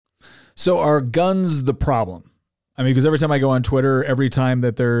So are guns the problem? I mean, because every time I go on Twitter, every time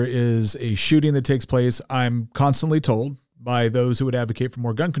that there is a shooting that takes place, I'm constantly told by those who would advocate for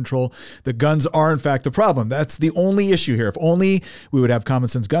more gun control that guns are in fact the problem. That's the only issue here. If only we would have common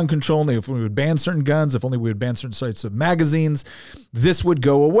sense gun control, if we would ban certain guns, if only we would ban certain types of magazines, this would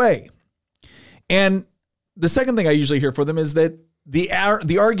go away. And the second thing I usually hear for them is that the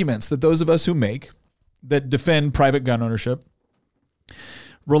arguments that those of us who make that defend private gun ownership,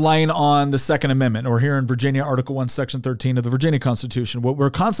 relying on the Second Amendment, or here in Virginia, Article 1, Section 13 of the Virginia Constitution, what we're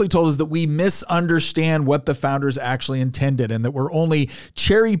constantly told is that we misunderstand what the founders actually intended and that we're only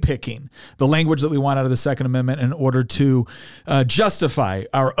cherry picking the language that we want out of the Second Amendment in order to justify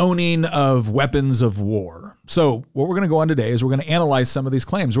our owning of weapons of war. So what we're going to go on today is we're going to analyze some of these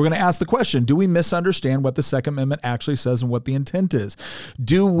claims. We're going to ask the question, do we misunderstand what the Second Amendment actually says and what the intent is?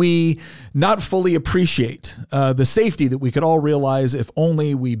 Do we not fully appreciate the safety that we could all realize if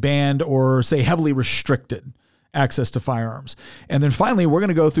only we banned or, say, heavily restricted access to firearms? And then finally, we're going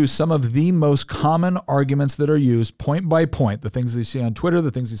to go through some of the most common arguments that are used point by point, the things that you see on Twitter,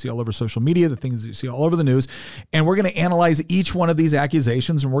 the things you see all over social media, the things that you see all over the news. And we're going to analyze each one of these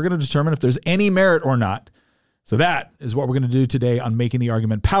accusations, and we're going to determine if there's any merit or not. So that is what we're going to do today on Making the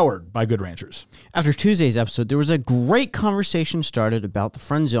Argument, powered by Good Ranchers. After Tuesday's episode, there was a great conversation started about the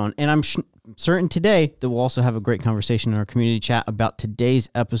friend zone, and I'm certain today that we'll also have a great conversation in our community chat about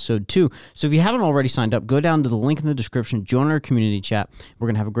today's episode too. So if you haven't already signed up, go down to the link in the description, join our community chat. We're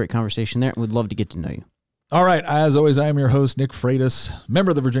going to have a great conversation there, and we'd love to get to know you. All right. As always, I am your host, Nick Freitas,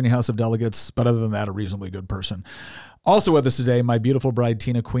 member of the Virginia House of Delegates, but other than that, a reasonably good person. Also with us today, my beautiful bride,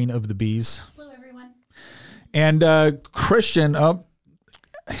 Tina, Queen of the Bees. And Christian,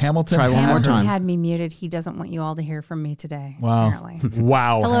 Hamilton. Try one more Hamilton time. had me muted. He doesn't want you all to hear from me today. Wow. Apparently.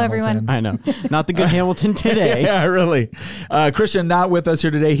 Wow. Hello, Hamilton. everyone. I know. Not the good Hamilton today. Yeah, really. Christian not with us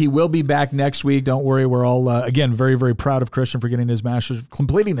here today. He will be back next week. Don't worry. We're all, again, very, very proud of Christian for getting his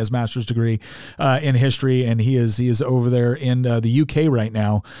completing his master's degree in history. And he is over there in the UK right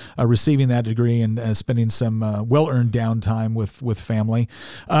now, receiving that degree and spending some well-earned downtime with family.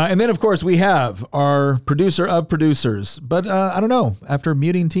 And then, of course, we have our producer of producers. But I don't know. After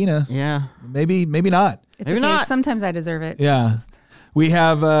muting Tina, Yeah. maybe not. It's Maybe okay. not. Sometimes I deserve it. Yeah. We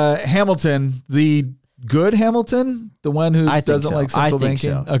have Hamilton, the good Hamilton, the one who I think doesn't so. like central I think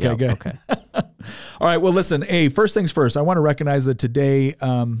banking. so. Okay, Yep, good. Okay. All right. Well, listen. Hey, first things first. I want to recognize that today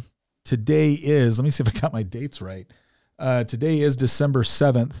is. Let me see if I got my dates right. Today is December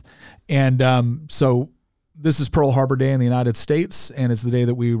 7th, and so this is Pearl Harbor Day in the United States, and it's the day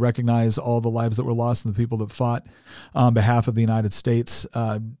that we recognize all the lives that were lost and the people that fought on behalf of the United States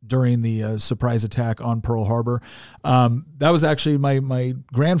during the surprise attack on Pearl Harbor. That was actually my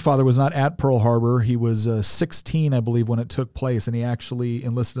grandfather was not at Pearl Harbor. He was 16, I believe, when it took place, and he actually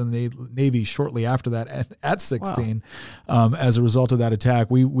enlisted in the Navy shortly after that at 16. Wow. As a result of that attack,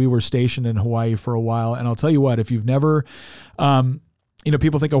 we were stationed in Hawaii for a while, and I'll tell you what, if you've never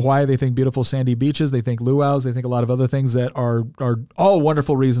people think of Hawaii, they think beautiful sandy beaches, they think luau's, they think a lot of other things that are all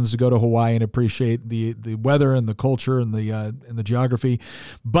wonderful reasons to go to Hawaii and appreciate the weather and the culture and the geography.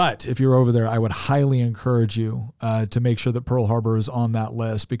 But if you're over there, I would highly encourage you to make sure that Pearl Harbor is on that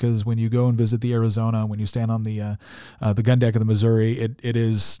list, because when you go and visit the Arizona, when you stand on the gun deck of the Missouri, it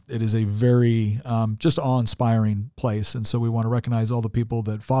is a very just awe-inspiring place. And so we want to recognize all the people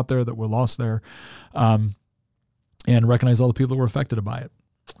that fought there, that were lost there. And recognize all the people that were affected by it.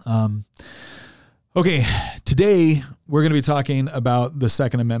 Okay, today we're going to be talking about the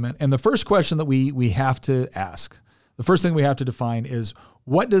Second Amendment. And the first question that we have to ask, the first thing we have to define is,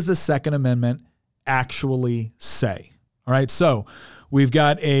 what does the Second Amendment actually say? All right, so we've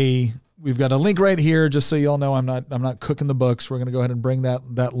got a link right here, just so you all know I'm not cooking the books. We're going to go ahead and bring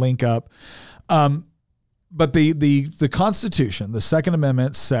that link up. But the Constitution, the Second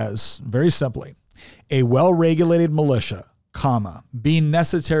Amendment says very simply, a well-regulated militia, being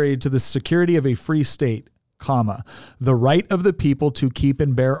necessary to the security of a free state, the right of the people to keep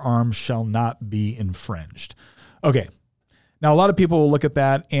and bear arms shall not be infringed. Okay. Now, a lot of people will look at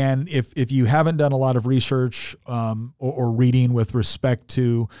that, and if you haven't done a lot of research or reading with respect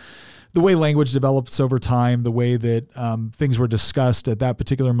to the way language develops over time, the way that things were discussed at that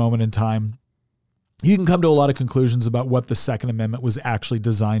particular moment in time, you can come to a lot of conclusions about what the Second Amendment was actually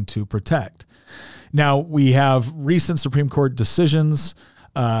designed to protect. Now, we have recent Supreme Court decisions,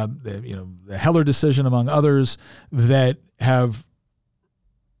 the Heller decision, among others, that have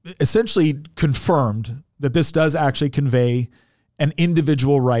essentially confirmed that this does actually convey an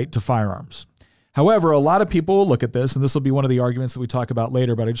individual right to firearms. However, a lot of people will look at this, and this will be one of the arguments that we talk about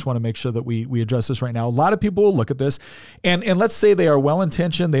later, but I just want to make sure that we address this right now. A lot of people will look at this, and let's say they are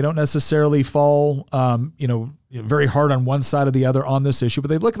well-intentioned. They don't necessarily fall, very hard on one side or the other on this issue, but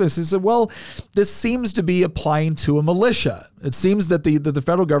they look at this and say, well, this seems to be applying to a militia. It seems that the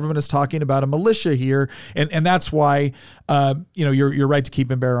federal government is talking about a militia here, and that's why, your right to keep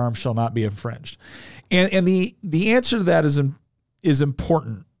and bear arms shall not be infringed. And the answer to that is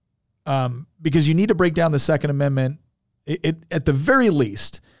important. Because you need to break down the Second Amendment, at the very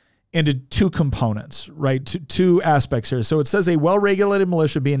least, into two components, right? Two aspects here. So it says a well-regulated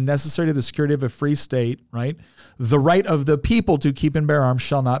militia being necessary to the security of a free state, right? The right of the people to keep and bear arms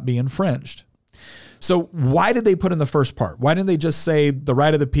shall not be infringed. So why did they put in the first part? Why didn't they just say the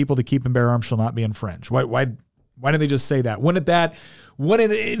right of the people to keep and bear arms shall not be infringed? Why didn't they just say that?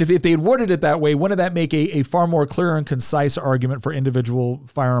 If they had worded it that way, wouldn't that make a far more clear and concise argument for individual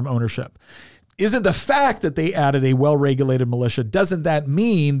firearm ownership? Isn't the fact that they added a well-regulated militia, doesn't that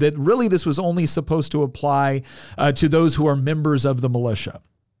mean that really this was only supposed to apply to those who are members of the militia?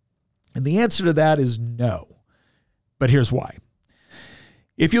 And the answer to that is no. But here's why.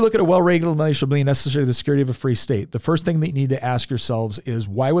 If you look at a well-regulated militia being necessary to the security of a free state, the first thing that you need to ask yourselves is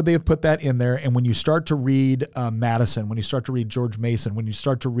why would they have put that in there? And when you start to read Madison, when you start to read George Mason, when you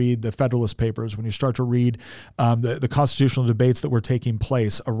start to read the Federalist Papers, when you start to read the constitutional debates that were taking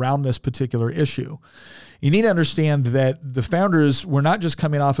place around this particular issue, you need to understand that the founders were not just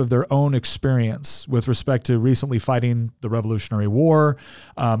coming off of their own experience with respect to recently fighting the Revolutionary War,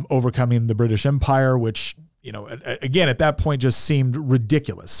 overcoming the British Empire, which again, at that point just seemed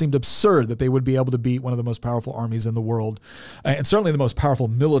ridiculous, seemed absurd that they would be able to beat one of the most powerful armies in the world, and certainly the most powerful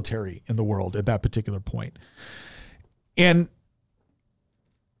military in the world at that particular point. And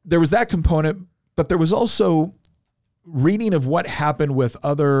there was that component, but there was also reading of what happened with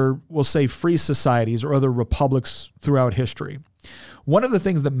other, we'll say, free societies or other republics throughout history. One of the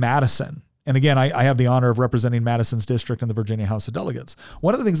things that Madison, and again, I have the honor of representing Madison's district in the Virginia House of Delegates.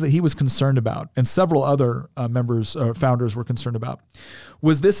 One of the things that he was concerned about, and several other founders were concerned about,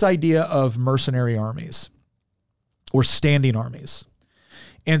 was this idea of mercenary armies or standing armies.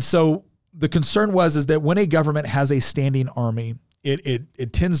 And so the concern is that when a government has a standing army,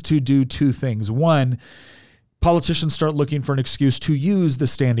 it tends to do two things. One, politicians start looking for an excuse to use the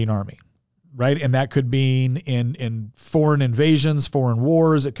standing army. Right. And that could mean in foreign invasions, foreign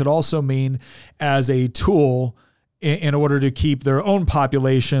wars. It could also mean as a tool in order to keep their own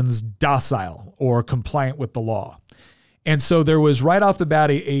populations docile or compliant with the law. And so there was right off the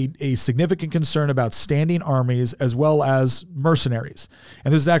bat a significant concern about standing armies as well as mercenaries.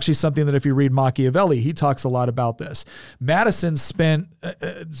 And this is actually something that if you read Machiavelli, he talks a lot about this. Madison spent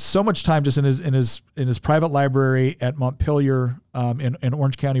so much time just in his private library at Montpelier in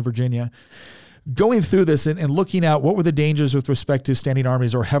Orange County, Virginia, going through this and looking at what were the dangers with respect to standing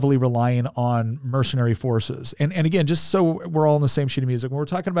armies or heavily relying on mercenary forces. And again, just so we're all on the same sheet of music, when we're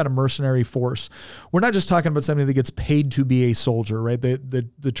talking about a mercenary force, we're not just talking about somebody that gets paid to be a soldier, right?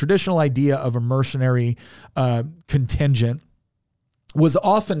 The traditional idea of a mercenary contingent was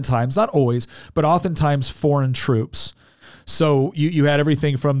oftentimes, not always, but oftentimes foreign troops. So you had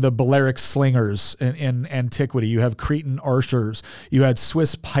everything from the Balearic slingers in antiquity. You have Cretan archers. You had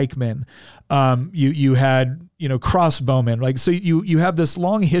Swiss pikemen. You had crossbowmen. Like, so you have this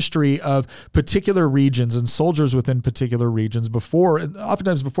long history of particular regions and soldiers within particular regions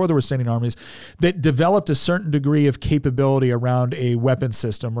oftentimes before there were standing armies, that developed a certain degree of capability around a weapon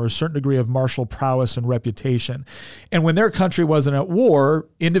system or a certain degree of martial prowess and reputation. And when their country wasn't at war,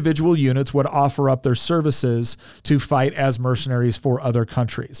 individual units would offer up their services to fight as mercenaries for other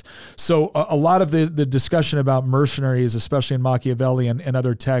countries. So a lot of the discussion about mercenaries, especially in Machiavelli and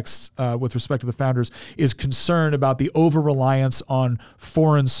other texts with respect to the founders, is concerned about the over-reliance on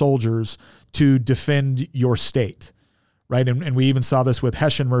foreign soldiers to defend your state, right? And we even saw this with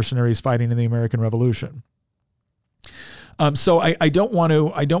Hessian mercenaries fighting in the American Revolution. So I don't want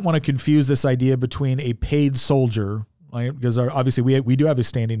to confuse this idea between a paid soldier, right? Because obviously we do have a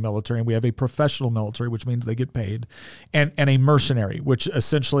standing military and we have a professional military, which means they get paid, and a mercenary, which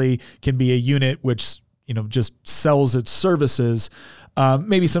essentially can be a unit which just sells its services,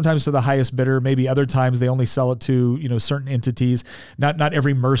 maybe sometimes to the highest bidder, maybe other times they only sell it to, certain entities. Not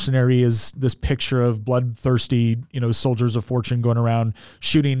every mercenary is this picture of bloodthirsty, soldiers of fortune going around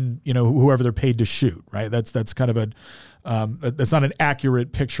shooting, whoever they're paid to shoot, right? That's kind of that's not an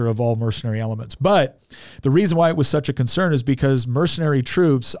accurate picture of all mercenary elements. But the reason why it was such a concern is because mercenary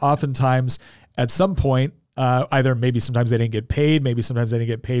troops oftentimes at some point Either maybe sometimes they didn't get paid, maybe sometimes they didn't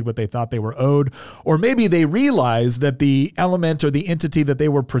get paid what they thought they were owed, or maybe they realized that the element or the entity that they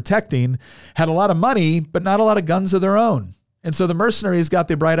were protecting had a lot of money, but not a lot of guns of their own. And so the mercenaries got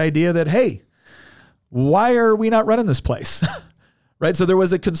the bright idea that, hey, why are we not running this place? Right. So there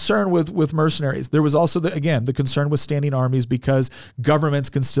was a concern with mercenaries. There was also, the concern with standing armies because governments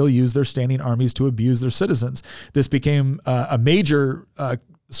can still use their standing armies to abuse their citizens. This became a major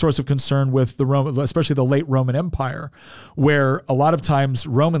source of concern with the Roman, especially the late Roman Empire, where a lot of times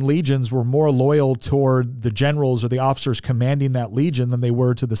Roman legions were more loyal toward the generals or the officers commanding that legion than they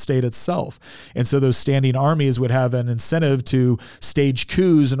were to the state itself. And so those standing armies would have an incentive to stage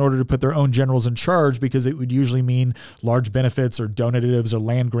coups in order to put their own generals in charge, because it would usually mean large benefits or donatives or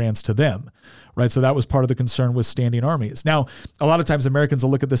land grants to them. Right. So that was part of the concern with standing armies. Now, a lot of times Americans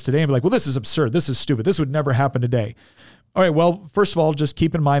will look at this today and be like, well, this is absurd. This is stupid. This would never happen today. All right, well, first of all, just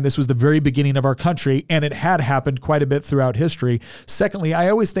keep in mind this was the very beginning of our country, and it had happened quite a bit throughout history. Secondly, I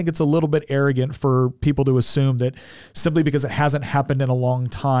always think it's a little bit arrogant for people to assume that simply because it hasn't happened in a long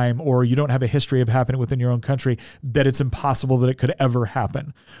time, or you don't have a history of happening within your own country, that it's impossible that it could ever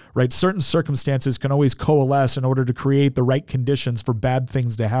happen, right? Certain circumstances can always coalesce in order to create the right conditions for bad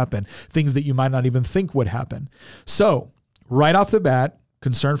things to happen, things that you might not even think would happen. So right off the bat,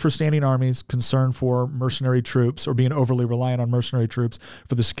 concern for standing armies, concern for mercenary troops, or being overly reliant on mercenary troops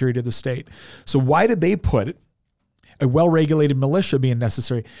for the security of the state. So why did they put a well-regulated militia being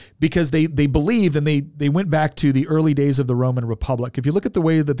necessary? Because they believed, and they went back to the early days of the Roman Republic. If you look at the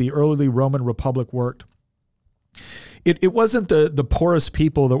way that the early Roman Republic worked, it wasn't the poorest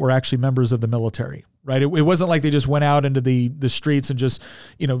people that were actually members of the military, right? It wasn't like they just went out into the streets and just,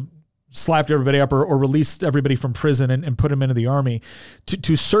 slapped everybody up or released everybody from prison and put them into the army.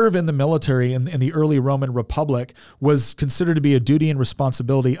 To serve in the military in the early Roman Republic was considered to be a duty and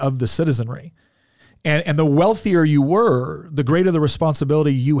responsibility of the citizenry. And the wealthier you were, the greater the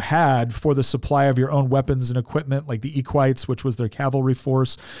responsibility you had for the supply of your own weapons and equipment, like the equites, which was their cavalry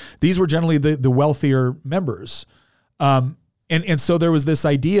force. These were generally the wealthier members. And so there was this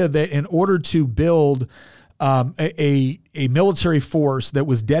idea that in order to build a military force that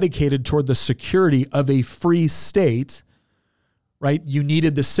was dedicated toward the security of a free state, right? You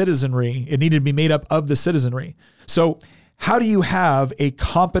needed the citizenry. It needed to be made up of the citizenry. So how do you have a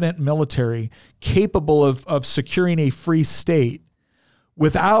competent military capable of securing a free state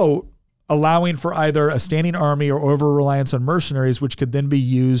without allowing for either a standing army or over-reliance on mercenaries, which could then be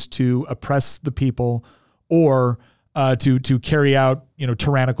used to oppress the people or to carry out,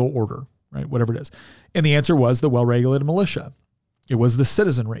 tyrannical order, right? Whatever it is. And the answer was the well-regulated militia. It was the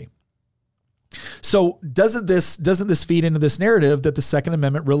citizenry. So doesn't this feed into this narrative that the Second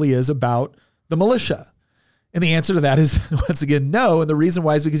Amendment really is about the militia? And the answer to that is, once again, no. And the reason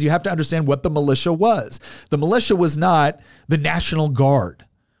why is because you have to understand what the militia was. The militia was not the National Guard.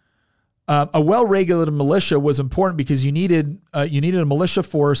 A well-regulated militia was important because you needed a militia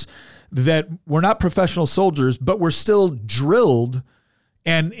force that were not professional soldiers, but were still drilled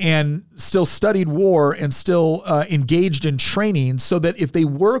and still studied war and still engaged in training, so that if they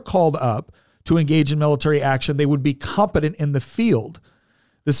were called up to engage in military action, they would be competent in the field.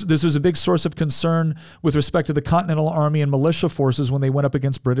 This was a big source of concern with respect to the Continental Army and militia forces when they went up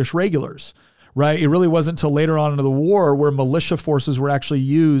against British regulars, right? It really wasn't until later on into the war where militia forces were actually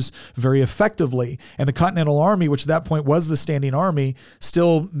used very effectively. And the Continental Army, which at that point was the standing army,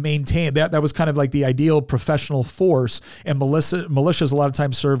 still maintained that. That was kind of like the ideal professional force. And militias a lot of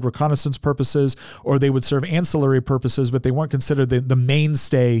times served reconnaissance purposes, or they would serve ancillary purposes, but they weren't considered the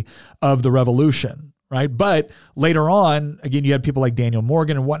mainstay of the revolution. Right. But later on, again, you had people like Daniel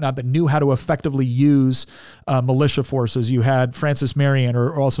Morgan and whatnot that knew how to effectively use militia forces. You had Francis Marion,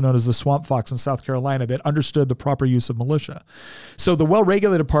 or also known as the Swamp Fox in South Carolina, that understood the proper use of militia. So the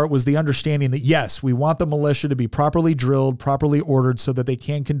well-regulated part was the understanding that, yes, we want the militia to be properly drilled, properly ordered so that they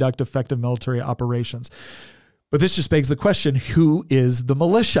can conduct effective military operations. But this just begs the question, who is the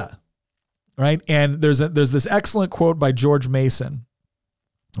militia? Right. And there's this excellent quote by George Mason.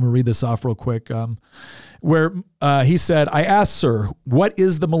 I'm going to read this off real quick, where he said, "I ask, sir, what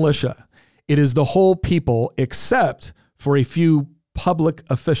is the militia? It is the whole people except for a few public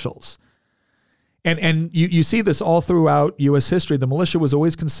officials." And you see this all throughout U.S. history. The militia was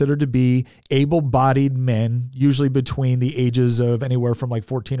always considered to be able-bodied men, usually between the ages of anywhere from like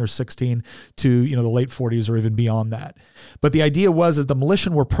 14 or 16 to, the late 40s or even beyond that. But the idea was that the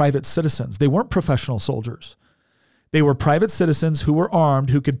militia were private citizens. They weren't professional soldiers. They were private citizens who were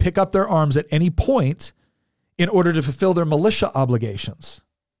armed, who could pick up their arms at any point in order to fulfill their militia obligations.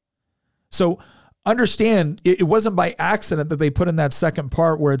 So understand it wasn't by accident that they put in that second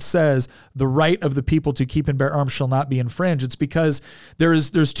part where it says the right of the people to keep and bear arms shall not be infringed. It's because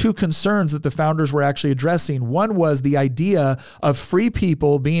there's two concerns that the founders were actually addressing. One was the idea of free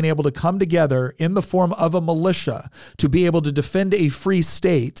people being able to come together in the form of a militia to be able to defend a free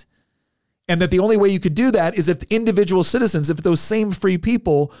state. And that the only way you could do that is if individual citizens, if those same free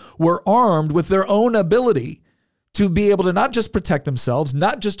people were armed with their own ability to be able to not just protect themselves,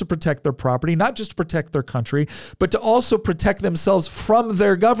 not just to protect their property, not just to protect their country, but to also protect themselves from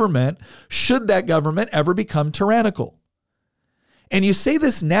their government should that government ever become tyrannical. And you say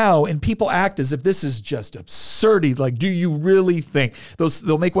this now and people act as if this is just absurdity. Like, do you really think,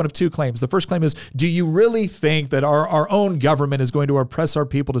 they'll make one of two claims. The first claim is, do you really think that our own government is going to oppress our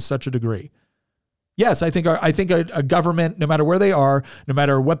people to such a degree? Yes, I think a government, no matter where they are, no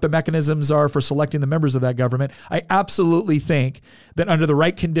matter what the mechanisms are for selecting the members of that government, I absolutely think that under the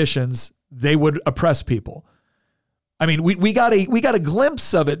right conditions, they would oppress people. I mean, we got a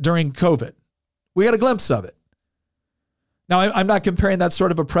glimpse of it during COVID. We got a glimpse of it. Now, I'm not comparing that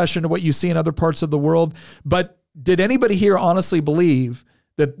sort of oppression to what you see in other parts of the world, but did anybody here honestly believe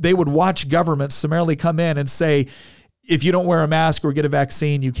that they would watch governments summarily come in and say, if you don't wear a mask or get a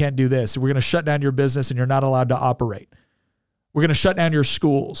vaccine, you can't do this. We're going to shut down your business and you're not allowed to operate. We're going to shut down your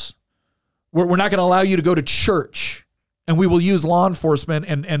schools. We're not going to allow you to go to church, and we will use law enforcement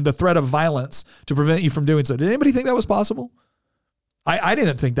and the threat of violence to prevent you from doing so. Did anybody think that was possible? I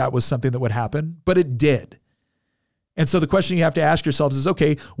didn't think that was something that would happen, but it did. And so the question you have to ask yourselves is,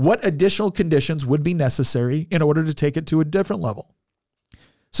 okay, what additional conditions would be necessary in order to take it to a different level?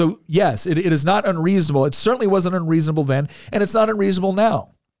 So yes, it is not unreasonable. It certainly wasn't unreasonable then, and it's not unreasonable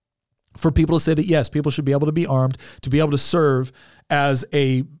now for people to say that, yes, people should be able to be armed, to be able to serve as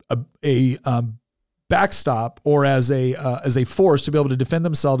a backstop or as a force to be able to defend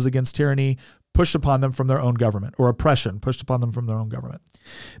themselves against tyranny pushed upon them from their own government, or oppression pushed upon them from their own government.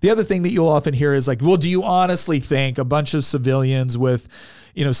 The other thing that you'll often hear is like, well, do you honestly think a bunch of civilians with,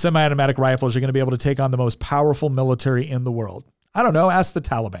 semi-automatic rifles are going to be able to take on the most powerful military in the world? I don't know. Ask the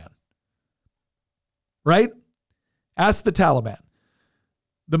Taliban. Right? Ask the Taliban.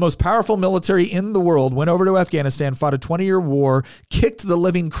 The most powerful military in the world went over to Afghanistan, fought a 20-year war, kicked the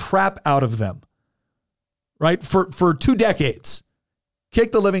living crap out of them. Right? For 2 decades.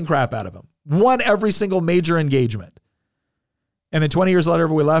 Kicked the living crap out of them. Won every single major engagement. And then 20 years later,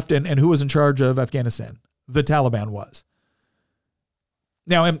 we left, and who was in charge of Afghanistan? The Taliban was.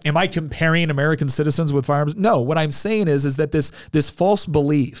 Now, am I comparing American citizens with firearms? No. What I'm saying is that this false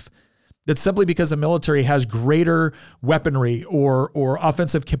belief that simply because a military has greater weaponry or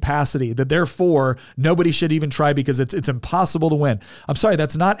offensive capacity, that therefore nobody should even try because it's impossible to win. I'm sorry,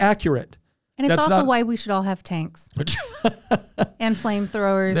 that's not accurate. And it's also why we should all have tanks and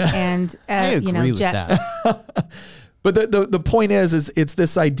flamethrowers and jets. But the point is it's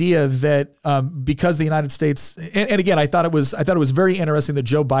this idea that because the United States, and again, I thought it was very interesting that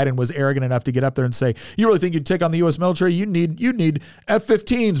Joe Biden was arrogant enough to get up there and say, "You really think you'd take on the U.S. military? You need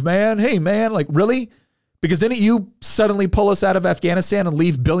F-15s, man. Hey, man, like really? Because didn't you suddenly pull us out of Afghanistan and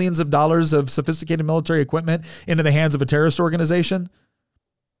leave billions of dollars of sophisticated military equipment into the hands of a terrorist organization?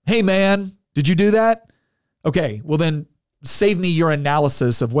 Hey, man, did you do that? Okay, well then." Save me your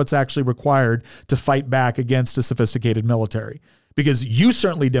analysis of what's actually required to fight back against a sophisticated military, because you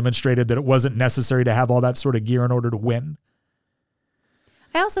certainly demonstrated that it wasn't necessary to have all that sort of gear in order to win.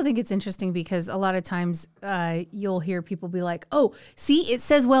 I also think it's interesting because a lot of times you'll hear people be like, oh, see, it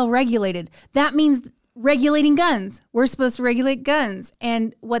says well regulated. That means regulating guns. We're supposed to regulate guns.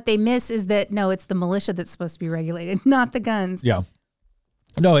 And what they miss is that, no, it's the militia that's supposed to be regulated, not the guns. Yeah.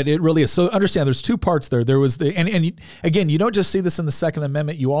 No, it really is. So understand there's 2 parts there. There was and again, you don't just see this in the Second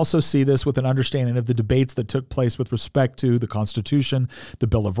Amendment. You also see this with an understanding of the debates that took place with respect to the Constitution, the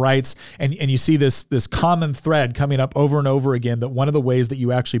Bill of Rights. And you see this common thread coming up over and over again, that one of the ways that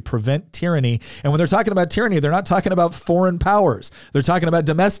you actually prevent tyranny, and when they're talking about tyranny, they're not talking about foreign powers. They're talking about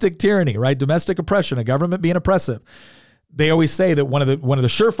domestic tyranny, right? Domestic oppression, a government being oppressive. They always say that one of the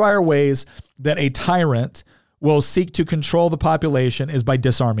surefire ways that a tyrant will seek to control the population is by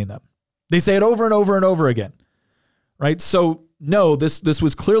disarming them. They say it over and over and over again, right? So no, this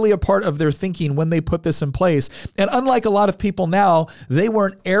was clearly a part of their thinking when they put this in place. And unlike a lot of people now, they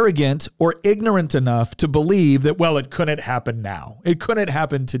weren't arrogant or ignorant enough to believe that, well, it couldn't happen now. It couldn't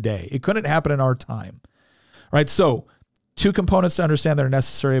happen today. It couldn't happen in our time, right? So 2 components to understand that are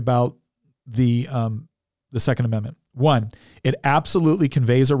necessary about the Second Amendment. 1, it absolutely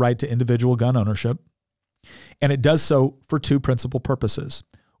conveys a right to individual gun ownership. And it does so for 2 principal purposes.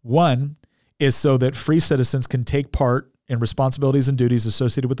 One is so that free citizens can take part in responsibilities and duties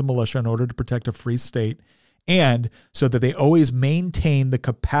associated with the militia in order to protect a free state, and so that they always maintain the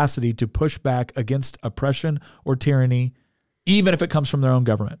capacity to push back against oppression or tyranny, even if it comes from their own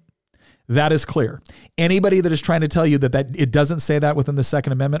government. That is clear. Anybody that is trying to tell you that it doesn't say that within the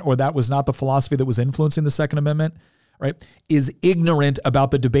Second Amendment, or that was not the philosophy that was influencing the Second Amendment, right, is ignorant about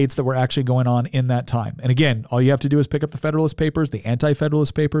the debates that were actually going on in that time. And again, all you have to do is pick up the Federalist Papers, the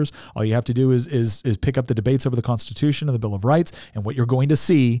Anti-Federalist Papers. All you have to do is pick up the debates over the Constitution and the Bill of Rights. And what you're going to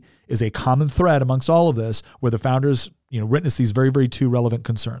see is a common thread amongst all of this, where the founders, witnessed these very, very two relevant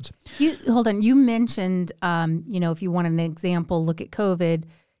concerns. Hold on. You mentioned, if you want an example, look at COVID,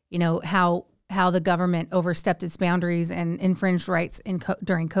 how the government overstepped its boundaries and infringed rights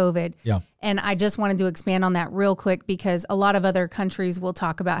during COVID. Yeah. And I just wanted to expand on that real quick, because a lot of other countries will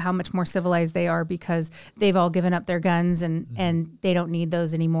talk about how much more civilized they are because they've all given up their guns and they don't need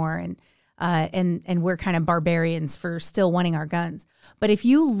those anymore. And we're kind of barbarians for still wanting our guns. But if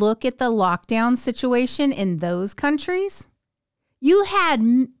you look at the lockdown situation in those countries, you had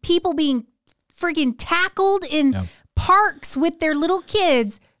people being freaking tackled in parks with their little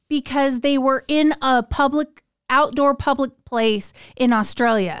kids because they were in a outdoor public place in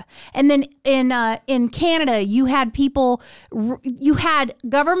Australia. And then in Canada, you had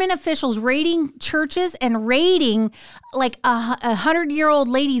government officials raiding churches and raiding like a 100-year-old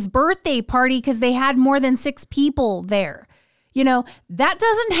lady's birthday party because they had more than 6 people there. That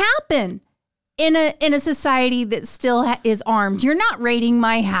doesn't happen in a society that still is armed. You're not raiding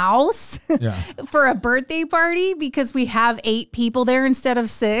my house for a birthday party because we have 8 people there instead of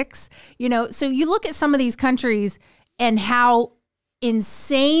 6. So you look at some of these countries and how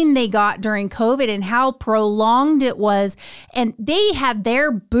insane they got during COVID and how prolonged it was, and they had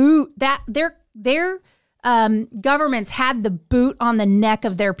their governments had the boot on the neck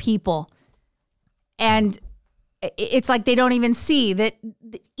of their people, and it's like they don't even see that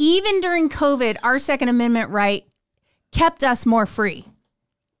even during COVID, our Second Amendment right kept us more free.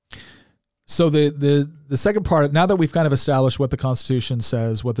 So the second part, now that we've kind of established what the Constitution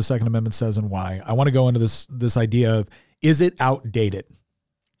says, what the Second Amendment says, and why, I want to go into this idea of, is it outdated?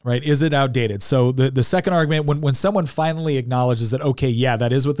 Right? Is it outdated? So the second argument, when someone finally acknowledges that, okay, yeah,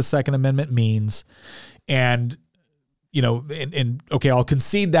 that is what the Second Amendment means, and okay, I'll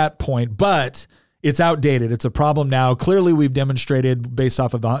concede that point, but it's outdated. It's a problem now. Clearly, we've demonstrated based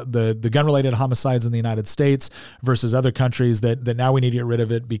off of the gun-related homicides in the United States versus other countries that now we need to get rid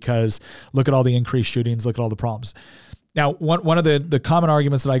of it because look at all the increased shootings, look at all the problems. Now, one of the common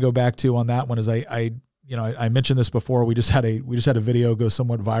arguments that I go back to on that one is I mentioned this before. We just had a video go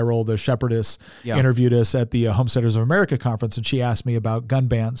somewhat viral. The shepherdess interviewed us at the Homesteaders of America conference, and she asked me about gun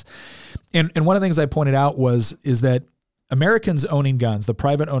bans. And one of the things I pointed out is that Americans owning guns, the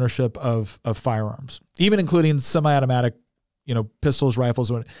private ownership of firearms, even including semi-automatic, pistols,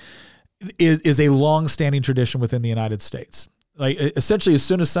 rifles, is a long-standing tradition within the United States. Like essentially, as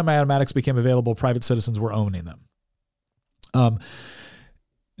soon as semi-automatics became available, private citizens were owning them.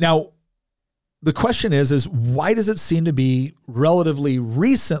 Now, the question is why does it seem to be relatively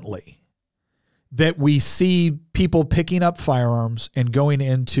recently that we see people picking up firearms and going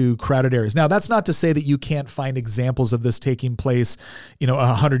into crowded areas? Now, that's not to say that you can't find examples of this taking place,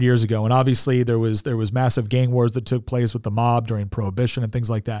 100 years ago. And obviously there was massive gang wars that took place with the mob during Prohibition and things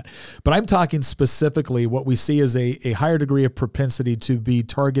like that. But I'm talking specifically what we see is a higher degree of propensity to be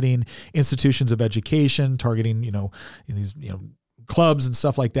targeting institutions of education, targeting, these, clubs and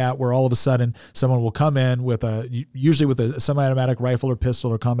stuff like that, where all of a sudden someone will come in usually with a semi-automatic rifle or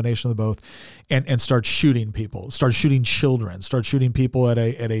pistol or combination of both and start shooting people, start shooting children, start shooting people at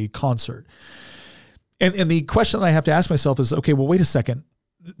a concert. And the question that I have to ask myself is, okay, well, wait a second.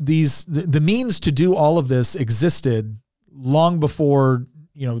 The means to do all of this existed long before,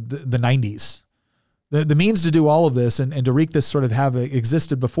 the 90s. The means to do all of this and to wreak this sort of havoc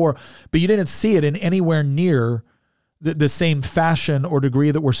existed before, but you didn't see it in anywhere near the same fashion or degree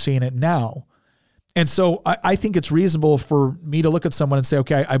that we're seeing it now. And so I think it's reasonable for me to look at someone and say,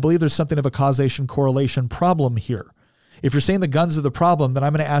 okay, I believe there's something of a causation correlation problem here. If you're saying the guns are the problem, then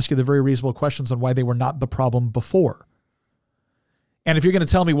I'm going to ask you the very reasonable questions on why they were not the problem before. And if you're going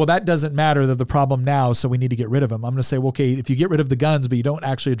to tell me, well, that doesn't matter, they're the problem now, so we need to get rid of them, I'm going to say, well, okay, if you get rid of the guns, but you don't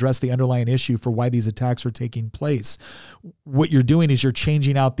actually address the underlying issue for why these attacks are taking place, what you're doing is you're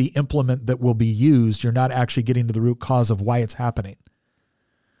changing out the implement that will be used. You're not actually getting to the root cause of why it's happening.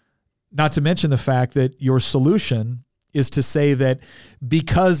 Not to mention the fact that your solution is to say that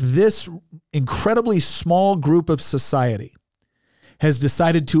because this incredibly small group of society has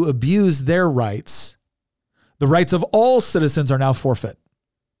decided to abuse their rights, the rights of all citizens are now forfeit.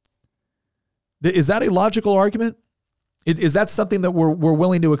 Is that a logical argument? Is that something that we're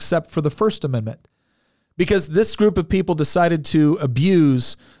willing to accept for the First Amendment? Because this group of people decided to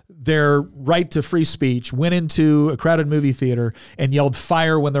abuse their right to free speech, went into a crowded movie theater and yelled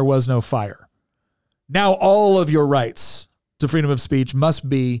fire when there was no fire. Now all of your rights to freedom of speech must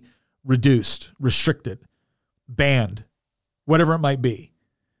be reduced, restricted, banned, whatever it might be.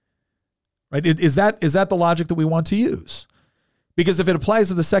 Right? Is that the logic that we want to use? Because if it applies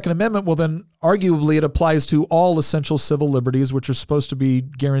to the Second Amendment, well, then arguably it applies to all essential civil liberties, which are supposed to be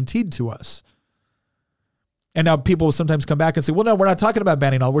guaranteed to us. And now people will sometimes come back and say, well, no, we're not talking about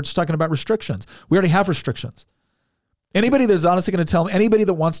banning all. We're just talking about restrictions. We already have restrictions. Anybody that's honestly going to tell anybody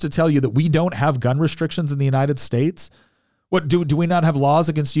that wants to tell you that we don't have gun restrictions in the United States, what do we not have laws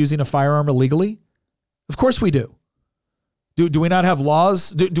against using a firearm illegally? Of course we do. Do we not have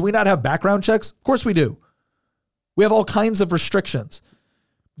laws? Do we not have background checks? Of course we do. We have all kinds of restrictions.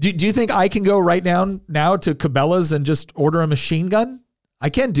 Do you think I can go right now to Cabela's and just order a machine gun? I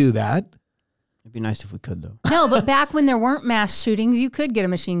can't do that. It'd be nice if we could, though. No, but back when there weren't mass shootings, you could get a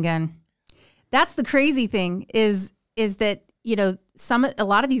machine gun. That's the crazy thing is that, a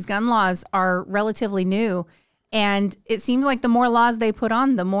lot of these gun laws are relatively new, and it seems like the more laws they put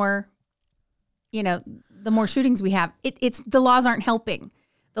on, the more shootings we have. It's the laws aren't helping.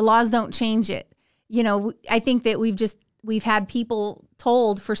 The laws don't change it. I think that we've had people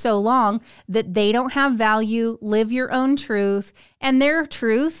told for so long that they don't have value, live your own truth, and their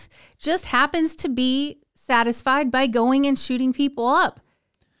truth just happens to be satisfied by going and shooting people up.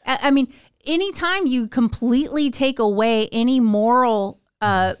 I mean, anytime you completely take away any moral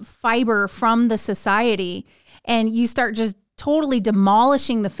fiber from the society and you start just totally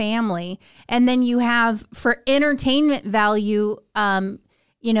demolishing the family, and then you have, for entertainment value,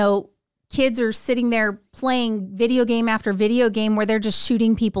 kids are sitting there playing video game after video game where they're just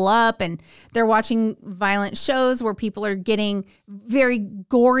shooting people up, and they're watching violent shows where people are getting very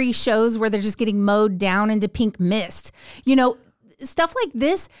gory shows where they're just getting mowed down into pink mist. Stuff like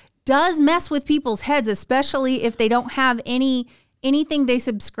this does mess with people's heads, especially if they don't have anything they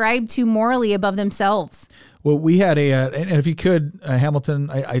subscribe to morally above themselves. Well, we had and if you could,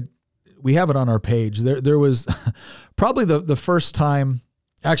 Hamilton, we have it on our page. There was probably the first time.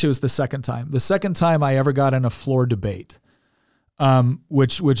 Actually, it was the second time. The second time I ever got in a floor debate,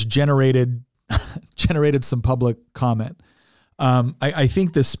 which generated some public comment. I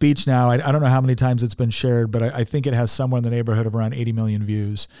think the speech now, I don't know how many times it's been shared, but I think it has somewhere in the neighborhood of around 80 million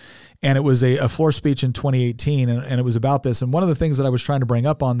views. And it was a floor speech in 2018, and it was about this. And one of the things that I was trying to bring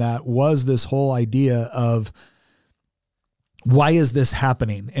up on that was this whole idea of why is this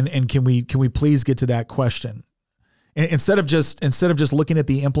happening? And can we please get to that question? Instead of just looking at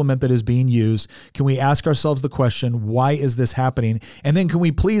the implement that is being used, can we ask ourselves the question, why is this happening? And then can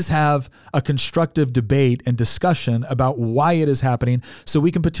we please have a constructive debate and discussion about why it is happening so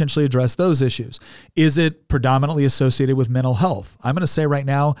we can potentially address those issues? Is it predominantly associated with mental health? I'm going to say right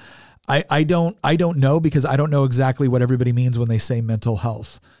now, I don't know, because I don't know exactly what everybody means when they say mental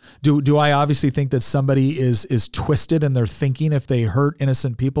health. Do I obviously think that somebody is twisted in their thinking if they hurt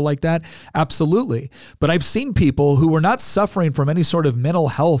innocent people like that? Absolutely. But I've seen people who were not suffering from any sort of mental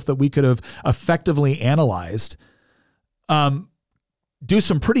health that we could have effectively analyzed do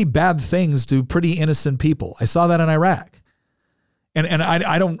some pretty bad things to pretty innocent people. I saw that in Iraq. And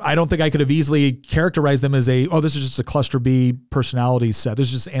I don't think I could have easily characterized them as this is just a cluster B personality set.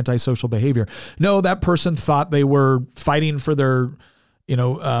 This is just antisocial behavior. No, that person thought they were fighting for their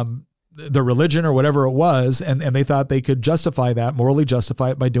religion or whatever it was, and they thought they could morally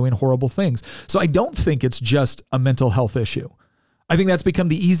justify it by doing horrible things. So I don't think it's just a mental health issue. I think that's become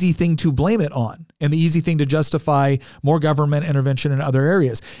the easy thing to blame it on, and the easy thing to justify more government intervention in other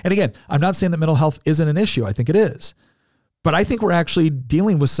areas. And again, I'm not saying that mental health isn't an issue. I think it is. But I think we're actually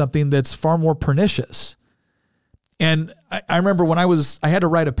dealing with something that's far more pernicious. And I remember when I had to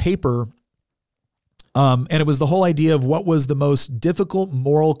write a paper, and it was the whole idea of what was the most difficult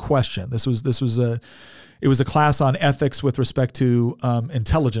moral question. It was a class on ethics with respect to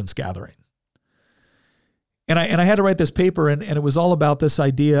intelligence gathering. And I had to write this paper, and it was all about this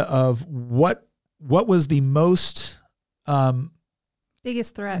idea of what was the most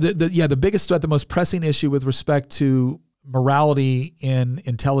biggest threat. The biggest threat, the most pressing issue with respect to morality in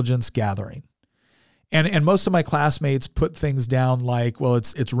intelligence gathering. And most of my classmates put things down like, well,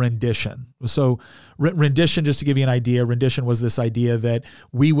 it's rendition. So rendition, just to give you an idea, rendition was this idea that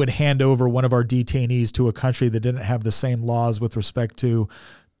we would hand over one of our detainees to a country that didn't have the same laws with respect to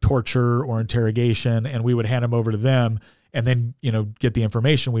torture or interrogation, and we would hand them over to them, and then, get the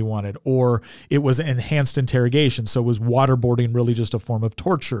information we wanted. Or it was enhanced interrogation. So was waterboarding really just a form of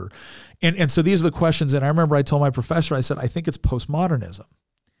torture? And so these are the questions. And I remember I told my professor, I said, I think it's postmodernism.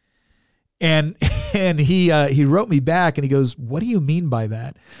 And he wrote me back and he goes, what do you mean by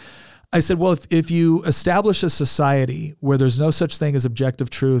that? I said, well, if you establish a society where there's no such thing as objective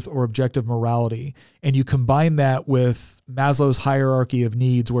truth or objective morality, and you combine that with Maslow's hierarchy of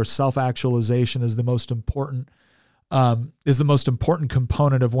needs, where self-actualization is the most important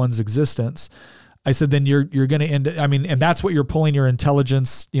component of one's existence, I said, then you're going to end. And that's what you're pulling your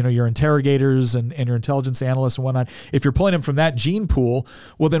intelligence, your interrogators and your intelligence analysts and whatnot. If you're pulling them from that gene pool,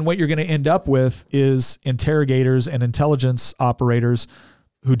 well, then what you're going to end up with is interrogators and intelligence operators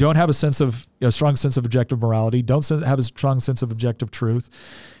who don't have a strong sense of objective morality, don't have a strong sense of objective truth.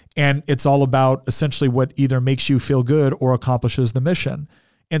 And it's all about essentially what either makes you feel good or accomplishes the mission.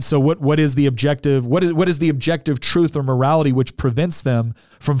 And so what is the objective? What is the objective truth or morality which prevents them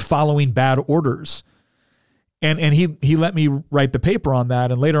from following bad orders? And he let me write the paper on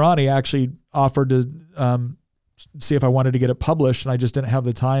that. And later on, he actually offered to see if I wanted to get it published, and I just didn't have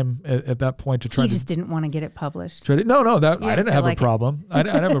the time at that point to try. He just didn't want to get it published. I didn't have a problem. I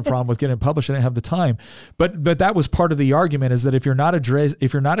didn't have a problem with getting it published. I didn't have the time, but that was part of the argument, is that if you're not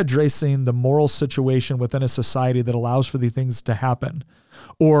addressing the moral situation within a society that allows for these things to happen,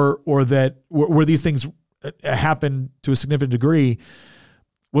 or that where these things happen to a significant degree,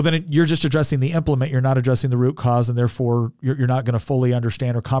 well, then you're just addressing the implement. You're not addressing the root cause, and therefore you're not going to fully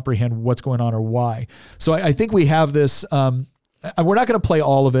understand or comprehend what's going on or why. So I think we have this. We're not going to play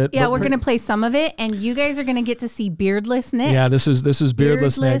all of it. Yeah, we're going to play some of it, and you guys are going to get to see Beardless Nick. Yeah, this is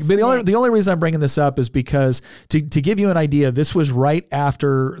Beardless Nick. But the only reason I'm bringing this up is because to give you an idea, this was right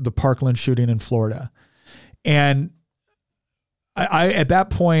after the Parkland shooting in Florida, and I at that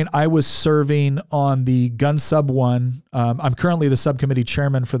point, I was serving on the Gun Sub 1. I'm currently the subcommittee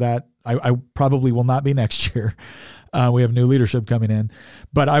chairman for that. I probably will not be next year. We have new leadership coming in,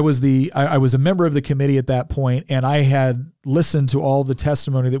 but I was a member of the committee at that point, and I had listened to all the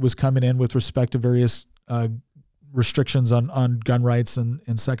testimony that was coming in with respect to various restrictions on gun rights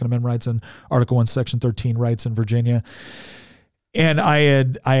and Second Amendment rights and Article 1, Section 13 rights in Virginia. And I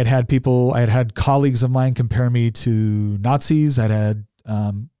had colleagues of mine compare me to Nazis. I'd had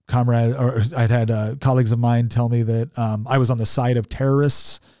colleagues of mine tell me that I was on the side of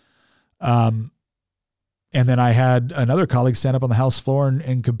terrorists. And then I had another colleague stand up on the House floor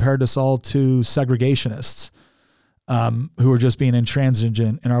and compared us all to segregationists who were just being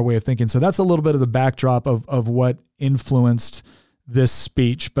intransigent in our way of thinking. So that's a little bit of the backdrop of what influenced this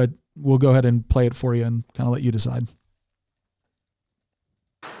speech. But we'll go ahead and play it for you and kind of let you decide.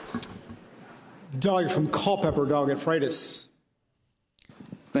 Delegate from Culpeper, Delegate Freitas.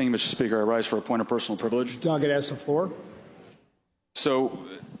 Thank you, Mr. Speaker. I rise for a point of personal privilege. Delegate has the floor. So,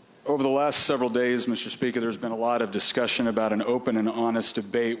 over the last several days, Mr. Speaker, there's been a lot of discussion about an open and honest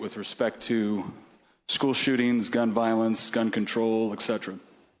debate with respect to school shootings, gun violence, gun control, etc.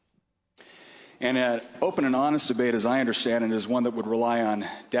 And an open and honest debate, as I understand it, is one that would rely on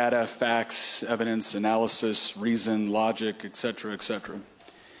data, facts, evidence, analysis, reason, logic, etc., etc.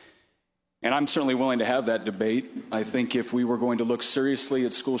 And I'm certainly willing to have that debate. I think if we were going to look seriously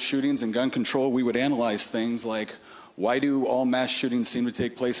at school shootings and gun control, we would analyze things like, why do all mass shootings seem to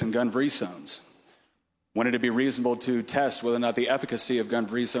take place in gun-free zones? Wouldn't it be reasonable to test whether or not the efficacy of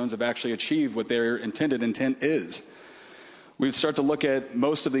gun-free zones have actually achieved what their intended intent is? We would start to look at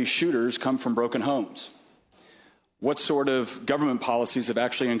most of these shooters come from broken homes. What sort of government policies have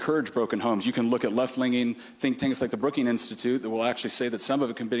actually encouraged broken homes? You can look at left-leaning think tanks like the Brookings Institute that will actually say that some of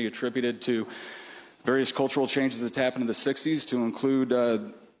it can be attributed to various cultural changes that happened in the 60s, to include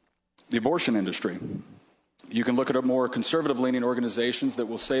the abortion industry. You can look at more conservative-leaning organizations that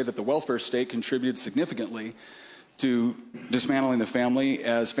will say that the welfare state contributed significantly to dismantling the family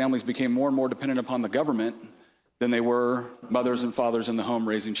as families became more and more dependent upon the government than they were mothers and fathers in the home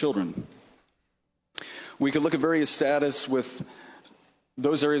raising children. We could look at various status with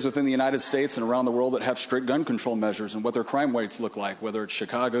those areas within the United States and around the world that have strict gun control measures and what their crime rates look like, whether it's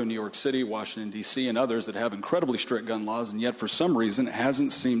Chicago, New York City, Washington, D.C., and others that have incredibly strict gun laws, and yet for some reason it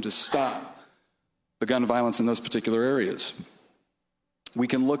hasn't seemed to stop the gun violence in those particular areas. We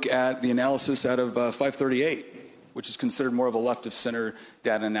can look at the analysis out of 538, which is considered more of a left-of-center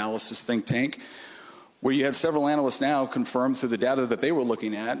data analysis think tank, where you have several analysts now confirm through the data that they were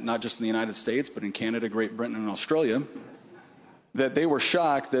looking at, not just in the United States, but in Canada, Great Britain, and Australia, that they were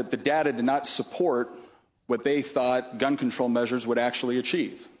shocked that the data did not support what they thought gun control measures would actually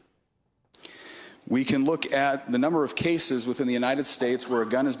achieve. We can look at the number of cases within the United States where a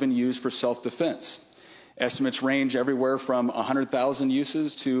gun has been used for self-defense. Estimates range everywhere from 100,000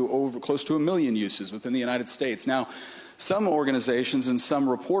 uses to close to 1 million uses within the United States. Now, some organizations and some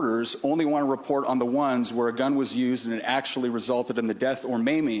reporters only want to report on the ones where a gun was used and it actually resulted in the death or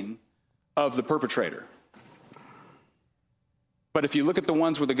maiming of the perpetrator. But if you look at the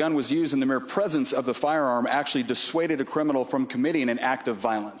ones where the gun was used and the mere presence of the firearm actually dissuaded a criminal from committing an act of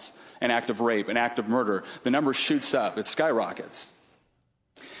violence, an act of rape, an act of murder, the number shoots up, it skyrockets.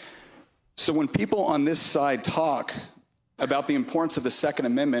 So when people on this side talk about the importance of the Second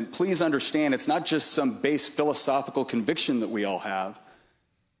Amendment, please understand it's not just some base philosophical conviction that we all have.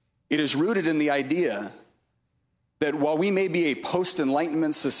 It is rooted in the idea that while we may be a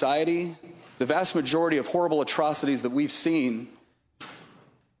post-Enlightenment society, the vast majority of horrible atrocities that we've seen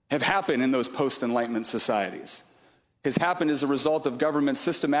have happened in those post-Enlightenment societies. Has happened as a result of government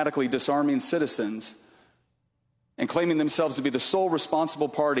systematically disarming citizens and claiming themselves to be the sole responsible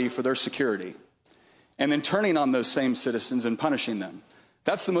party for their security, and then turning on those same citizens and punishing them.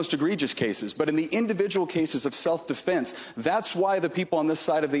 That's the most egregious cases. But in the individual cases of self-defense, that's why the people on this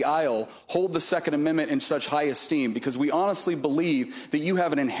side of the aisle hold the Second Amendment in such high esteem, because we honestly believe that you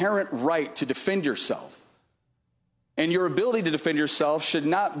have an inherent right to defend yourself. And your ability to defend yourself should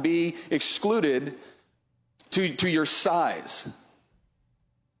not be excluded to your size.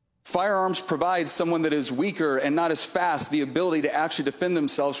 Firearms provide someone that is weaker and not as fast the ability to actually defend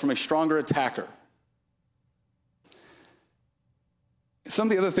themselves from a stronger attacker. Some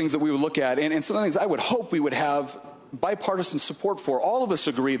of the other things that we would look at, and some of the things I would hope we would have bipartisan support for, all of us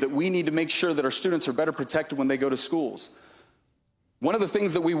agree that we need to make sure that our students are better protected when they go to schools. One of the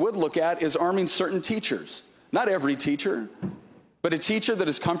things that we would look at is arming certain teachers. Not every teacher, but a teacher that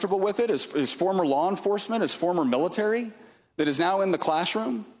is comfortable with it, is former law enforcement, is former military, that is now in the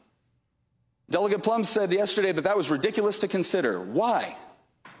classroom. Delegate Plum said yesterday that was ridiculous to consider. Why?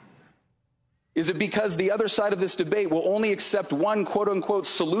 Is it because the other side of this debate will only accept one quote-unquote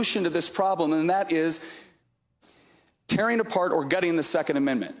solution to this problem, and that is tearing apart or gutting the Second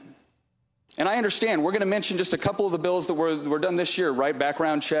Amendment? And I understand, we're going to mention just a couple of the bills that were done this year, right?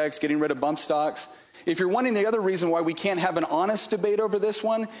 Background checks, getting rid of bump stocks. If you're wondering, the other reason why we can't have an honest debate over this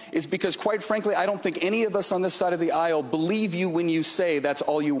one is because, quite frankly, I don't think any of us on this side of the aisle believe you when you say that's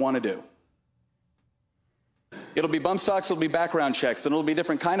all you want to do. It'll be bump stocks, it'll be background checks, then it'll be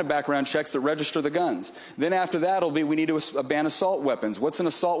different kind of background checks that register the guns. Then after that, it'll be we need to ban assault weapons. What's an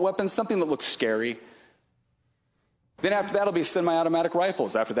assault weapon? Something that looks scary. Then after that, it'll be semi-automatic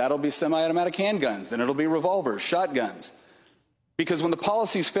rifles. After that, it'll be semi-automatic handguns. Then it'll be revolvers, shotguns. Because when the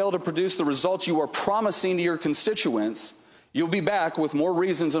policies fail to produce the results you are promising to your constituents, you'll be back with more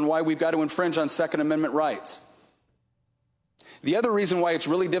reasons on why we've got to infringe on Second Amendment rights. The other reason why it's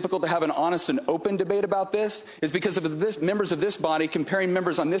really difficult to have an honest and open debate about this is because of members of this body comparing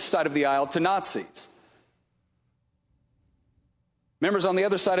members on this side of the aisle to Nazis. Members on the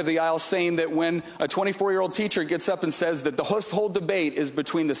other side of the aisle saying that when a 24-year-old teacher gets up and says that the whole debate is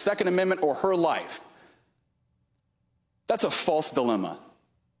between the Second Amendment or her life, that's a false dilemma.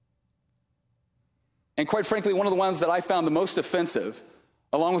 And quite frankly, one of the ones that I found the most offensive,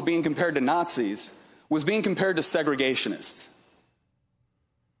 along with being compared to Nazis, was being compared to segregationists.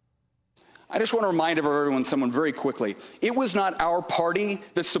 I just want to remind someone very quickly, it was not our party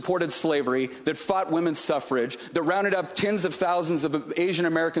that supported slavery, that fought women's suffrage, that rounded up tens of thousands of Asian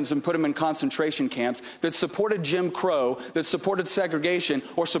Americans and put them in concentration camps, that supported Jim Crow, that supported segregation,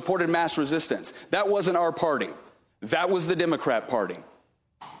 or supported mass resistance. That wasn't our party. That was the Democrat Party.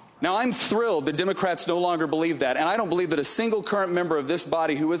 Now, I'm thrilled that Democrats no longer believe that, and I don't believe that a single current member of this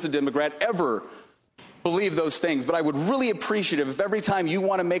body who is a Democrat ever believe those things, but I would really appreciate it if every time you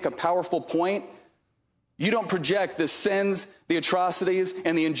want to make a powerful point, you don't project the sins, the atrocities,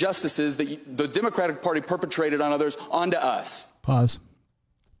 and the injustices that the Democratic Party perpetrated on others onto us. Pause.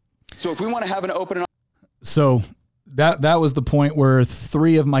 So if we want to have an open and So that was the point where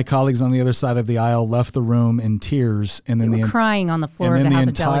three of my colleagues on the other side of the aisle left the room in tears, and then They were crying on the floor of the House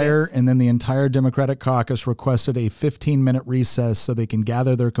of Delegates. And then the entire Democratic caucus requested a 15-minute recess so they can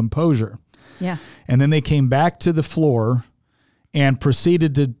gather their composure. Yeah. And then they came back to the floor and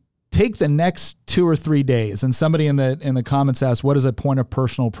proceeded to take the next 2 or 3 days. And somebody in the comments asked, what is a point of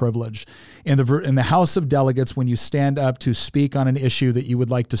personal privilege? In the House of Delegates, when you stand up to speak on an issue that you would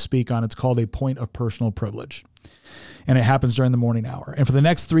like to speak on, it's called a point of personal privilege. And it happens during the morning hour. And for the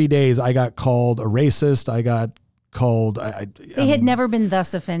next 3 days, I got called a racist. I got called. They had never been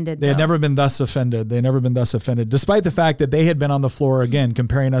thus offended. They had never been thus offended. They had never been thus offended, despite the fact that they had been on the floor again,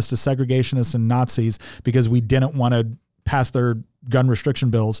 comparing us to segregationists and Nazis because we didn't want to pass their gun restriction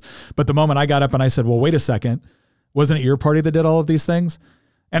bills. But the moment I got up and I said, well, wait a second, wasn't it your party that did all of these things?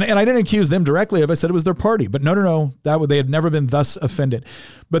 And I didn't accuse them directly of it. I said it was their party. But no, they had never been thus offended.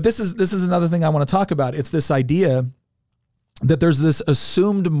 But this is another thing I want to talk about. It's this idea that there's this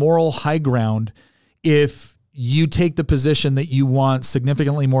assumed moral high ground if you take the position that you want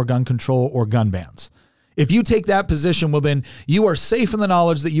significantly more gun control or gun bans. If you take that position, well, then you are safe in the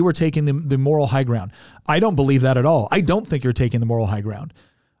knowledge that you are taking the moral high ground. I don't believe that at all. I don't think you're taking the moral high ground.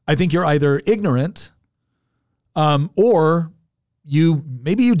 I think you're either ignorant or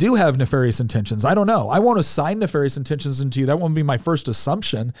maybe you do have nefarious intentions. I don't know. I won't assign nefarious intentions into you. That won't be my first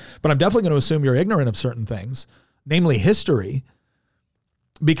assumption, but I'm definitely going to assume you're ignorant of certain things, namely history.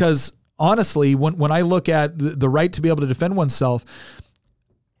 Because honestly, when I look at the right to be able to defend oneself,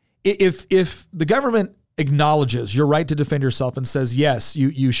 if the government acknowledges your right to defend yourself and says, yes,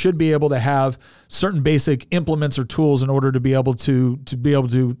 you should be able to have certain basic implements or tools in order to be able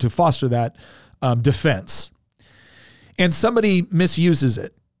to foster that defense, and somebody misuses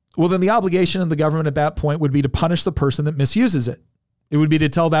it, well, then the obligation of the government at that point would be to punish the person that misuses it. It would be to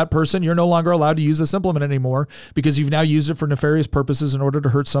tell that person, you're no longer allowed to use this implement anymore because you've now used it for nefarious purposes in order to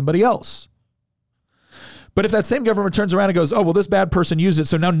hurt somebody else. But if that same government turns around and goes, oh, well, this bad person used it,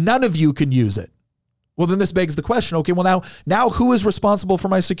 so now none of you can use it. Well, then this begs the question, okay, well, now who is responsible for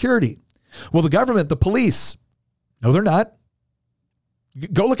my security? Well, the government, the police. No, they're not.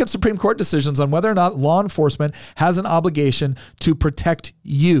 Go look at Supreme Court decisions on whether or not law enforcement has an obligation to protect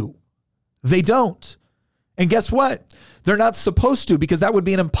you. They don't. And guess what? They're not supposed to, because that would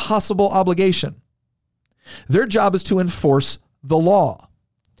be an impossible obligation. Their job is to enforce the law.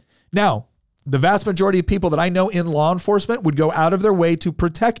 Now, the vast majority of people that I know in law enforcement would go out of their way to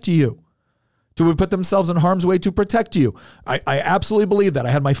protect you, would put themselves in harm's way to protect you. I absolutely believe that.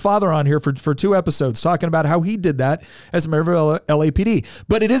 I had my father on here for 2 episodes talking about how he did that as a member of LAPD.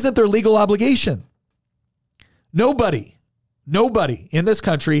 But it isn't their legal obligation. Nobody in this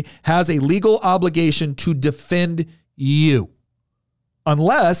country has a legal obligation to defend you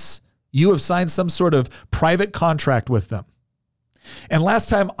unless you have signed some sort of private contract with them. And last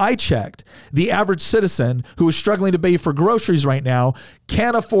time I checked, the average citizen who is struggling to pay for groceries right now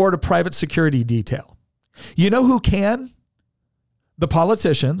can't afford a private security detail. You know who can? The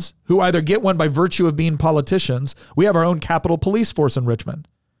politicians, who either get one by virtue of being politicians. We have our own Capitol Police Force in Richmond.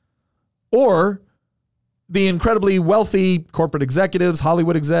 Or the incredibly wealthy corporate executives,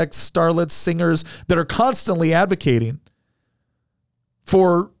 Hollywood execs, starlets, singers that are constantly advocating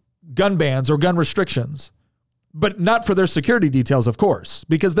for gun bans or gun restrictions. But not for their security details, of course,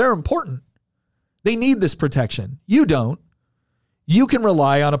 because they're important. They need this protection. You don't. You can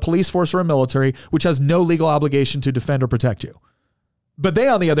rely on a police force or a military which has no legal obligation to defend or protect you. But they,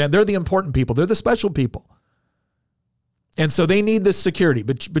 on the other hand, they're the important people. They're the special people. And so they need this security,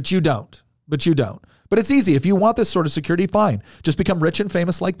 but you don't. But it's easy. If you want this sort of security, fine. Just become rich and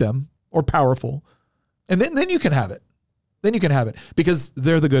famous like them, or powerful. And then you can have it. Then you can have it because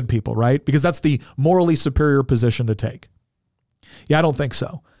they're the good people, right? Because that's the morally superior position to take. Yeah, I don't think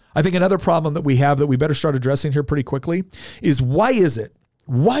so. I think another problem that we have that we better start addressing here pretty quickly is why is it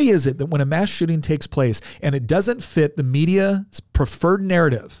that when a mass shooting takes place and it doesn't fit the media's preferred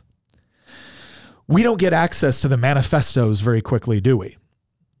narrative, we don't get access to the manifestos very quickly, do we?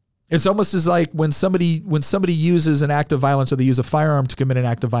 It's almost as like when somebody uses an act of violence or they use a firearm to commit an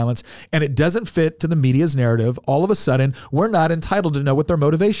act of violence and it doesn't fit to the media's narrative, all of a sudden we're not entitled to know what their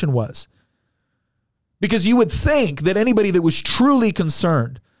motivation was. Because you would think that anybody that was truly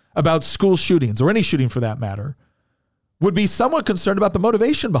concerned about school shootings or any shooting for that matter would be somewhat concerned about the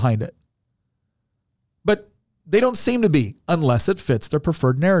motivation behind it. But they don't seem to be unless it fits their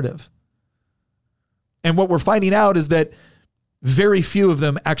preferred narrative. And what we're finding out is that very few of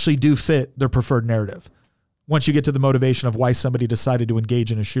them actually do fit their preferred narrative once you get to the motivation of why somebody decided to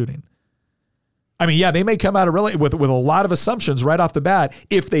engage in a shooting. I mean, yeah, they may come out with a lot of assumptions right off the bat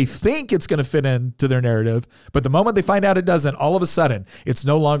if they think it's going to fit into their narrative. But the moment they find out it doesn't, all of a sudden, it's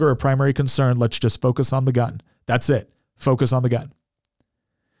no longer a primary concern. Let's just focus on the gun. That's it. Focus on the gun.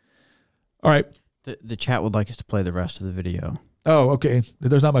 All right. The chat would like us to play the rest of the video. Oh, okay.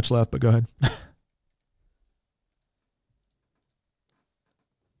 There's not much left, but go ahead.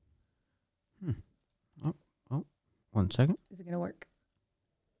 Oh, 1 second. Is it going to work?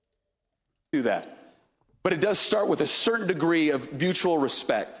 Do that. But it does start with a certain degree of mutual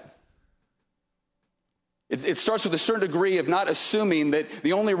respect. It starts with a certain degree of not assuming that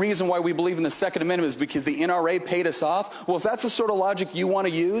the only reason why we believe in the Second Amendment is because the NRA paid us off. Well, if that's the sort of logic you want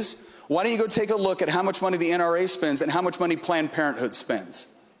to use, why don't you go take a look at how much money the NRA spends and how much money Planned Parenthood spends?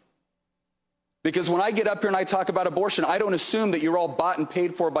 Because when I get up here and I talk about abortion, I don't assume that you're all bought and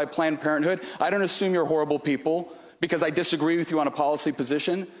paid for by Planned Parenthood. I don't assume you're horrible people. because I disagree with you on a policy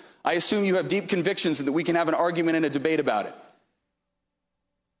position. I assume you have deep convictions and that we can have an argument and a debate about it.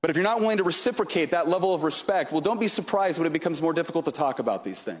 But if you're not willing to reciprocate that level of respect, well, don't be surprised when it becomes more difficult to talk about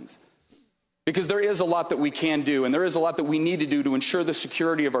these things. Because there is a lot that we can do, and there is a lot that we need to do to ensure the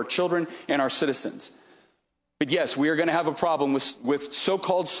security of our children and our citizens. But yes, we are going to have a problem with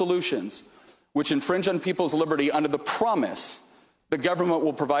so-called solutions which infringe on people's liberty under the promise the government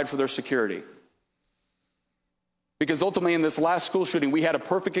will provide for their security. Because ultimately in this last school shooting, we had a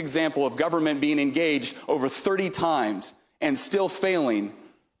perfect example of government being engaged over 30 times and still failing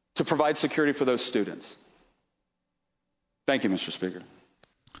to provide security for those students. Thank you, Mr. Speaker.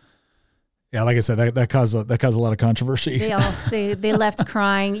 Yeah, like I said, that caused a lot of controversy. They left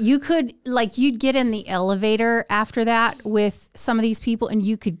crying. You'd get in the elevator after that with some of these people, and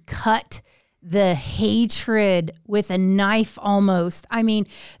you could cut the hatred with a knife almost. I mean,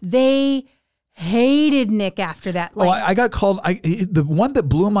 they hated Nick after that. I got called. The one that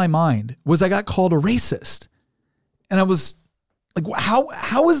blew my mind was I got called a racist, and I was like,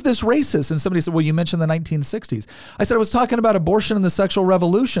 how is this racist? And somebody said, well, you mentioned the 1960s. I said, I was talking about abortion and the sexual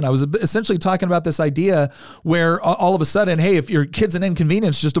revolution. I was essentially talking about this idea where all of a sudden, hey, if your kid's an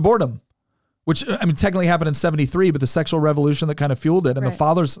inconvenience, just abort them. Which, I mean, technically happened in 73, but the sexual revolution that kind of fueled it and the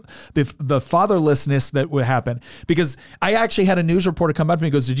fatherlessness that would happen. Because I actually had a news reporter come up to me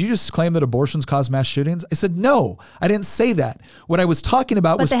and goes, did you just claim that abortions cause mass shootings? I said, no, I didn't say that. What I was talking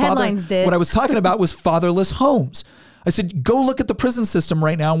about But the headlines did. What I was talking about was fatherless homes. I said, go look at the prison system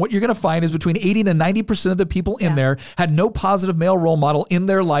right now. And what you're going to find is between 80 to 90% of the people in there had no positive male role model in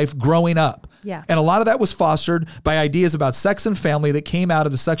their life growing up. Yeah. And a lot of that was fostered by ideas about sex and family that came out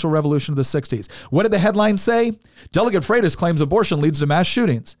of the sexual revolution of the 60s. What did the headline say? Delegate Freitas claims abortion leads to mass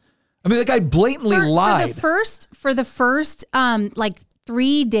shootings. I mean, the guy blatantly lied. For the first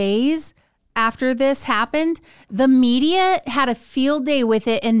 3 days after this happened, the media had a field day with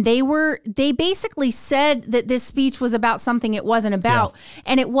it, and they basically said that this speech was about something it wasn't about. Yeah.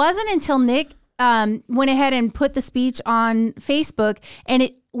 And it wasn't until Nick went ahead and put the speech on Facebook, and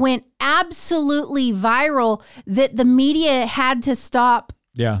it went absolutely viral that the media had to stop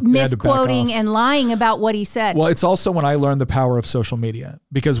misquoting and lying about what he said. Well, it's also when I learned the power of social media,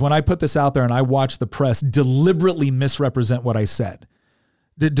 because when I put this out there and I watched the press deliberately misrepresent what I said,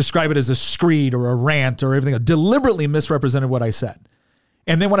 describe it as a screed or a rant or everything, deliberately misrepresented what I said.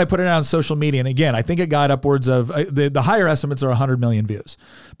 And then when I put it out on social media, and again, I think it got upwards of, the higher estimates are 100 million views,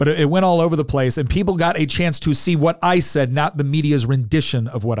 but it went all over the place and people got a chance to see what I said, not the media's rendition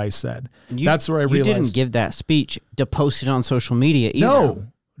of what I said. That's where I realized. You didn't give that speech to post it on social media either.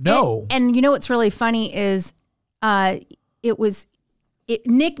 No. And you know what's really funny is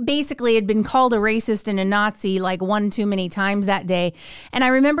Nick basically had been called a racist and a Nazi like one too many times that day. And I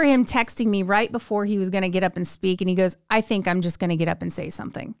remember him texting me right before he was going to get up and speak. And he goes, I think I'm just going to get up and say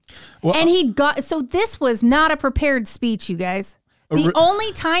something. Well, and so this was not a prepared speech, you guys. The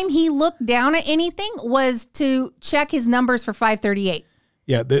only time he looked down at anything was to check his numbers for 538.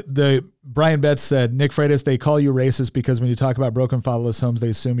 Yeah, the Brian Betts said, Nick Freitas, they call you racist because when you talk about broken fatherless homes, they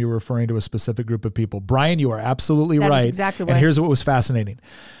assume you're referring to a specific group of people. Brian, you are absolutely right. That is exactly right. And here's what was fascinating.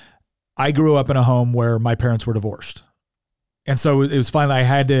 I grew up in a home where my parents were divorced. And so it was finally,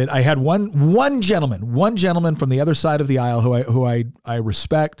 I had one gentleman from the other side of the aisle who I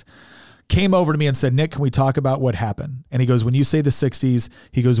respect, came over to me and said, Nick, can we talk about what happened? And he goes, when you say the 60s,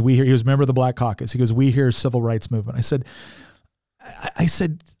 he goes, he was a member of the Black Caucus. He goes, we hear civil rights movement. I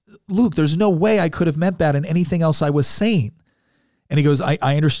said, Luke, there's no way I could have meant that in anything else I was saying. And he goes,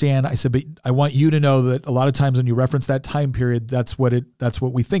 I understand. I said, but I want you to know that a lot of times when you reference that time period, that's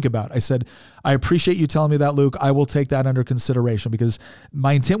what we think about. I said, I appreciate you telling me that, Luke. I will take that under consideration because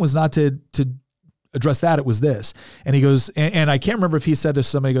my intent was not to address that. It was this. And he goes, and I can't remember if he said to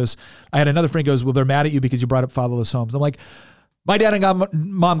somebody, goes, I had another friend goes, well, they're mad at you because you brought up fatherless homes. I'm like, my dad and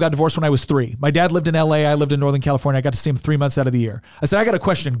mom got divorced when I was 3. My dad lived in LA. I lived in Northern California. I got to see him 3 months out of the year. I said, I got a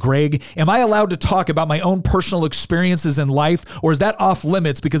question, Greg. Am I allowed to talk about my own personal experiences in life, or is that off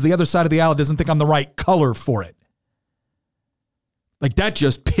limits because the other side of the aisle doesn't think I'm the right color for it? Like, that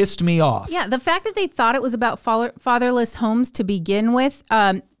just pissed me off. Yeah, the fact that they thought it was about fatherless homes to begin with,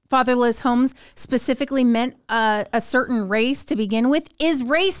 fatherless homes specifically meant a certain race to begin with, is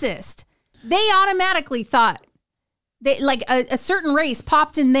racist. They automatically thought. Like a certain race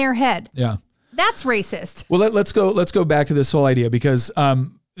popped in their head. Yeah. That's racist. Well, let's go back to this whole idea because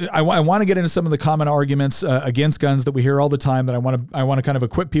I want to get into some of the common arguments against guns that we hear all the time that I want to kind of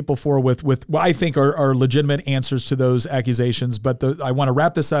equip people for with what I think are legitimate answers to those accusations. But I want to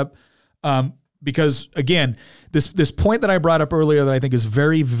wrap this up because again, this point that I brought up earlier that I think is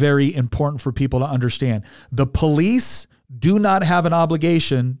very, very important for people to understand. The police do not have an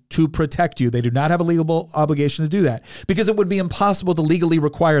obligation to protect you. They do not have a legal obligation to do that because it would be impossible to legally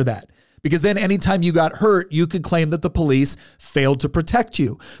require that. Because then anytime you got hurt, you could claim that the police failed to protect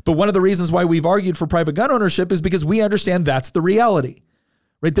you. But one of the reasons why we've argued for private gun ownership is because we understand that's the reality,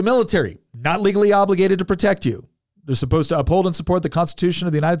 right? The military, not legally obligated to protect you. They're supposed to uphold and support the Constitution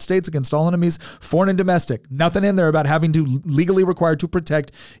of the United States against all enemies, foreign and domestic. Nothing in there about having to legally required to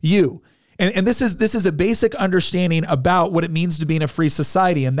protect you. And this is a basic understanding about what it means to be in a free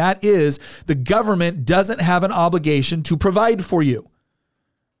society. And that is the government doesn't have an obligation to provide for you.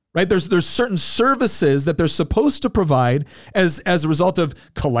 Right? There's certain services that they're supposed to provide as a result of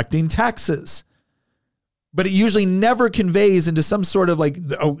collecting taxes. But it usually never conveys into some sort of like,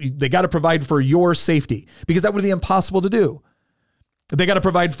 oh, they got to provide for your safety because that would be impossible to do. They got to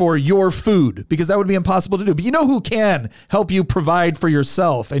provide for your food because that would be impossible to do. But you know who can help you provide for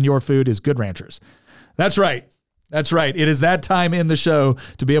yourself and your food is Good Ranchers. That's right. That's right. It is that time in the show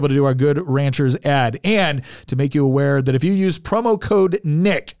to be able to do our Good Ranchers ad and to make you aware that if you use promo code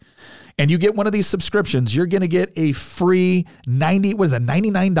Nick and you get one of these subscriptions, you're going to get a free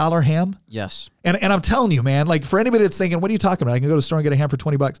 $99 ham? Yes. And I'm telling you, man, like for anybody that's thinking, what are you talking about? I can go to the store and get a ham for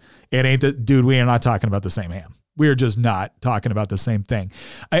 $20. It ain't the dude. We are not talking about the same ham. We are just not talking about the same thing.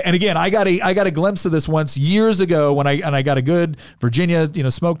 And again, I got a glimpse of this once years ago when I got a good Virginia,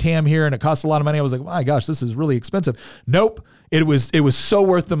 smoked ham here and it cost a lot of money. I was like, my gosh, this is really expensive. Nope. It was so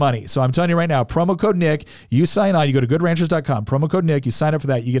worth the money. So I'm telling you right now, promo code Nick, you sign on, you go to goodranchers.com, promo code Nick, you sign up for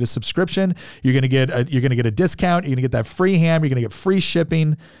that. You get a subscription. You're going to get a discount. You're going to get that free ham. You're going to get free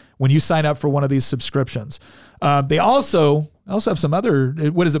shipping when you sign up for one of these subscriptions. They also have some other,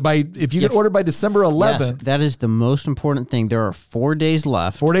 what is it if you get ordered by December 11th. Yes, that is the most important thing. There are 4 days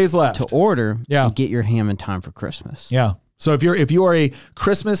left. 4 days left to order Yeah. and get your ham in time for Christmas. Yeah. So if you are a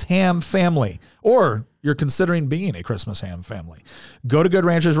Christmas ham family or you're considering being a Christmas ham family, go to Good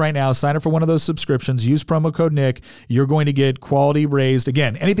Ranchers right now, sign up for one of those subscriptions, use promo code Nick. You're going to get quality raised.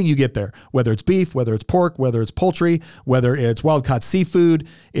 Again, anything you get there, whether it's beef, whether it's pork, whether it's poultry, whether it's wild caught seafood,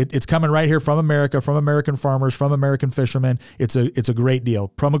 it's coming right here from America, from American farmers, from American fishermen. It's a great deal.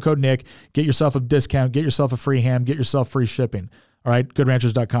 Promo code Nick, get yourself a discount, get yourself a free ham, get yourself free shipping. All right,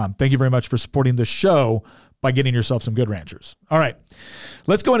 goodranchers.com. Thank you very much for supporting the show by getting yourself some Good Ranchers. All right,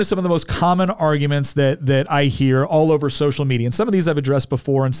 let's go into some of the most common arguments that I hear all over social media. And some of these I've addressed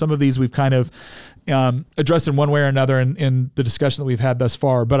before, and some of these we've kind of addressed in one way or another in the discussion that we've had thus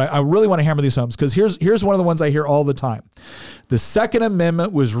far. But I really want to hammer these home because here's one of the ones I hear all the time. The Second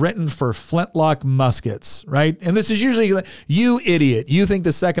Amendment was written for flintlock muskets, right? And this is usually, you idiot, you think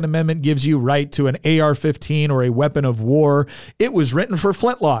the Second Amendment gives you right to an AR-15 or a weapon of war. It was written for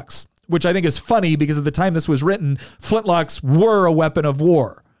flintlocks, which I think is funny because at the time this was written, flintlocks were a weapon of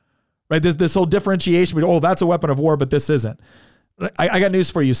war, right? This whole differentiation between, that's a weapon of war, but this isn't. I got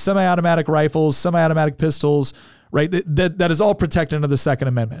news for you. Semi-automatic rifles, semi-automatic pistols, right? That is all protected under the Second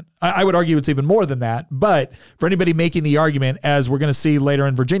Amendment. I would argue it's even more than that. But for anybody making the argument, as we're going to see later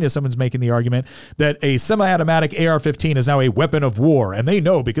in Virginia, someone's making the argument that a semi-automatic AR-15 is now a weapon of war. And they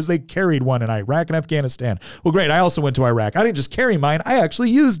know because they carried one in Iraq and Afghanistan. Well, great. I also went to Iraq. I didn't just carry mine. I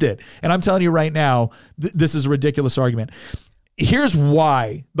actually used it. And I'm telling you right now, this is a ridiculous argument. Here's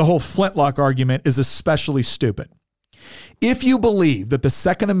why the whole flintlock argument is especially stupid. If you believe that the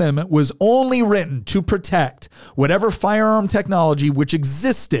Second Amendment was only written to protect whatever firearm technology which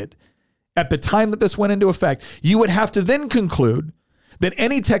existed at the time that this went into effect, you would have to then conclude that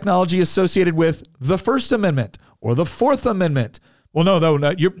any technology associated with the First Amendment or the Fourth Amendment, well,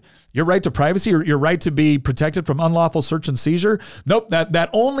 no, your right to privacy, your right to be protected from unlawful search and seizure, nope, that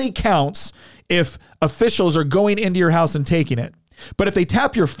only counts if officials are going into your house and taking it. But if they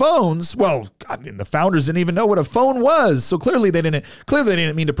tap your phones, well, I mean, the founders didn't even know what a phone was. So clearly they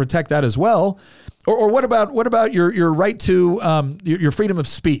didn't mean to protect that as well. Or what about your right to your freedom of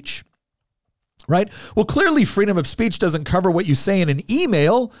speech? Right? Well, clearly freedom of speech doesn't cover what you say in an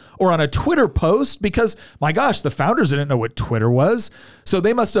email or on a Twitter post because, my gosh, the founders didn't know what Twitter was. So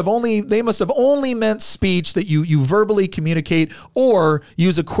they must have only meant speech that you verbally communicate or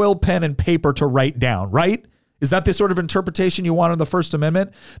use a quill, pen, and paper to write down, right? Is that the sort of interpretation you want in the First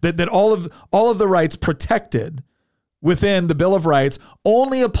Amendment? That all of the rights protected within the Bill of Rights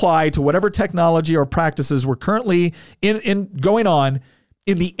only apply to whatever technology or practices were currently in going on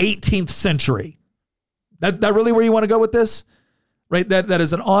in the 18th century. That really where you want to go with this? Right? That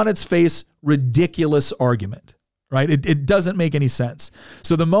is an on its face ridiculous argument. Right? It doesn't make any sense.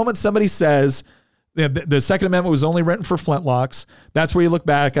 So the moment somebody says The Second Amendment was only written for flintlocks. That's where you look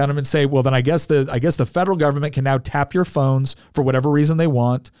back on them and say, well, then I guess the federal government can now tap your phones for whatever reason they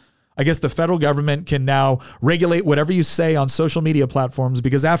want. I guess the federal government can now regulate whatever you say on social media platforms,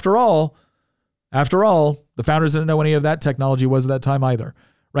 because after all, the founders didn't know any of that technology was at that time either,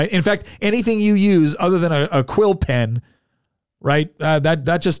 right? In fact, anything you use other than a quill pen, right,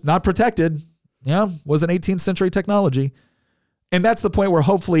 that just not protected, was an 18th century technology. And that's the point where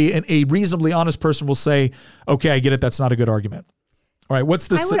hopefully a reasonably honest person will say, okay, I get it, that's not a good argument. All right, what's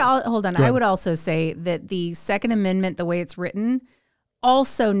the... Hold on. I would also say that the Second Amendment, the way it's written,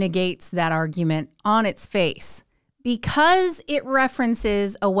 also negates that argument on its face, because it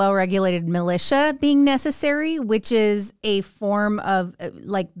references a well-regulated militia being necessary, which is a form of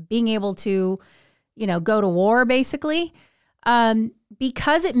like being able to, go to war, basically.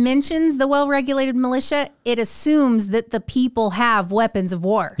 Because it mentions the well-regulated militia, it assumes that the people have weapons of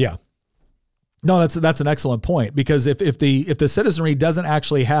war. Yeah. No, that's an excellent point, because if the citizenry doesn't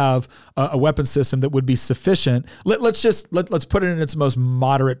actually have a weapon system that would be sufficient, let's put it in its most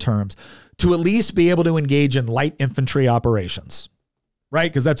moderate terms, to at least be able to engage in light infantry operations,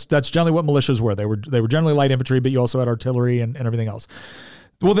 right? Because that's generally what militias were. They were generally light infantry, but you also had artillery and everything else.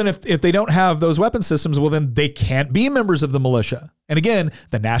 Well, then if they don't have those weapon systems, well, then they can't be members of the militia. And again,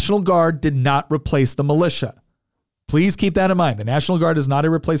 the National Guard did not replace the militia. Please keep that in mind. The National Guard is not a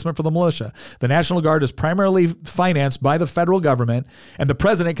replacement for the militia. The National Guard is primarily financed by the federal government, and the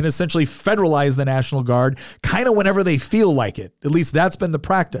president can essentially federalize the National Guard kind of whenever they feel like it. At least that's been the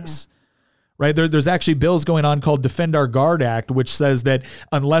practice. Yeah. Right? There's actually bills going on called Defend Our Guard Act, which says that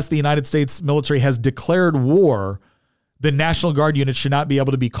unless the United States military has declared war, the National Guard unit should not be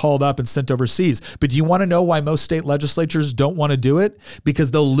able to be called up and sent overseas. But do you want to know why most state legislatures don't want to do it?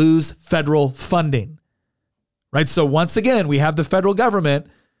 Because they'll lose federal funding. Right? So once again, we have the federal government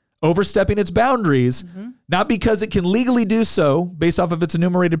overstepping its boundaries, not because it can legally do so based off of its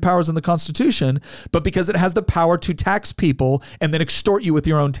enumerated powers in the Constitution, but because it has the power to tax people and then extort you with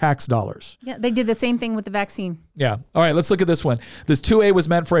your own tax dollars. Yeah, they did the same thing with the vaccine. Yeah. All right, let's look at this one. This 2A was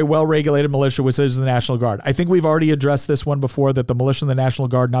meant for a well-regulated militia, which is the National Guard. I think we've already addressed this one before, that the militia and the National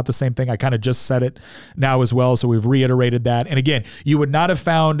Guard, not the same thing. I kind of just said it now as well, so we've reiterated that. And again, you would not have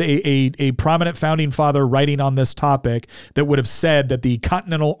found a prominent founding father writing on this topic that would have said that the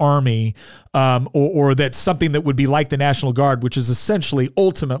Continental Army or that something that would be like the National Guard, which is essentially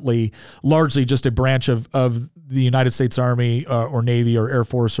ultimately largely just a branch of the United States Army or Navy or Air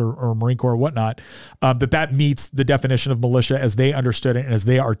Force or Marine Corps or whatnot, that meets the definition of militia as they understood it and as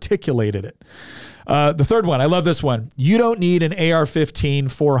they articulated it. The third one, I love this one. You don't need an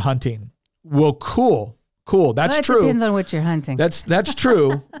AR-15 for hunting. Well, cool. That's true. It depends on what you're hunting. That's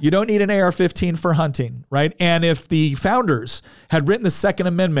true. You don't need an AR-15 for hunting, right? And if the founders had written the Second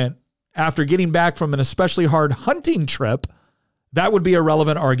Amendment after getting back from an especially hard hunting trip, that would be a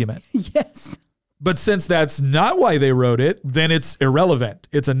relevant argument. Yes. But since that's not why they wrote it, then it's irrelevant.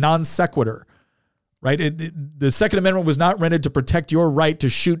 It's a non sequitur, right? The Second Amendment was not written to protect your right to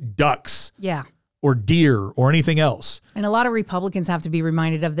shoot ducks. Yeah. Or deer or anything else. And a lot of Republicans have to be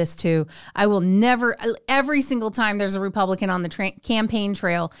reminded of this too. I will never, every single time there's a Republican on the campaign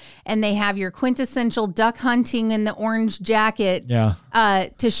trail and they have your quintessential duck hunting in the orange jacket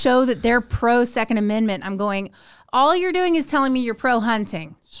to show that they're pro Second Amendment, I'm going, all you're doing is telling me you're pro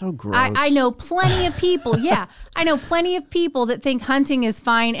hunting. So gross. I know plenty of people. I know plenty of people that think hunting is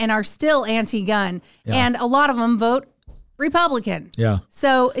fine and are still anti-gun. Yeah. And a lot of them vote Republican. Yeah.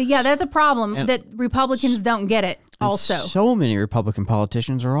 So, that's a problem that Republicans don't get it also. So many Republican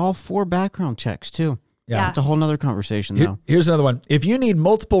politicians are all for background checks, too. Yeah. It's a whole nother conversation, though. Here's another one. If you need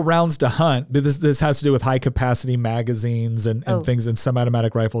multiple rounds to hunt, this has to do with high-capacity magazines and things and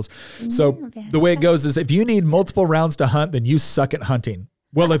semi-automatic rifles. So the way it goes is if you need multiple rounds to hunt, then you suck at hunting.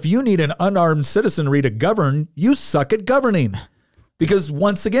 Well, if you need an unarmed citizenry to govern, you suck at governing. Because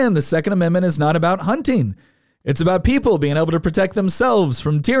once again, the Second Amendment is not about hunting. It's about people being able to protect themselves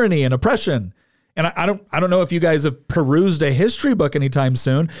from tyranny and oppression. And I don't know if you guys have perused a history book anytime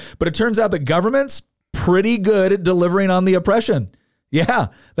soon, but it turns out that government's pretty good at delivering on the oppression. Yeah,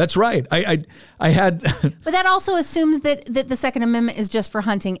 that's right. I had... But that also assumes that the Second Amendment is just for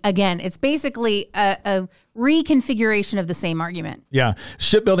hunting. Again, it's basically a reconfiguration of the same argument. Yeah.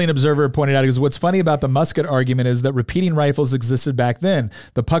 Shipbuilding Observer pointed out, because what's funny about the musket argument is that repeating rifles existed back then.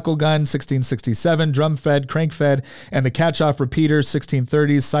 The Puckle gun, 1667, drum-fed, crank-fed, and the catch-off repeaters,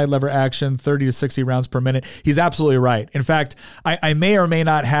 1630s, side lever action, 30 to 60 rounds per minute. He's absolutely right. In fact, I may or may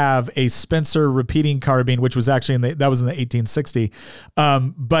not have a Spencer repeating carbine, which was actually that was in the 1860.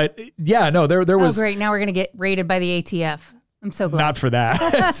 But yeah, no, there was... Oh, great. Now we're going to get raided by the ATF. I'm so glad. Not for that.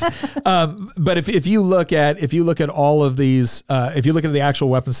 But if you look at all of these, if you look at the actual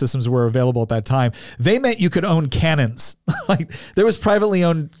weapon systems that were available at that time, they meant you could own cannons. Like there was privately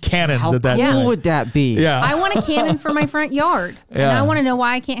owned cannons How at that cool point. would that be? Yeah. I want a cannon for my front yard. And Yeah. I want to know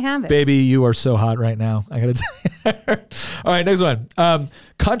why I can't have it. Baby, you are so hot right now. I gotta tell you. All right, next one.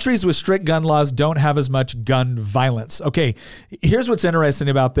 Countries with strict gun laws don't have as much gun violence. Okay, here's what's interesting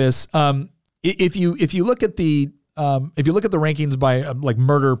about this. If you look at the rankings by like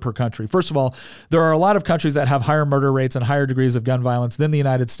murder per country, first of all, there are a lot of countries that have higher murder rates and higher degrees of gun violence than the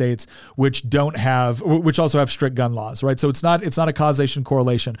United States, which also have strict gun laws, right? So it's not a causation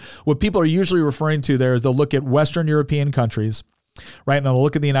correlation. What people are usually referring to there is they'll look at Western European countries, right? And they'll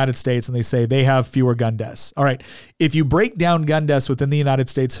look at the United States and they say they have fewer gun deaths. All right. If you break down gun deaths within the United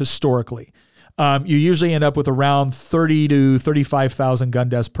States historically, you usually end up with around 30 to 35,000 gun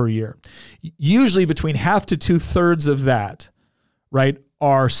deaths per year. Usually between half to 2/3 of that, right,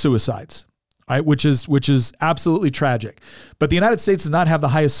 are suicides, right, which is absolutely tragic. But the United States does not have the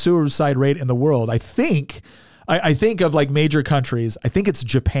highest suicide rate in the world. I think of like major countries. I think it's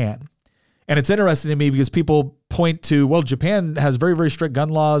Japan. And it's interesting to me because people point to, well, Japan has very, very strict gun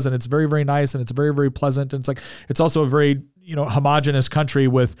laws and it's very, very nice and it's very, very pleasant. And it's also a very, homogenous country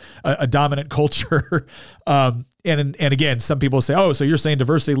with a dominant culture. And again, some people say, oh, so you're saying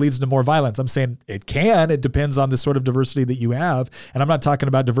diversity leads to more violence. I'm saying it can. It depends on the sort of diversity that you have. And I'm not talking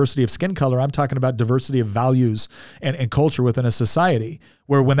about diversity of skin color. I'm talking about diversity of values and culture within a society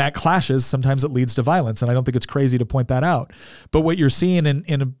where when that clashes, sometimes it leads to violence. And I don't think it's crazy to point that out. But what you're seeing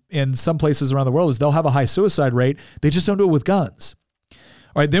in some places around the world is they'll have a high suicide rate. They just don't do it with guns.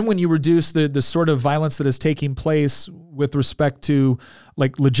 All right. Then when you reduce the sort of violence that is taking place with respect to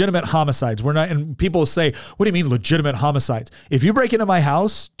like legitimate homicides, and people say, what do you mean legitimate homicides? If you break into my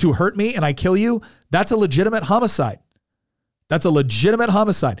house to hurt me and I kill you, that's a legitimate homicide. That's a legitimate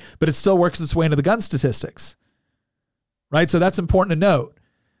homicide, but it still works its way into the gun statistics. Right. So that's important to note.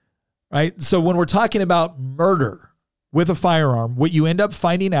 Right. So when we're talking about murder with a firearm, what you end up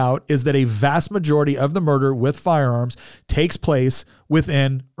finding out is that a vast majority of the murder with firearms takes place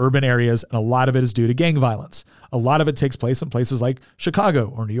within urban areas, and a lot of it is due to gang violence. A lot of it takes place in places like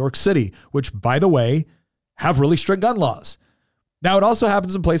Chicago or New York City, which, by the way, have really strict gun laws. Now, it also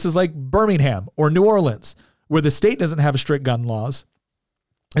happens in places like Birmingham or New Orleans, where the state doesn't have strict gun laws.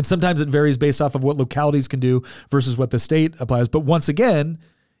 And sometimes it varies based off of what localities can do versus what the state applies. But once again,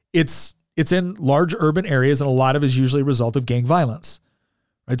 it's in large urban areas, and a lot of it is usually a result of gang violence,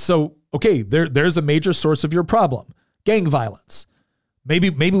 right? So, okay, there's a major source of your problem, gang violence. Maybe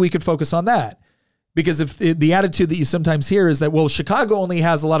we could focus on that, because if the attitude that you sometimes hear is that, well, Chicago only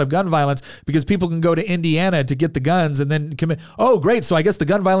has a lot of gun violence because people can go to Indiana to get the guns and then commit. Oh, great. So I guess the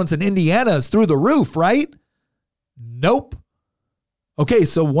gun violence in Indiana is through the roof, right? Nope. Okay,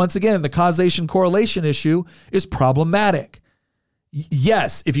 so once again, the causation correlation issue is problematic.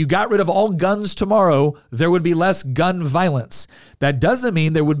 Yes, if you got rid of all guns tomorrow, there would be less gun violence. That doesn't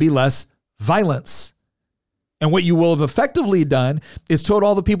mean there would be less violence. And what you will have effectively done is told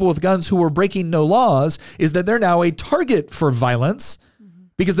all the people with guns who were breaking no laws is that they're now a target for violence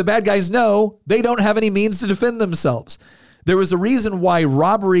because the bad guys know they don't have any means to defend themselves. There was a reason why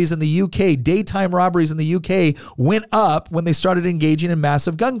robberies in the UK, daytime robberies in the UK, went up when they started engaging in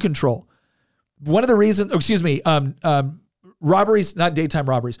massive gun control. One of the reasons, robberies, not daytime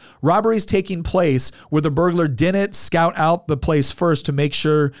robberies, robberies taking place where the burglar didn't scout out the place first to make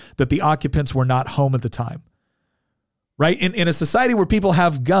sure that the occupants were not home at the time, right? In a society where people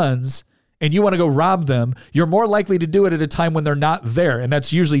have guns and you want to go rob them, you're more likely to do it at a time when they're not there. And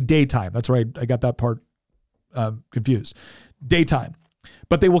that's usually daytime. That's where I got that part confused. Daytime.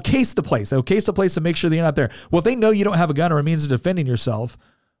 But they will case the place. They'll case the place to make sure that you're not there. Well, if they know you don't have a gun or a means of defending yourself,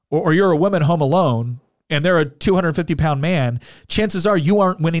 or you're a woman home alone, and they're a 250-pound man, chances are you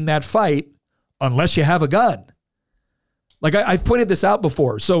aren't winning that fight unless you have a gun. Like I've pointed this out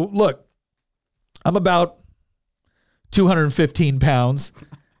before. So look, I'm about 215 pounds.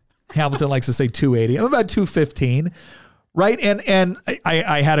 Hamilton likes to say 280. I'm about 215, right? And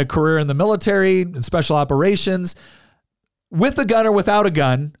I had a career in the military and special operations. With a gun or without a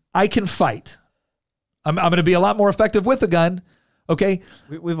gun, I can fight. I'm going to be a lot more effective with a gun. Okay.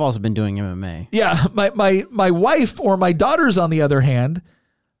 We've also been doing MMA. Yeah. My wife or my daughters, on the other hand,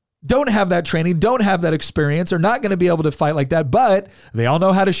 don't have that training, don't have that experience, are not going to be able to fight like that, but they all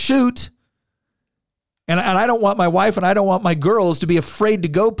know how to shoot. And I don't want my wife and I don't want my girls to be afraid to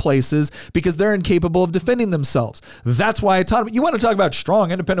go places because they're incapable of defending themselves. That's why I taught them. You want to talk about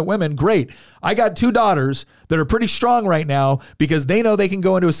strong, independent women? Great. I got 2 daughters that are pretty strong right now because they know they can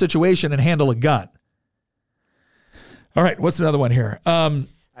go into a situation and handle a gun. All right. What's another one here?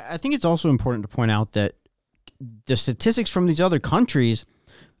 I think it's also important to point out that the statistics from these other countries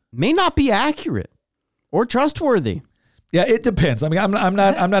may not be accurate or trustworthy. Yeah, it depends. I mean, I'm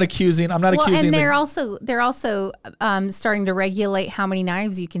not accusing. I'm not accusing. And they're also starting to regulate how many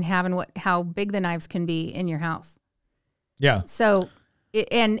knives you can have and how big the knives can be in your house. Yeah. So,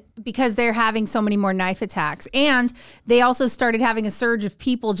 and because they're having so many more knife attacks, and they also started having a surge of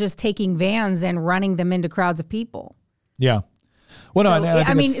people just taking vans and running them into crowds of people. Yeah. Well, no, So,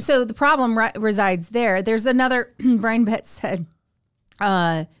 I mean, so the problem resides there. There's another. Brian Betts said,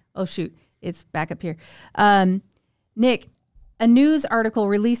 "Oh shoot, it's back up here." Nick, a news article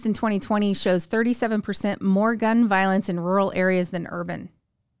released in 2020 shows 37% more gun violence in rural areas than urban.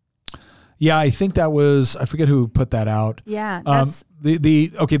 Yeah, I think that was, I forget who put that out. Yeah. That's,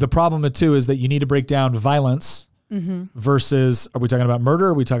 the problem too is that you need to break down violence versus, are we talking about murder?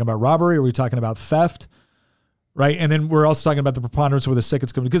 Are we talking about robbery? Are we talking about theft? Right. And then we're also talking about the preponderance where the stick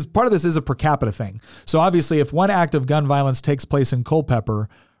is coming, because part of this is a per capita thing. So obviously if one act of gun violence takes place in Culpeper,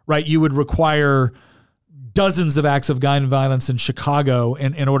 right, you would require dozens of acts of gun violence in Chicago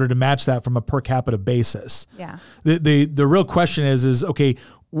in order to match that from a per capita basis. yeah. The real question is okay,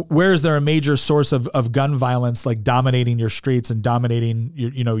 where is there a major source of gun violence like dominating your streets and dominating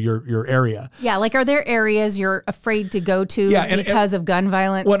your area? Yeah, like are there areas you're afraid to go to because of gun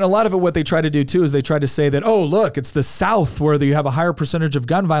violence? Well, and a lot of it, what they try to do too, is they try to say that, oh, look, it's the South where you have a higher percentage of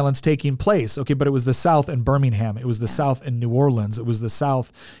gun violence taking place. Okay, but it was the South in Birmingham. It was the South in New Orleans. It was the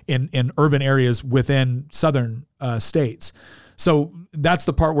South in urban areas within southern states. So that's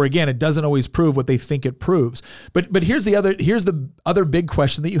the part where, again, it doesn't always prove what they think it proves. But here's the other big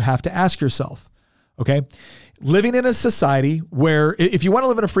question that you have to ask yourself. Okay. Living in a society where, if you want to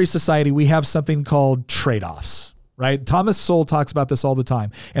live in a free society, we have something called trade-offs, right? Thomas Sowell talks about this all the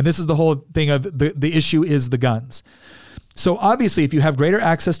time. And this is the whole thing of the issue is the guns. So obviously, if you have greater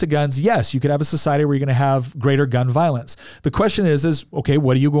access to guns, yes, you could have a society where you're going to have greater gun violence. The question is okay,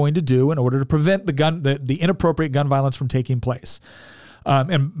 what are you going to do in order to prevent the inappropriate gun violence from taking place?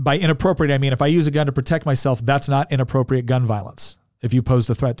 And by inappropriate, I mean, if I use a gun to protect myself, that's not inappropriate gun violence if you pose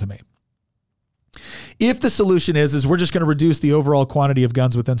the threat to me. If the solution is we're just going to reduce the overall quantity of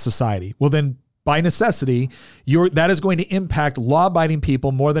guns within society, well, then by necessity, that is going to impact law-abiding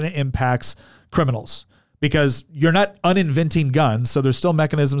people more than it impacts criminals. Because you're not uninventing guns, so there's still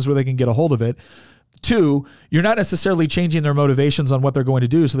mechanisms where they can get a hold of it. Two, you're not necessarily changing their motivations on what they're going to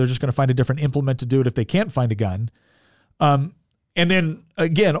do, so they're just going to find a different implement to do it if they can't find a gun. And then,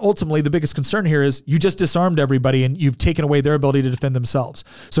 again, ultimately, the biggest concern here is you just disarmed everybody and you've taken away their ability to defend themselves.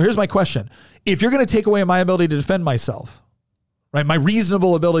 So here's my question. If you're going to take away my ability to defend myself, right, my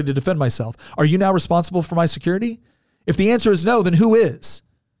reasonable ability to defend myself, are you now responsible for my security? If the answer is no, then who is?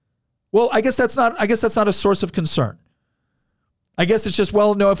 Well, I guess that's not a source of concern. I guess it's just,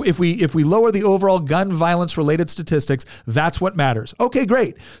 well, no, if we lower the overall gun violence related statistics, that's what matters. Okay,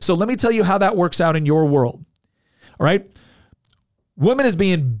 great. So let me tell you how that works out in your world. All right. Woman is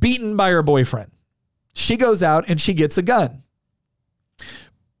being beaten by her boyfriend. She goes out and she gets a gun.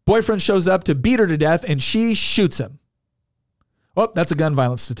 Boyfriend shows up to beat her to death and she shoots him. Oh, that's a gun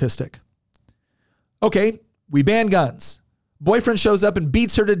violence statistic. Okay, we ban guns. Boyfriend shows up and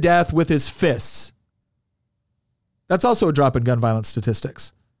beats her to death with his fists. That's also a drop in gun violence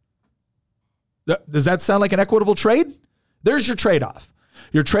statistics. Does that sound like an equitable trade? There's your trade-off.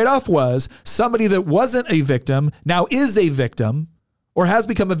 Your trade-off was somebody that wasn't a victim now is a victim or has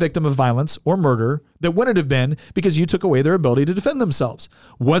become a victim of violence or murder that wouldn't have been because you took away their ability to defend themselves.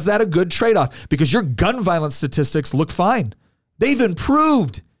 Was that a good trade-off? Because your gun violence statistics look fine. They've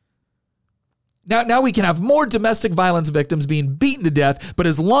improved. Now we can have more domestic violence victims being beaten to death, but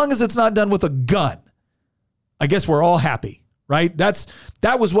as long as it's not done with a gun, I guess we're all happy, right? That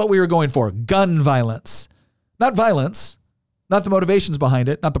was what we were going for. Gun violence. Not violence, not the motivations behind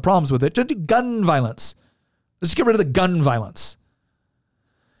it, not the problems with it, just gun violence. Let's get rid of the gun violence.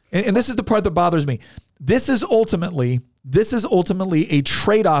 And this is the part that bothers me. This is ultimately a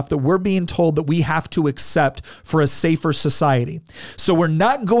trade-off that we're being told that we have to accept for a safer society. So we're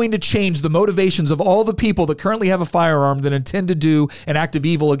not going to change the motivations of all the people that currently have a firearm that intend to do an act of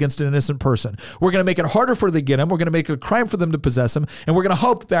evil against an innocent person. We're going to make it harder for them to get them. We're going to make it a crime for them to possess them. And we're going to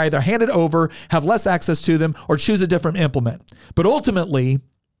hope they either hand it over, have less access to them, or choose a different implement. But ultimately,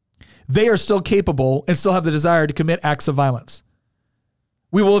 they are still capable and still have the desire to commit acts of violence.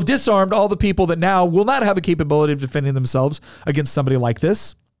 We will have disarmed all the people that now will not have a capability of defending themselves against somebody like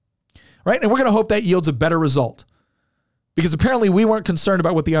this, right? And we're going to hope that yields a better result because apparently we weren't concerned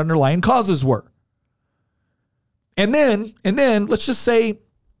about what the underlying causes were. And then let's just say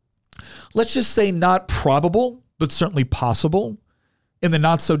not probable, but certainly possible in the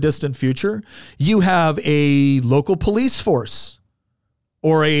not so distant future, you have a local police force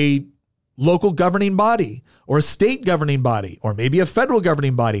or a local governing body or a state governing body or maybe a federal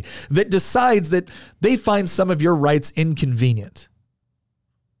governing body that decides that they find some of your rights inconvenient.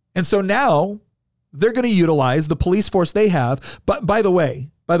 And so now they're going to utilize the police force they have. But by the way,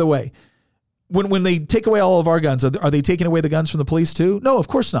 when they take away all of our guns, are they taking away the guns from the police too? No, of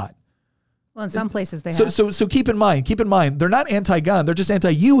course not. Well, in some places they have. So keep in mind, they're not anti-gun. They're just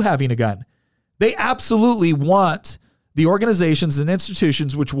anti-you having a gun. They absolutely want the organizations and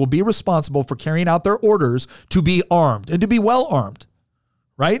institutions which will be responsible for carrying out their orders to be armed and to be well armed,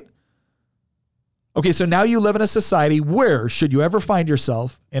 right? Okay, so now you live in a society where, should you ever find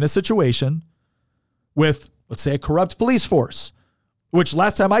yourself in a situation with, let's say, a corrupt police force, which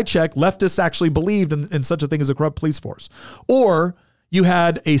last time I checked, leftists actually believed in such a thing as a corrupt police force, or you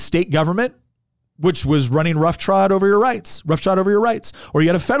had a state government which was running roughshod over your rights, or you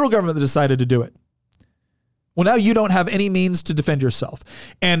had a federal government that decided to do it. Well, now you don't have any means to defend yourself.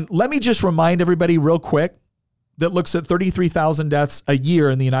 And let me just remind everybody real quick that looks at 33,000 deaths a year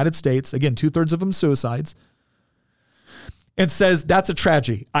in the United States, again, 2/3 of them suicides, and says that's a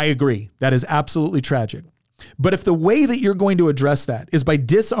tragedy. I agree. That is absolutely tragic. But if the way that you're going to address that is by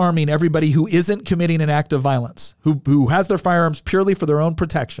disarming everybody who isn't committing an act of violence, who has their firearms purely for their own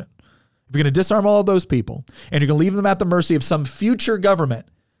protection, if you're going to disarm all of those people and you're going to leave them at the mercy of some future government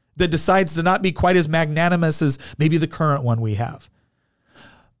that decides to not be quite as magnanimous as maybe the current one we have.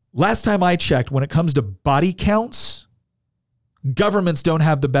 Last time I checked, when it comes to body counts, governments don't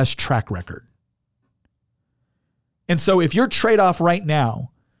have the best track record. And so if your trade-off right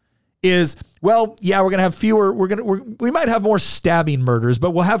now is, well, yeah, we're going to have fewer, we might have more stabbing murders,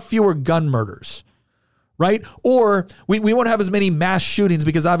 but we'll have fewer gun murders, right? Or we won't have as many mass shootings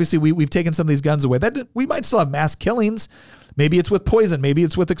because obviously we've taken some of these guns away. That we might still have mass killings. Maybe it's with poison. Maybe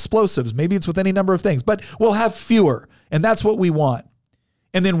it's with explosives. Maybe it's with any number of things, but we'll have fewer. And that's what we want.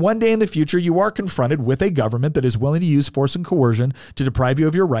 And then one day in the future, you are confronted with a government that is willing to use force and coercion to deprive you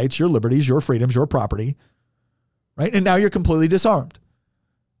of your rights, your liberties, your freedoms, your property, right? And now you're completely disarmed.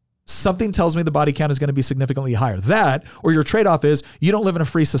 Something tells me the body count is going to be significantly higher. That, or your trade-off is you don't live in a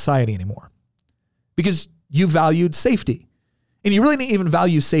free society anymore because you valued safety. And you really didn't even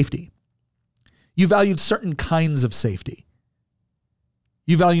value safety. You valued certain kinds of safety.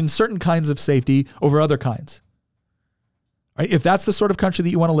 You valued certain kinds of safety over other kinds. Right? If that's the sort of country that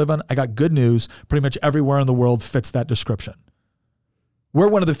you want to live in, I got good news. Pretty much everywhere in the world fits that description. We're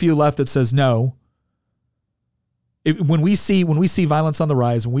one of the few left that says no. When we see violence on the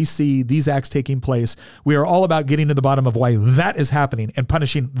rise, when we see these acts taking place, we are all about getting to the bottom of why that is happening and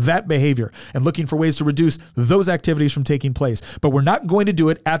punishing that behavior and looking for ways to reduce those activities from taking place. But we're not going to do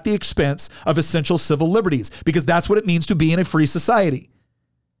it at the expense of essential civil liberties because that's what it means to be in a free society.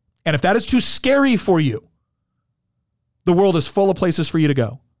 And if that is too scary for you, the world is full of places for you to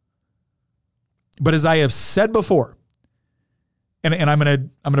go. But as I have said before, and I'm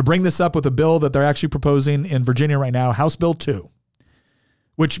gonna bring this up with a bill that they're actually proposing in Virginia right now, House Bill 2,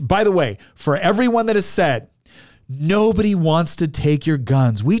 which, by the way, for everyone that has said, nobody wants to take your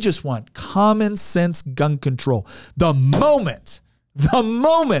guns. We just want common sense gun control. The moment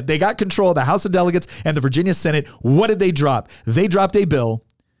they got control of the House of Delegates and the Virginia Senate, what did they drop? They dropped a bill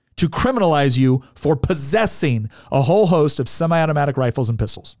to criminalize you for possessing a whole host of semi-automatic rifles and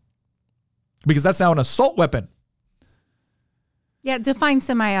pistols. Because that's now an assault weapon. Yeah, define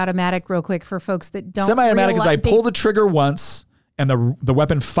semi-automatic real quick for folks that don't. Semi-automatic is I pull the trigger once and the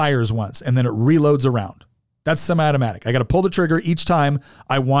weapon fires once and then it reloads around. That's semi-automatic. I got to pull the trigger each time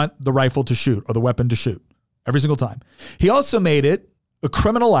I want the rifle to shoot or the weapon to shoot. Every single time. He also made it a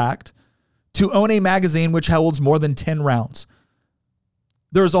criminal act to own a magazine which holds more than 10 rounds.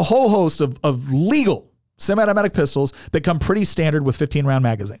 There's a whole host of legal semi-automatic pistols that come pretty standard with 15-round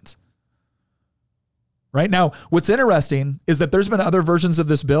magazines. Right now, what's interesting is that there's been other versions of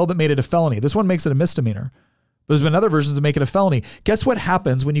this bill that made it a felony. This one makes it a misdemeanor. There's been other versions that make it a felony. Guess what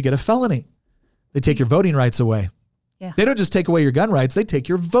happens when you get a felony? They take your voting rights away. Yeah. They don't just take away your gun rights. They take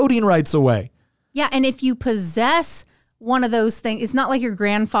your voting rights away. Yeah, and if you possess one of those things, it's not like you're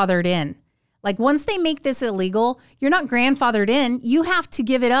grandfathered in. Like once they make this illegal, you're not grandfathered in. You have to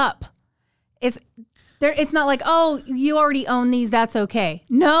give it up. It's not like, oh, you already own these. That's okay.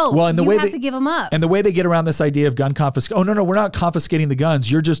 No, well, and the you way have to give them up. And the way they get around this idea of gun confiscation. Oh, no, we're not confiscating the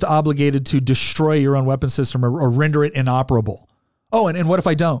guns. You're just obligated to destroy your own weapon system or render it inoperable. Oh, and what if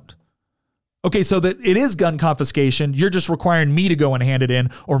I don't? Okay, so that it is gun confiscation. You're just requiring me to go and hand it in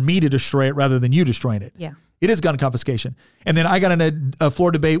or me to destroy it rather than you destroying it. Yeah. It is gun confiscation. And then I got in a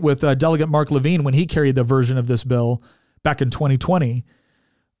floor debate with Delegate Mark Levine when he carried the version of this bill back in 2020,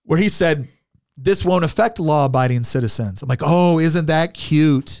 where he said, this won't affect law-abiding citizens. I'm like, oh, isn't that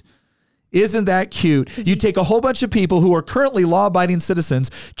cute? Isn't that cute? You take a whole bunch of people who are currently law-abiding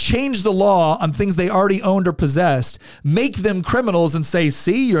citizens, change the law on things they already owned or possessed, make them criminals and say,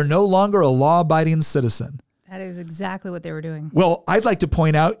 see, you're no longer a law-abiding citizen. That is exactly what they were doing. Well, I'd like to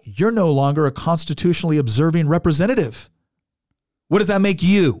point out you're no longer a constitutionally observing representative. What does that make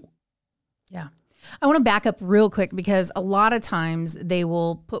you? Yeah. I want to back up real quick because a lot of times they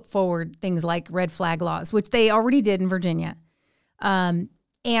will put forward things like red flag laws, which they already did in Virginia. And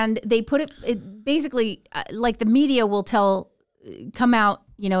they put it basically like the media will come out,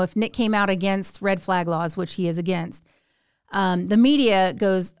 if Nick came out against red flag laws, which he is against, the media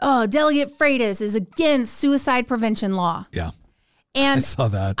goes, oh, Delegate Freitas is against suicide prevention law. Yeah. And I saw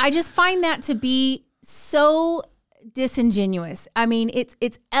that. I just find that to be so disingenuous. I mean,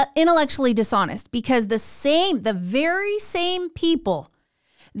 it's intellectually dishonest because the very same people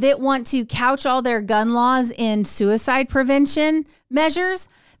that want to couch all their gun laws in suicide prevention measures,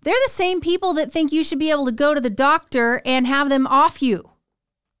 they're the same people that think you should be able to go to the doctor and have them off you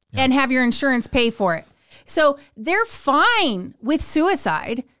and have your insurance pay for it. So they're fine with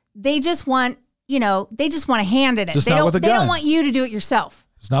suicide. They just want, a hand in it. Just they not with a gun. They don't want you to do it yourself.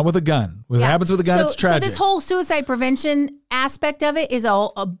 It's not with a gun. What happens with a gun, it's tragic. So this whole suicide prevention aspect of it is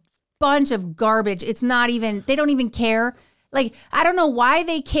a bunch of garbage. It's not even, they don't even care. Like, I don't know why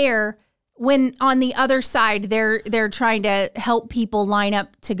they care when on the other side, they're trying to help people line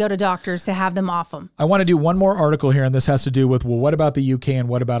up to go to doctors to have them off them. I want to do one more article here, and this has to do with, well, what about the UK and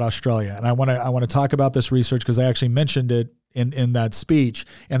what about Australia? And I want to talk about this research because I actually mentioned it in that speech.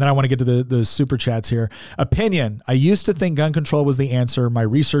 And then I want to get to the super chats here. Opinion. I used to think gun control was the answer. My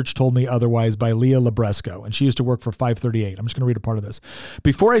research told me otherwise, by Leah Labresco. And she used to work for 538. I'm just going to read a part of this.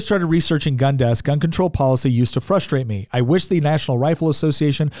 Before I started researching gun deaths, gun control policy used to frustrate me. I wish the National Rifle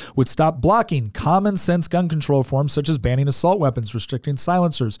Association would stop blocking common sense gun control reforms such as banning assault weapons, restricting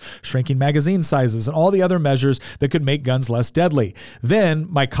silencers, shrinking magazine sizes, and all the other measures that could make guns less deadly. Then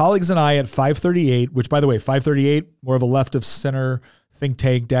my colleagues and I at 538, which by the way, 538, more of a left of center think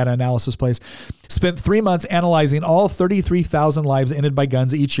tank data analysis place, spent 3 months analyzing all 33,000 lives ended by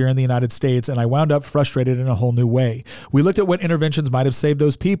guns each year in the United States, and I wound up frustrated in a whole new way. We looked at what interventions might have saved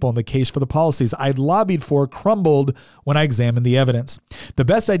those people, and the case for the policies I'd lobbied for crumbled when I examined the evidence. The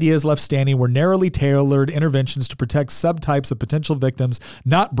best ideas left standing were narrowly tailored interventions to protect subtypes of potential victims,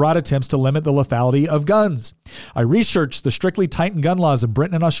 not broad attempts to limit the lethality of guns. I researched the strictly tightened gun laws in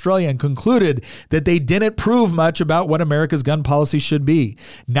Britain and Australia and concluded that they didn't prove much about what America's gun policy should be.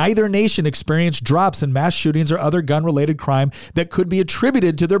 Neither nation experienced drops in mass shootings or other gun-related crime that could be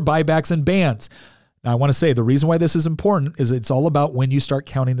attributed to their buybacks and bans. Now, I want to say the reason why this is important is it's all about when you start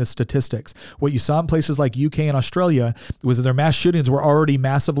counting the statistics. What you saw in places like UK and Australia was that their mass shootings were already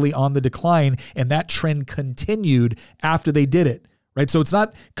massively on the decline, and that trend continued after they did it. Right. So it's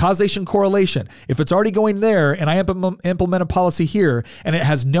not causation correlation. If it's already going there and I implement a policy here and it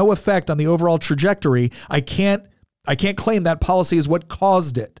has no effect on the overall trajectory, I can't claim that policy is what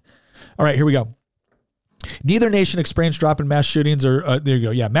caused it. All right, here we go. Neither nation experienced drop in mass shootings there you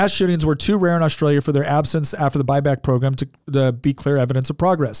go. Yeah, mass shootings were too rare in Australia for their absence after the buyback program to be clear evidence of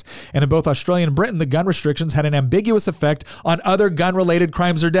progress. And in both Australia and Britain, the gun restrictions had an ambiguous effect on other gun-related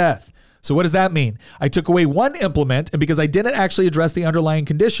crimes or death. So what does that mean? I took away one implement, and because I didn't actually address the underlying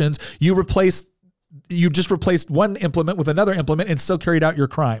conditions, you just replaced one implement with another implement and still carried out your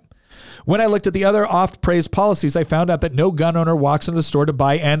crime. When I looked at the other oft-praised policies, I found out that no gun owner walks into the store to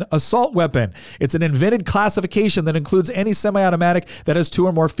buy an assault weapon. It's an invented classification that includes any semi-automatic that has two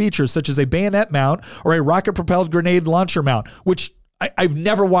or more features, such as a bayonet mount or a rocket-propelled grenade launcher mount, which I've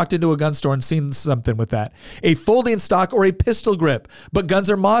never walked into a gun store and seen something with that. A folding stock or a pistol grip. But guns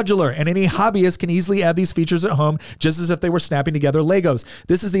are modular, and any hobbyist can easily add these features at home just as if they were snapping together Legos.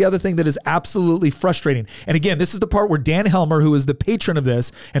 This is the other thing that is absolutely frustrating. And again, this is the part where Dan Helmer, who is the patron of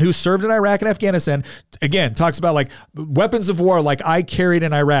this and who served in Iraq and Afghanistan, again, talks about like weapons of war like I carried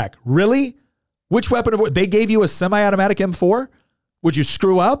in Iraq. Really? Which weapon of war? They gave you a semi-automatic M4? Would you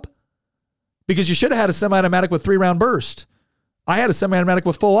screw up? Because you should have had a semi-automatic with 3-round burst. I had a semi-automatic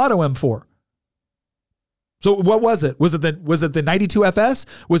with full auto M4. So what was it? Was it the 92 FS?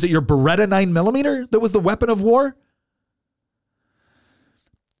 Was it your Beretta 9mm that was the weapon of war?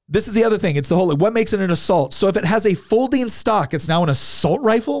 This is the other thing. It's the whole, what makes it an assault? So if it has a folding stock, it's now an assault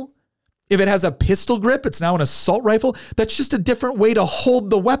rifle. If it has a pistol grip, it's now an assault rifle. That's just a different way to hold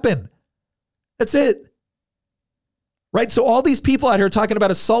the weapon. That's it. right? So all these people out here talking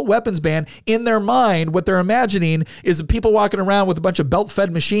about assault weapons ban, in their mind, what they're imagining is people walking around with a bunch of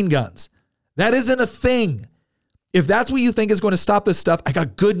belt-fed machine guns. That isn't a thing. If that's what you think is going to stop this stuff, I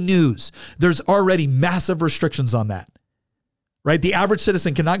got good news. There's already massive restrictions on that, right? The average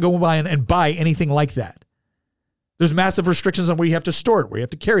citizen cannot go by and buy anything like that. There's massive restrictions on where you have to store it, where you have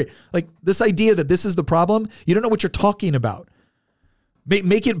to carry it. Like this idea that this is the problem, you don't know what you're talking about.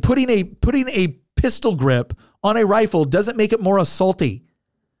 Putting a pistol grip on a rifle doesn't make it more assaulty.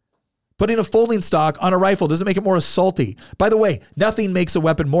 Putting a folding stock on a rifle doesn't make it more assaulty. By the way, nothing makes a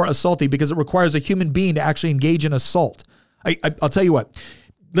weapon more assaulty because it requires a human being to actually engage in assault. I'll tell you what.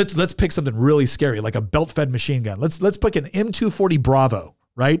 Let's pick something really scary, like a belt-fed machine gun. Let's pick an M240 Bravo,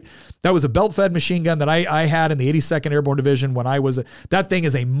 right? That was a belt-fed machine gun that I had in the 82nd Airborne Division when I was. That thing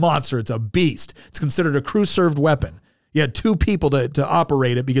is a monster. It's a beast. It's considered a crew-served weapon. You had two people to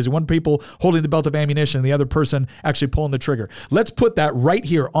operate it because one people holding the belt of ammunition and the other person actually pulling the trigger. Let's put that right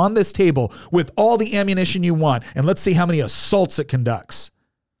here on this table with all the ammunition you want, and let's see how many assaults it conducts.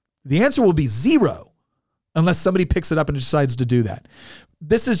 The answer will be 0 unless somebody picks it up and decides to do that.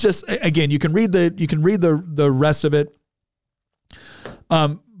 This is just, again, you can read the rest of it.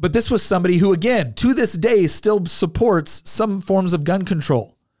 But this was somebody who, again, to this day still supports some forms of gun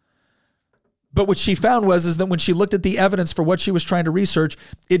control. But what she found is that when she looked at the evidence for what she was trying to research,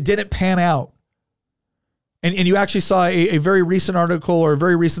 it didn't pan out. And you actually saw a very recent article or a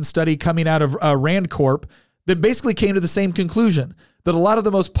very recent study coming out of Rand Corp that basically came to the same conclusion, that a lot of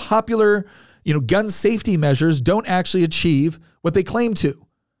the most popular, gun safety measures don't actually achieve what they claim to.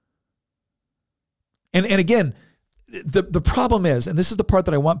 And again, the problem is, and this is the part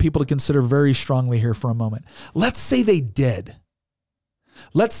that I want people to consider very strongly here for a moment. Let's say they did.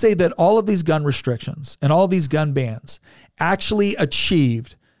 Let's say that all of these gun restrictions and all these gun bans actually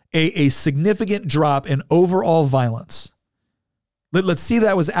achieved a significant drop in overall violence. Let's see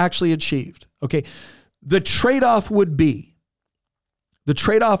that was actually achieved. Okay. The trade-off would be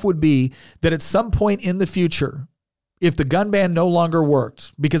that at some point in the future, if the gun ban no longer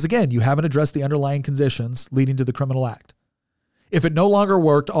worked, because again, you haven't addressed the underlying conditions leading to the criminal act. If it no longer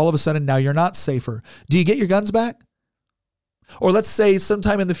worked, all of a sudden now you're not safer. Do you get your guns back? Or let's say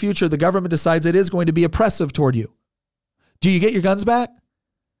sometime in the future, the government decides it is going to be oppressive toward you. Do you get your guns back?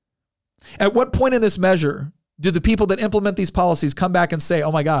 At what point in this measure do the people that implement these policies come back and say,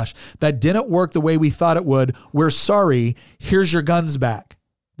 oh my gosh, that didn't work the way we thought it would. We're sorry. Here's your guns back.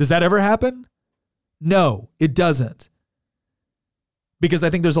 Does that ever happen? No, it doesn't. Because I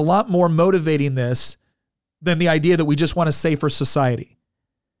think there's a lot more motivating this than the idea that we just want a safer society.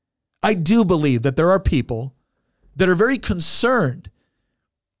 I do believe that there are people that are very concerned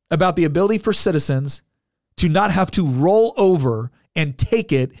about the ability for citizens to not have to roll over and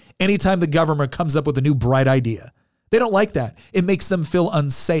take it anytime the government comes up with a new bright idea. They don't like that. It makes them feel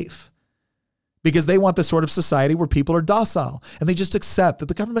unsafe because they want the sort of society where people are docile and they just accept that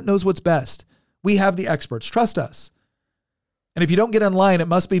the government knows what's best. We have the experts. Trust us. And if you don't get in line, it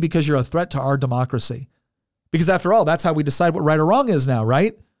must be because you're a threat to our democracy. Because after all, that's how we decide what right or wrong is now,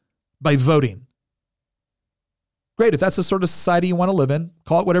 right? By voting. Great. If that's the sort of society you want to live in,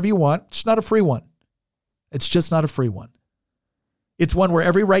 call it whatever you want. It's not a free one. It's just not a free one. It's one where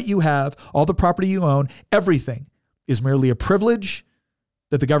every right you have, all the property you own, everything is merely a privilege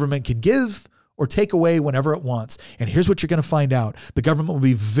that the government can give or take away whenever it wants. And here's what you're going to find out. The government will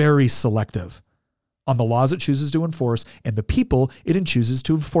be very selective on the laws it chooses to enforce and the people it chooses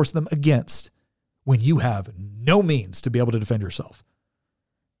to enforce them against when you have no means to be able to defend yourself.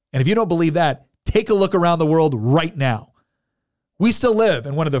 And if you don't believe that, take a look around the world right now. We still live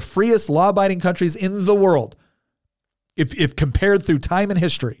in one of the freest law-abiding countries in the world, if compared through time and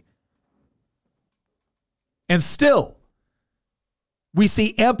history. And still, we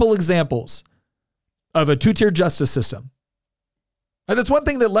see ample examples of a two-tier justice system. And that's one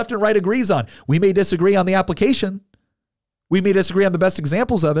thing that left and right agrees on. We may disagree on the application. We may disagree on the best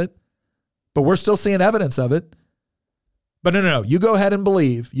examples of it, but we're still seeing evidence of it. But no. You go ahead and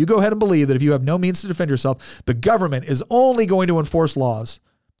believe that if you have no means to defend yourself, the government is only going to enforce laws,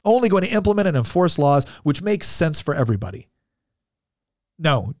 only going to implement and enforce laws, which makes sense for everybody.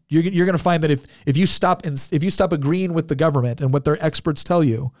 No, you're going to find that if you stop agreeing with the government and what their experts tell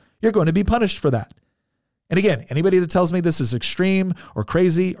you, you're going to be punished for that. And again, anybody that tells me this is extreme or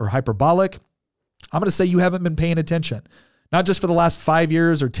crazy or hyperbolic, I'm going to say you haven't been paying attention. Not just for the last 5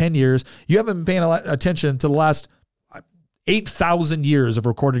 years or 10 years. You haven't been paying attention to the last 8,000 years of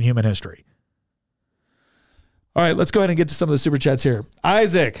recorded human history. All right, let's go ahead and get to some of the super chats here.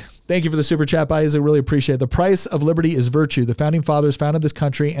 Isaac, Thank you for the super chat, Isaac. Really appreciate it. The price of liberty is virtue. The founding fathers founded this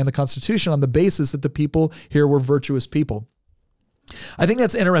country and the Constitution on the basis that the people here were virtuous people. I think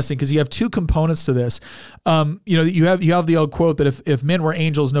that's interesting because you have two components to this. You have the old quote that if men were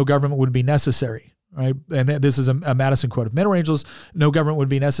angels, no government would be necessary, right? And this is a Madison quote. If men were angels, no government would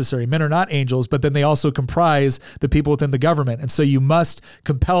be necessary. Men are not angels, but then they also comprise the people within the government. And so you must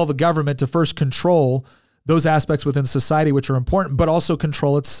compel the government to first control those aspects within society which are important, but also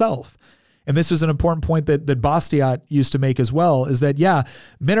control itself. And this is an important point that Bastiat used to make as well, is that,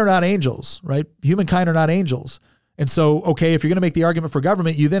 men are not angels, right? Humankind are not angels. And so, okay, if you're going to make the argument for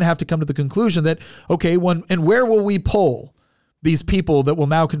government, you then have to come to the conclusion that, okay, and where will we pull these people that will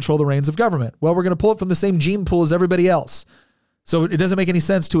now control the reins of government? Well, we're going to pull it from the same gene pool as everybody else. So it doesn't make any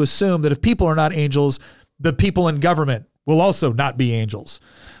sense to assume that if people are not angels, the people in government will also not be angels.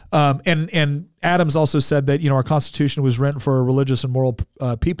 And Adams also said that, our Constitution was written for a religious and moral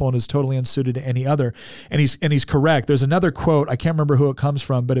people and is totally unsuited to any other. And he's correct. There's another quote, I can't remember who it comes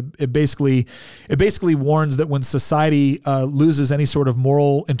from, but it basically warns that when society loses any sort of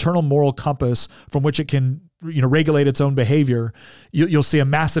internal moral compass from which it can regulate its own behavior, you'll see a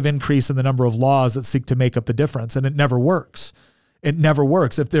massive increase in the number of laws that seek to make up the difference. And it never works. It never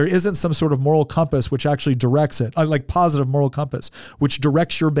works. If there isn't some sort of moral compass which actually directs it, like positive moral compass, which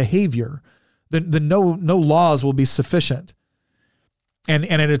directs your behavior, then no laws will be sufficient. And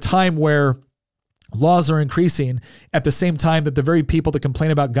at a time where laws are increasing, at the same time that the very people that complain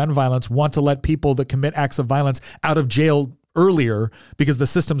about gun violence want to let people that commit acts of violence out of jail earlier because the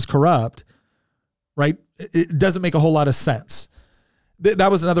system's corrupt, right? It doesn't make a whole lot of sense.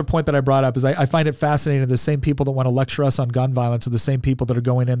 That was another point that I brought up, is I find it fascinating. The same people that want to lecture us on gun violence are the same people that are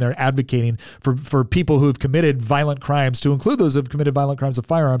going in there advocating for people who have committed violent crimes, to include those who have committed violent crimes of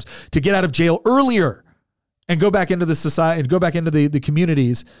firearms, to get out of jail earlier and go back into the society and go back into the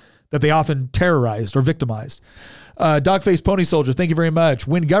communities that they often terrorized or victimized. Dogface Pony Soldier, thank you very much.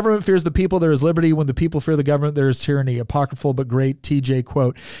 When government fears the people, there is liberty. When the people fear the government, there is tyranny. Apocryphal but great TJ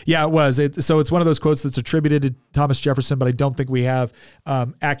quote. Yeah, it was. So it's one of those quotes that's attributed to Thomas Jefferson, but I don't think we have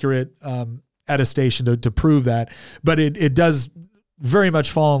accurate attestation to prove that. But it does very much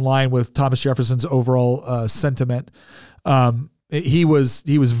fall in line with Thomas Jefferson's overall sentiment. He was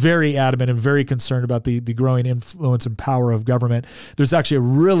very adamant and very concerned about the growing influence and power of government. There's actually a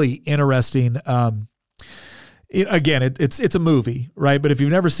really interesting it's a movie, right? But if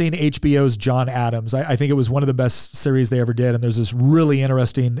you've never seen HBO's John Adams, I think it was one of the best series they ever did. And there's this really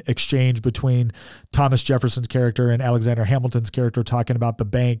interesting exchange between Thomas Jefferson's character and Alexander Hamilton's character talking about the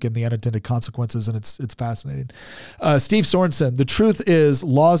bank and the unintended consequences. And it's fascinating. Steve Sorensen, the truth is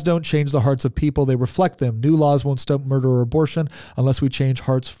laws don't change the hearts of people. They reflect them. New laws won't stop murder or abortion unless we change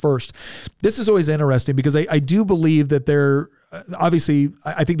hearts first. This is always interesting because I do believe that obviously,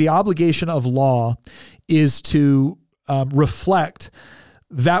 I think the obligation of law is to reflect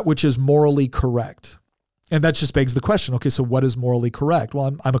that which is morally correct. And that just begs the question, okay, so what is morally correct?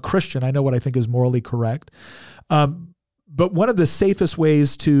 Well, I'm a Christian. I know what I think is morally correct. But one of the safest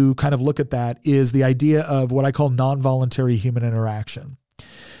ways to kind of look at that is the idea of what I call non-voluntary human interaction.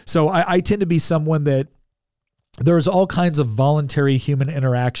 So I tend to be someone that there's all kinds of voluntary human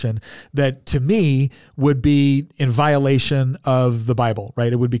interaction that to me would be in violation of the Bible,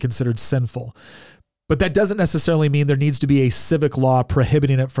 right? It would be considered sinful. But that doesn't necessarily mean there needs to be a civic law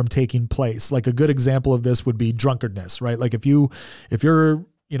prohibiting it from taking place. Like a good example of this would be drunkardness, right? Like if you're,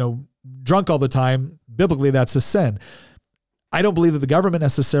 drunk all the time, biblically that's a sin. I don't believe that the government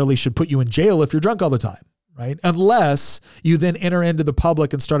necessarily should put you in jail if you're drunk all the time, right? Unless you then enter into the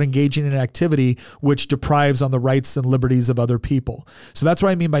public and start engaging in activity which deprives on the rights and liberties of other people. So that's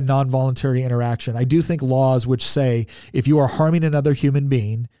what I mean by non-voluntary interaction. I do think laws which say if you are harming another human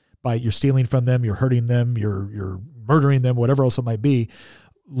being, by you're stealing from them, you're hurting them, you're murdering them, whatever else it might be,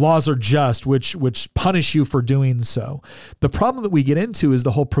 laws are just which punish you for doing so. The problem that we get into is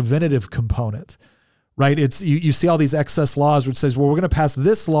the whole preventative component, right? It's you see all these excess laws which says, well, we're going to pass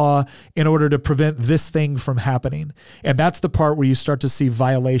this law in order to prevent this thing from happening. And that's the part where you start to see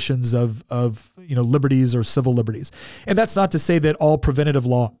violations of liberties or civil liberties. And that's not to say that all preventative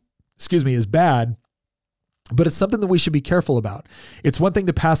law, is bad, but it's something that we should be careful about. It's one thing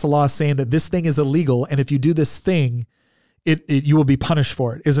to pass a law saying that this thing is illegal, and if you do this thing, you will be punished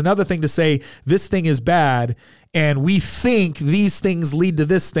for it. Is another thing to say this thing is bad, and we think these things lead to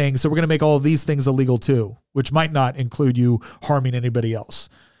this thing, so we're going to make all of these things illegal too, which might not include you harming anybody else.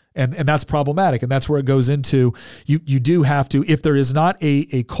 And that's problematic. And that's where it goes into, you do have to, if there is not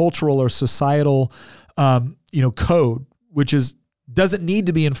a cultural or societal, code, which doesn't need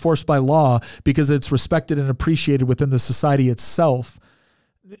to be enforced by law because it's respected and appreciated within the society itself.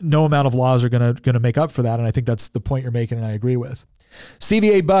 no amount of laws are going to make up for that. And I think that's the point you're making, and I agree with.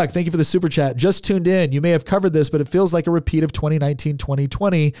 CVA Buck, thank you for the super chat. Just tuned in. You may have covered this, but it feels like a repeat of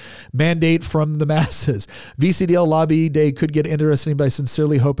 2019-2020 mandate from the masses. VCDL lobby day could get interesting, but I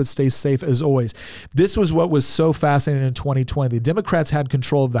sincerely hope it stays safe as always. This was what was so fascinating in 2020. The Democrats had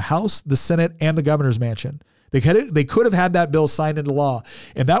control of the House, the Senate, and the governor's mansion. They could have had that bill signed into law,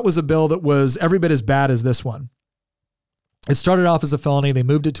 and that was a bill that was every bit as bad as this one. It started off as a felony. They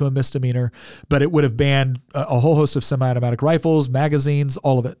moved it to a misdemeanor, but it would have banned a whole host of semi-automatic rifles, magazines,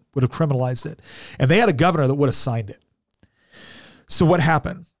 all of it, would have criminalized it. And they had a governor that would have signed it. So what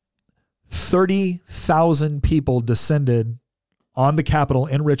happened? 30,000 people descended on the Capitol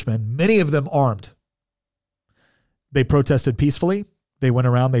in Richmond, many of them armed. They protested peacefully. They went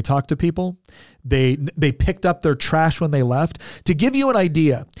around, they talked to people. They picked up their trash when they left. To give you an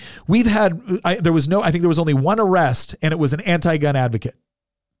idea, I think there was only one arrest, and it was an anti-gun advocate,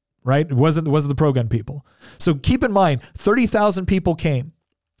 right? It wasn't the pro-gun people. So keep in mind, 30,000 people came.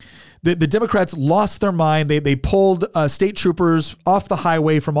 The Democrats lost their mind. They pulled state troopers off the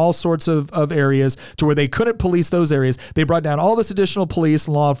highway from all sorts of areas to where they couldn't police those areas. They brought down all this additional police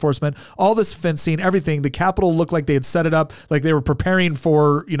and law enforcement, all this fencing, everything. The Capitol looked like they had set it up like they were preparing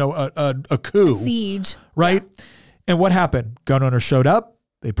for, a coup. A siege. Right? Yeah. And what happened? Gun owners showed up.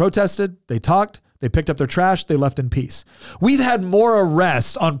 They protested. They talked. They picked up their trash. They left in peace. We've had more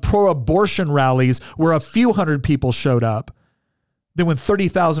arrests on pro-abortion rallies where a few hundred people showed up than when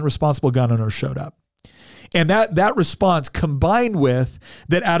 30,000 responsible gun owners showed up. And that response combined with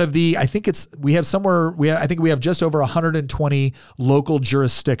that out of the, I think we have just over 120 local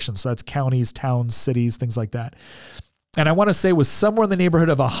jurisdictions. So that's counties, towns, cities, things like that. And I want to say was somewhere in the neighborhood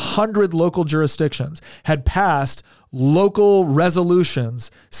of 100 local jurisdictions had passed local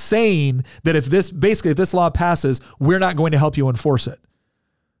resolutions saying that if this law passes, we're not going to help you enforce it.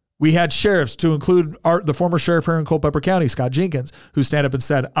 We had sheriffs, to include the former sheriff here in Culpeper County, Scott Jenkins, who stand up and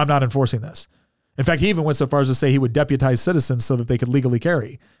said, I'm not enforcing this. In fact, he even went so far as to say he would deputize citizens so that they could legally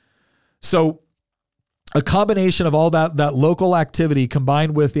carry. So a combination of all that local activity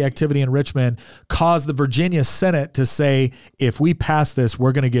combined with the activity in Richmond caused the Virginia Senate to say, if we pass this,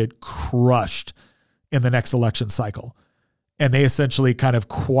 we're going to get crushed in the next election cycle. And they essentially kind of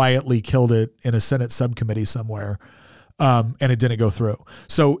quietly killed it in a Senate subcommittee somewhere. And it didn't go through.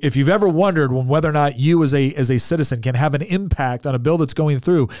 So if you've ever wondered whether or not you as a citizen can have an impact on a bill that's going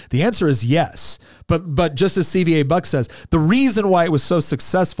through, the answer is yes. But just as CVA Buck says, the reason why it was so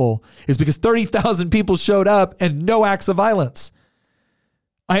successful is because 30,000 people showed up and no acts of violence.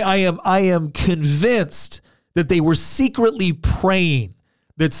 I am convinced that they were secretly praying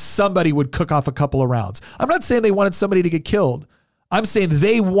that somebody would cook off a couple of rounds. I'm not saying they wanted somebody to get killed. I'm saying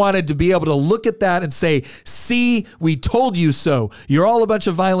they wanted to be able to look at that and say, see, we told you so. You're all a bunch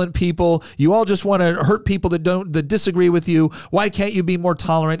of violent people. You all just want to hurt people that disagree with you. Why can't you be more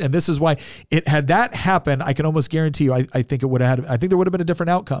tolerant? And this is why had that happened, I can almost guarantee you, I think there would have been a different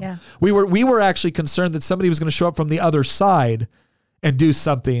outcome. Yeah. We were actually concerned that somebody was going to show up from the other side and do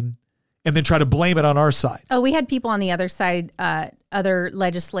something and then try to blame it on our side. Oh, we had people on the other side, other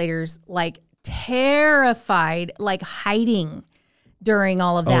legislators, like terrified, like hiding during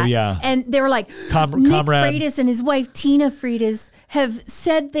all of that. Oh, yeah. And they were like, Nick Freitas and his wife, Tina Freitas, have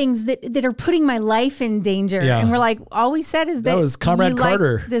said things that are putting my life in danger. Yeah. And we're like, all we said is that was Comrade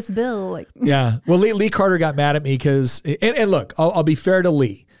Carter. Like this bill. Like, yeah. Well, Lee Carter got mad at me because, and look, I'll be fair to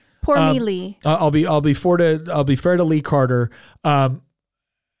Lee. Poor me, Lee. I'll be fair to Lee Carter. I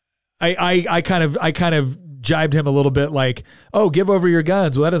kind of jibed him a little bit like, oh, give over your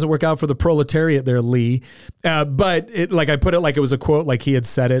guns. Well, that doesn't work out for the proletariat there, Lee. But I put it like it was a quote, like he had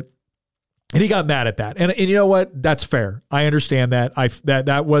said it. And he got mad at that. And you know what? That's fair. I understand that.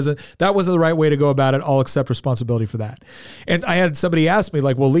 That wasn't the right way to go about it. I'll accept responsibility for that. And I had somebody ask me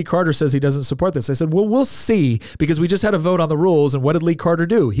like, well, Lee Carter says he doesn't support this. I said, well, we'll see, because we just had a vote on the rules. And what did Lee Carter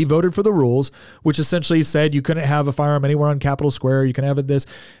do? He voted for the rules, which essentially said you couldn't have a firearm anywhere on Capitol Square. You can have it this.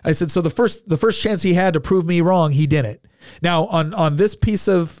 I said, so the first chance he had to prove me wrong, he didn't. Now, on this piece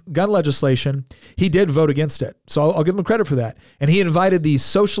of gun legislation, he did vote against it. So I'll give him credit for that. And he invited the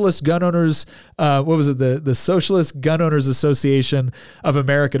Socialist Gun Owners, the Socialist Gun Owners Association of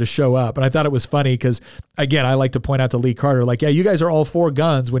America to show up. And I thought it was funny because, again, I like to point out to Lee Carter, like, yeah, you guys are all for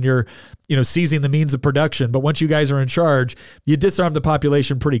guns when you're, seizing the means of production. But once you guys are in charge, you disarm the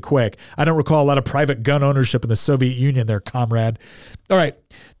population pretty quick. I don't recall a lot of private gun ownership in the Soviet Union there, comrade. All right.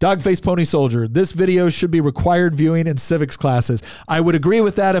 Dogface Pony Soldier. This video should be required viewing in civics classes. I would agree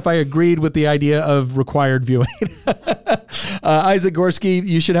with that if I agreed with the idea of required viewing. Isaac Gorski,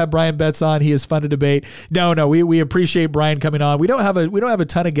 you should have Brian Betts on. He is fun to debate. No, we appreciate Brian coming on. We don't have a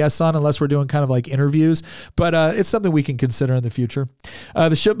ton of guests on unless we're doing kind of like interviews, but it's something we can consider in the future.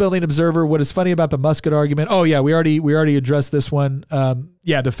 The Shipbuilding Observer, what is funny about the musket argument? Oh yeah, we already addressed this one.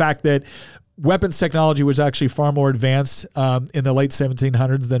 The fact that weapons technology was actually far more advanced in the late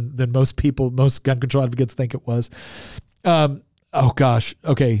 1700s than most gun control advocates think it was. Oh gosh,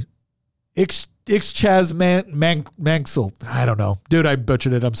 okay. Chaz Manksel. I don't know. Dude, I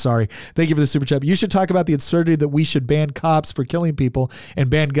butchered it. I'm sorry. Thank you for the super chat. You should talk about the absurdity that we should ban cops for killing people and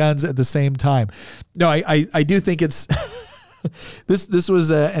ban guns at the same time. No, I do think it's this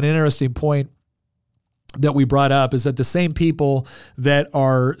was an interesting point that we brought up, is that the same people that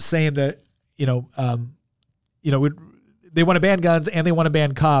are saying that, they want to ban guns and they want to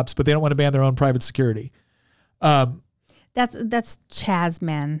ban cops, but they don't want to ban their own private security. That's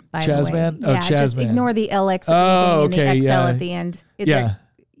Chazman, by the way. Chazman? Oh, Yeah, Chazman. just ignore the LX at the beginning and the XL at the end.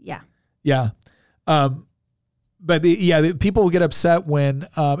 Yeah. But the people will get upset when,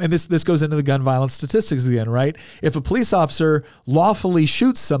 and this goes into the gun violence statistics again, right? If a police officer lawfully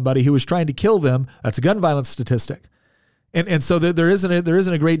shoots somebody who is trying to kill them, that's a gun violence statistic. And so there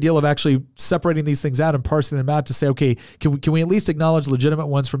isn't a great deal of actually separating these things out and parsing them out to say, okay, can we at least acknowledge legitimate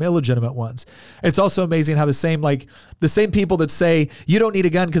ones from illegitimate ones? It's also amazing how the same people that say you don't need a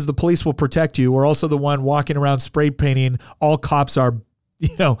gun because the police will protect you are also the one walking around spray painting all cops are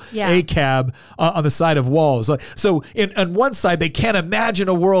ACAB on the side of walls. So on one side, they can't imagine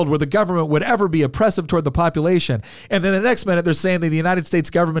a world where the government would ever be oppressive toward the population. And then the next minute, they're saying that the United States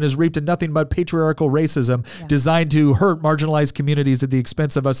government has reaped in nothing but patriarchal racism designed to hurt marginalized communities at the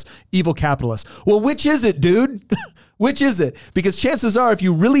expense of us evil capitalists. Well, which is it, dude? Which is it? Because chances are, if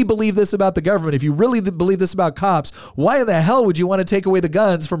you really believe this about the government, if you really believe this about cops, why in the hell would you want to take away the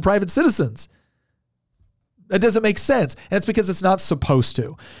guns from private citizens? That doesn't make sense. And it's because it's not supposed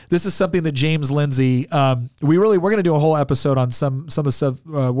to. This is something that James Lindsay, we're going to do a whole episode on some of the stuff,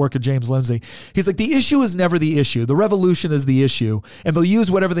 work of James Lindsay. He's like, the issue is never the issue. The revolution is the issue. And they'll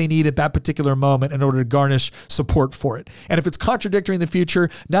use whatever they need at that particular moment in order to garnish support for it. And if it's contradictory in the future,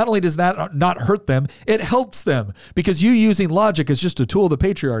 not only does that not hurt them, it helps them, because you using logic is just a tool of the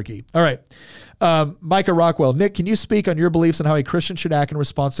patriarchy. All right. Micah Rockwell, Nick, can you speak on your beliefs on how a Christian should act in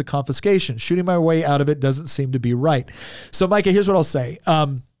response to confiscation? Shooting my way out of it doesn't seem to be right. So, Micah, here's what I'll say.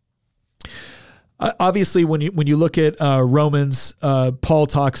 Obviously, when you look at Romans, Paul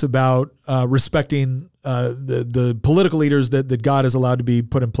talks about respecting the political leaders that God has allowed to be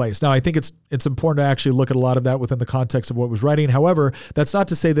put in place. Now, I think it's important to actually look at a lot of that within the context of what was writing. However, that's not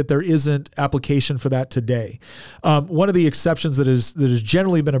to say that there isn't application for that today. One of the exceptions that has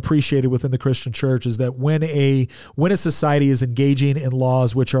generally been appreciated within the Christian church is that when a society is engaging in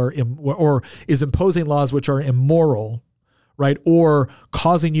laws which are or is imposing laws which are immoral, right, or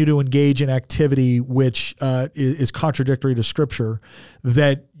causing you to engage in activity which is contradictory to Scripture,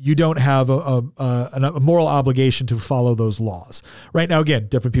 that you don't have a moral obligation to follow those laws. Right now, again,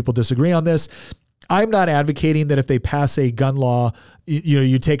 different people disagree on this. I'm not advocating that if they pass a gun law,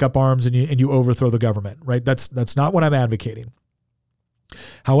 you take up arms and you overthrow the government. Right? That's not what I'm advocating.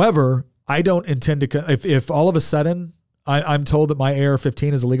 However, I don't intend to. If all of a sudden I'm told that my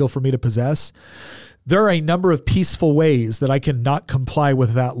AR-15 is illegal for me to possess, there are a number of peaceful ways that I can not comply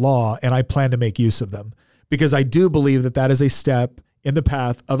with that law, and I plan to make use of them, because I do believe that is a step in the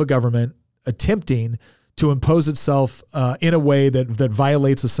path of a government attempting to impose itself in a way that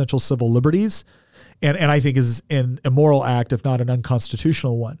violates essential civil liberties, and I think is an immoral act, if not an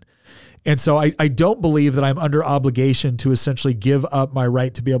unconstitutional one. And so I don't believe that I'm under obligation to essentially give up my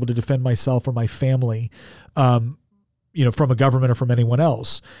right to be able to defend myself or my family, from a government or from anyone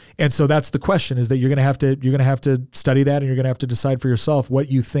else. And so that's the question, is that you're going to have to study that, and you're going to have to decide for yourself what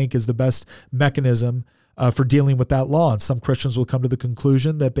you think is the best mechanism for dealing with that law. And some Christians will come to the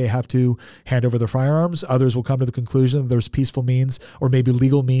conclusion that they have to hand over their firearms. Others will come to the conclusion that there's peaceful means or maybe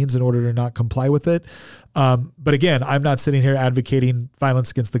legal means in order to not comply with it. But again, I'm not sitting here advocating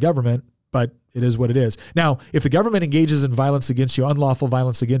violence against the government, but it is what it is. Now, if the government engages in violence against you, unlawful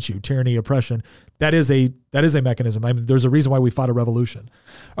violence against you, tyranny, oppression, that is a mechanism. I mean, there's a reason why we fought a revolution.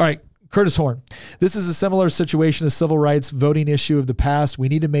 All right, Curtis Horn. This is a similar situation as civil rights voting issue of the past. We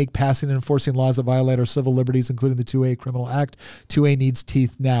need to make passing and enforcing laws that violate our civil liberties, including the 2A Criminal Act. 2A needs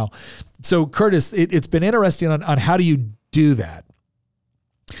teeth now. So, Curtis, it's been interesting on how do you do that?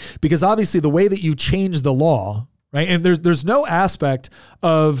 Because obviously the way that you change the law, right? And there's no aspect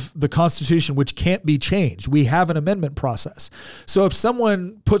of the Constitution which can't be changed. We have an amendment process. So if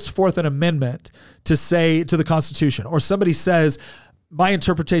someone puts forth an amendment to the Constitution, or somebody says, my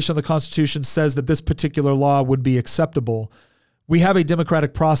interpretation of the Constitution says that this particular law would be acceptable, we have a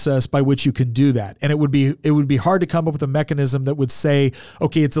democratic process by which you can do that. And it would be hard to come up with a mechanism that would say,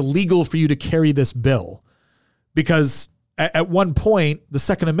 okay, it's illegal for you to carry this bill, because at one point the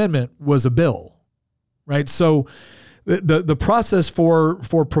Second Amendment was a bill, right? So the process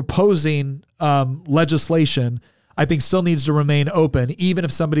for proposing legislation, I think, still needs to remain open, even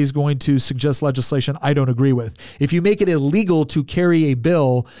if somebody's going to suggest legislation I don't agree with. If you make it illegal to carry a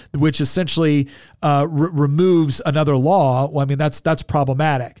bill which essentially removes another law, well, I mean, that's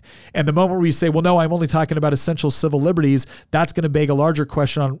problematic. And the moment where you say, well, no, I'm only talking about essential civil liberties, that's going to beg a larger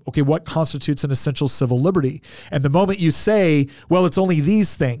question on, okay, what constitutes an essential civil liberty? And the moment you say, well, it's only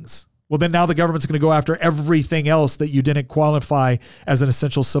these things, well, then now the government's going to go after everything else that you didn't qualify as an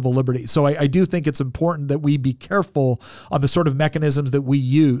essential civil liberty. So I do think it's important that we be careful on the sort of mechanisms that we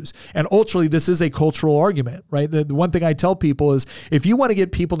use. And ultimately, this is a cultural argument, right? The one thing I tell people is, if you want to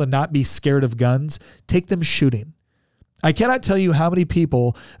get people to not be scared of guns, take them shooting. I cannot tell you how many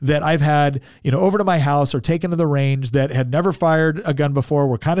people that I've had, over to my house or taken to the range that had never fired a gun before,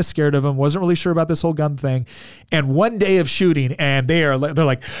 were kind of scared of them, wasn't really sure about this whole gun thing. And one day of shooting, and they're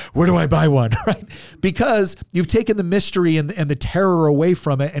like, where do I buy one? Right? Because you've taken the mystery and the terror away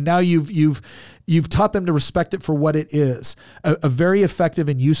from it. And now you've taught them to respect it for what it is, a very effective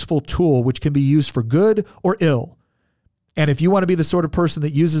and useful tool, which can be used for good or ill. And if you want to be the sort of person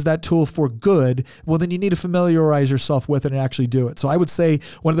that uses that tool for good, well, then you need to familiarize yourself with it and actually do it. So I would say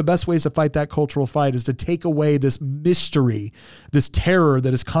one of the best ways to fight that cultural fight is to take away this mystery, this terror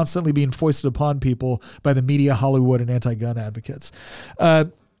that is constantly being foisted upon people by the media, Hollywood, and anti-gun advocates.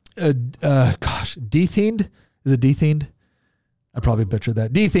 Dethemed? Is it dethemed? I probably butchered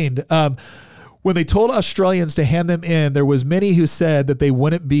that. Dethemed. When they told Australians to hand them in, there was many who said that they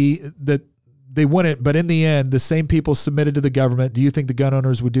wouldn't, but in the end, the same people submitted to the government. Do you think the gun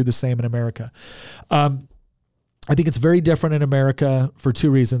owners would do the same in America? I think it's very different in America for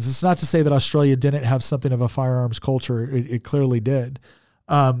two reasons. It's not to say that Australia didn't have something of a firearms culture. It clearly did.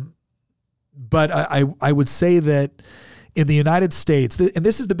 But I would say that in the United States, and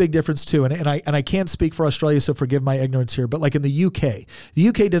this is the big difference too, and I can't speak for Australia, so forgive my ignorance here, but like in the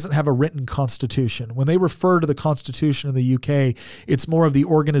UK doesn't have a written constitution. When they refer to the constitution in the UK, it's more of the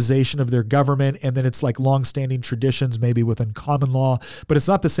organization of their government, and then it's like longstanding traditions, maybe within common law, but it's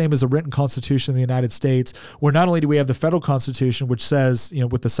not the same as a written constitution in the United States, where not only do we have the federal constitution, which says,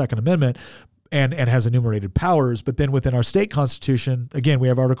 with the Second Amendment, and has enumerated powers. But then within our state constitution, again, we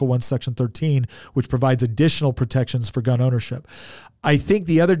have Article 1, Section 13, which provides additional protections for gun ownership. I think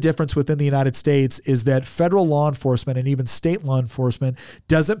the other difference within the United States is that federal law enforcement and even state law enforcement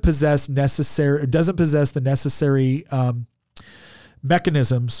doesn't possess the necessary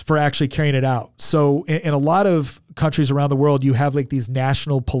mechanisms for actually carrying it out. So in a lot of countries around the world, you have like these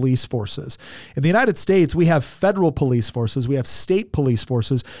national police forces. In the United States, we have federal police forces, we have state police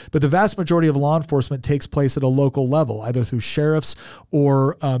forces, but the vast majority of law enforcement takes place at a local level, either through sheriffs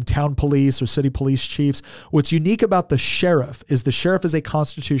or town police or city police chiefs. What's unique about the sheriff is a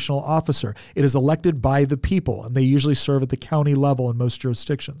constitutional officer. It is elected by the people, and they usually serve at the county level in most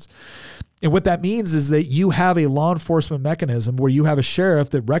jurisdictions. And what that means is that you have a law enforcement mechanism where you have a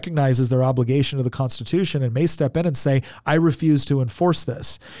sheriff that recognizes their obligation to the Constitution and may step in and say, I refuse to enforce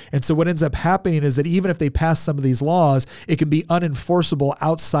this. And so what ends up happening is that even if they pass some of these laws, it can be unenforceable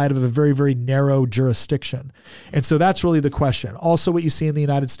outside of a very, very narrow jurisdiction. And so that's really the question. Also, what you see in the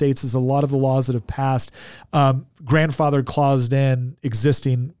United States is a lot of the laws that have passed grandfathered claused in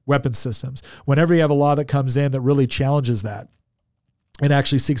existing weapon systems. Whenever you have a law that comes in that really challenges that, and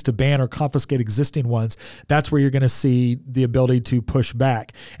actually seeks to ban or confiscate existing ones, that's where you're going to see the ability to push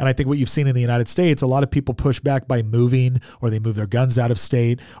back. And I think what you've seen in the United States, a lot of people push back by moving, or they move their guns out of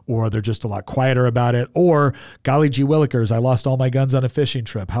state, or they're just a lot quieter about it, or golly gee willikers, I lost all my guns on a fishing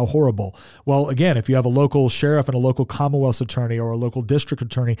trip. How horrible. Well, again, if you have a local sheriff and a local Commonwealth attorney or a local district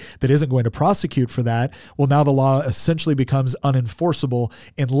attorney that isn't going to prosecute for that, well, now the law essentially becomes unenforceable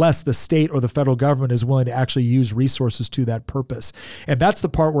unless the state or the federal government is willing to actually use resources to that purpose. And that's the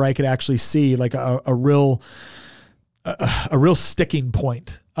part where I could actually see like a real sticking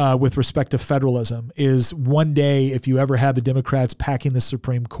point with respect to federalism is one day, if you ever had the Democrats packing the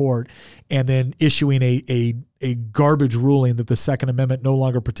Supreme Court and then issuing a garbage ruling that the Second Amendment no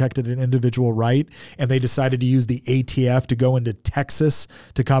longer protected an individual right, and they decided to use the ATF to go into Texas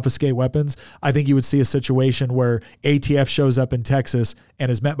to confiscate weapons, I think you would see a situation where ATF shows up in Texas and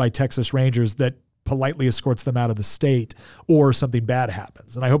is met by Texas Rangers that politely escorts them out of the state or something bad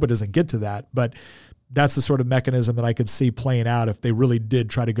happens. And I hope it doesn't get to that, but that's the sort of mechanism that I could see playing out if they really did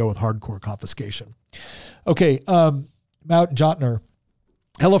try to go with hardcore confiscation. Okay, Mount Jontner.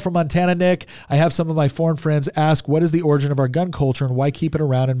 Hello from Montana, Nick. I have some of my foreign friends ask, what is the origin of our gun culture and why keep it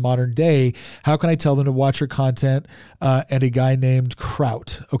around in modern day? How can I tell them to watch your content? And a guy named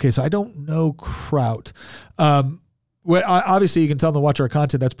Kraut. Okay, so I don't know Kraut. Well, obviously you can tell them to watch our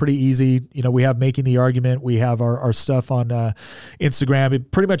content. That's pretty easy. You know, we have Making the Argument. We have our stuff on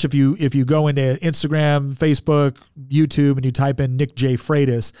Instagram. Pretty much if you go into Instagram, Facebook, YouTube, and you type in Nick J.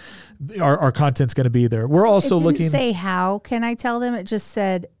 Freitas, our content's going to be there. We're also looking. It didn't say how can I tell them. It just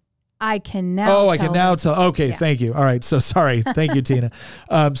said I can now. Oh, I can now tell. Okay, yeah. Thank you. All right, so sorry. Thank you, Tina.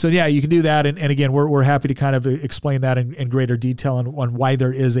 So yeah, you can do that, and again, we're happy to kind of explain that in greater detail on why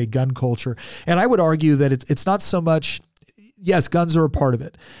there is a gun culture. And I would argue that it's not so much. Yes, guns are a part of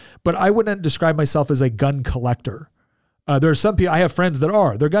it, but I wouldn't describe myself as a gun collector. There are some people. I have friends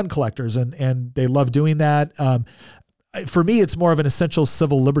that they're gun collectors, and they love doing that. For me, it's more of an essential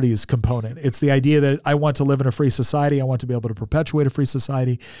civil liberties component. It's the idea that I want to live in a free society. I want to be able to perpetuate a free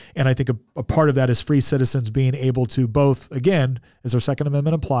society. And I think a part of that is free citizens being able to both, again, as our Second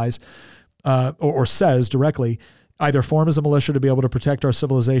Amendment implies, or says directly, either form as a militia to be able to protect our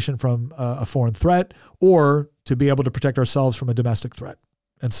civilization from a foreign threat or to be able to protect ourselves from a domestic threat.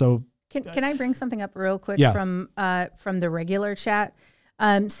 And so... Can I bring something up real quick Yeah. from the regular chat?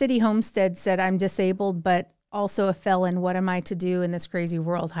 City Homestead said, I'm disabled, but also a felon. What am I to do in this crazy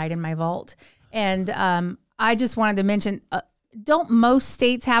world? Hide in my vault. And I just wanted to mention, don't most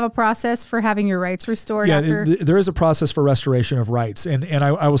states have a process for having your rights restored? Yeah, after? There is a process for restoration of rights. And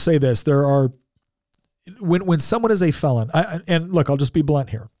I will say this, there are, when someone is a felon, and look, I'll just be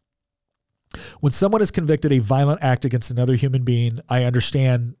blunt here. When someone is convicted a violent act against another human being, I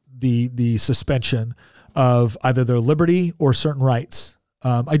understand the suspension of either their liberty or certain rights.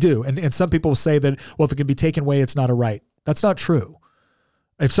 I do. And some people say that, well, if it can be taken away, it's not a right. That's not true.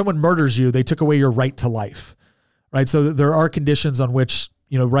 If someone murders you, they took away your right to life, right? So there are conditions on which,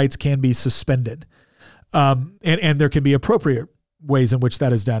 rights can be suspended. And there can be appropriate ways in which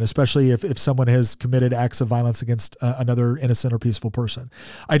that is done, especially if someone has committed acts of violence against another innocent or peaceful person.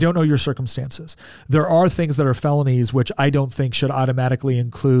 I don't know your circumstances. There are things that are felonies which I don't think should automatically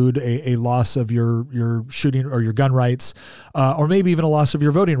include a loss of your shooting or your gun rights, or maybe even a loss of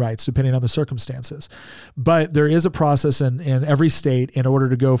your voting rights, depending on the circumstances. But there is a process in every state in order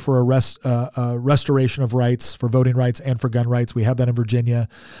to go for a restoration of rights, for voting rights and for gun rights. We have that in Virginia.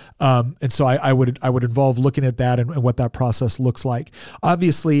 And so I would involve looking at that and what that process looks like.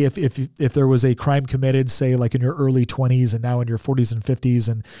 Obviously, if there was a crime committed, say like in your early 20s and now in your 40s and 50s,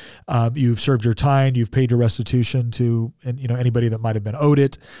 and you've served your time, you've paid your restitution to anybody that might have been owed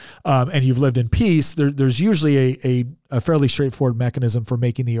it, and you've lived in peace, there's usually a fairly straightforward mechanism for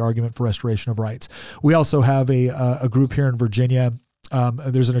making the argument for restoration of rights. We also have a group here in Virginia.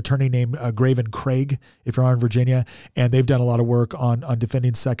 There's an attorney named Graven Craig, if you're in Virginia, and they've done a lot of work on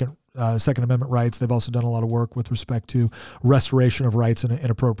defending Second Amendment rights. They've also done a lot of work with respect to restoration of rights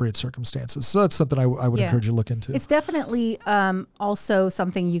in appropriate circumstances. So that's something I would encourage you to look into. It's definitely also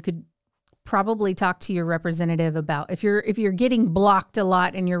something you could probably talk to your representative about. If you're getting blocked a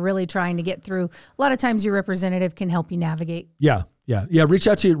lot and you're really trying to get through, a lot of times your representative can help you navigate. Yeah. Reach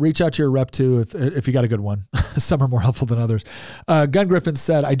out to your rep too if you got a good one. Some are more helpful than others. Gun Griffin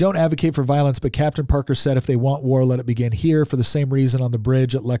said, I don't advocate for violence, but Captain Parker said if they want war, let it begin here, for the same reason on the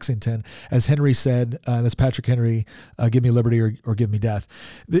bridge at Lexington. As Henry said, that's Patrick Henry, give me liberty or give me death.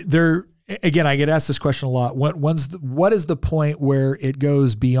 Again, I get asked this question a lot. What is the point where it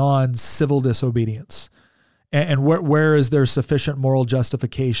goes beyond civil disobedience? And where is there sufficient moral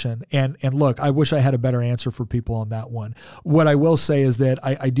justification? And look, I wish I had a better answer for people on that one. What I will say is that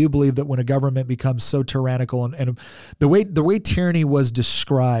I do believe that when a government becomes so tyrannical, and the way tyranny was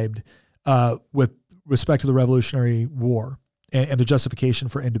described with respect to the Revolutionary War and the justification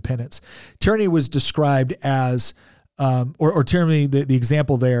for independence, tyranny was described as or tyranny, the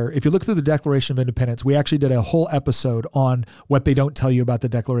example there, if you look through the Declaration of Independence, we actually did a whole episode on what they don't tell you about the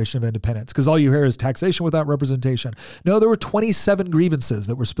Declaration of Independence, because all you hear is taxation without representation. No, there were 27 grievances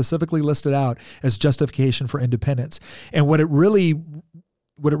that were specifically listed out as justification for independence. And what it really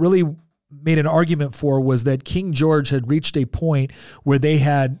made an argument for was that King George had reached a point where they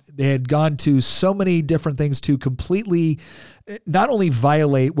had gone to so many different things to completely not only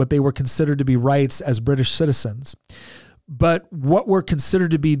violate what they were considered to be rights as British citizens, but what were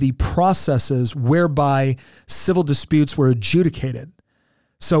considered to be the processes whereby civil disputes were adjudicated.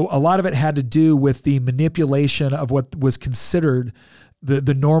 So a lot of it had to do with the manipulation of what was considered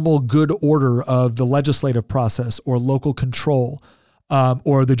the normal good order of the legislative process or local control,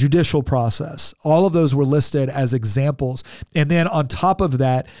 or the judicial process. All of those were listed as examples. And then on top of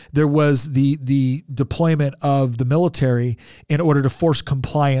that, there was the deployment of the military in order to force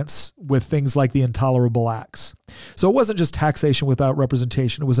compliance with things like the Intolerable Acts. So it wasn't just taxation without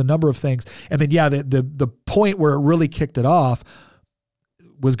representation. It was a number of things. And then, the point where it really kicked it off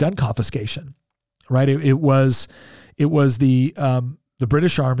was gun confiscation, right? It was the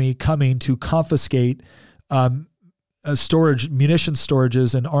British Army coming to confiscate munition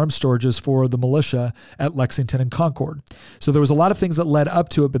storages and arms storages for the militia at Lexington and Concord. So there was a lot of things that led up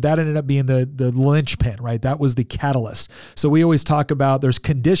to it, but that ended up being the linchpin, right? That was the catalyst. So we always talk about there's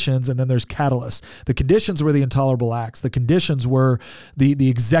conditions and then there's catalysts. The conditions were the Intolerable Acts. The conditions were the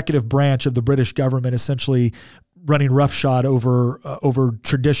executive branch of the British government essentially running roughshod over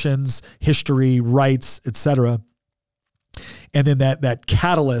traditions, history, rights, etc. And then that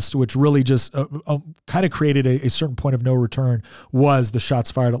catalyst, which really just kind of created a certain point of no return, was the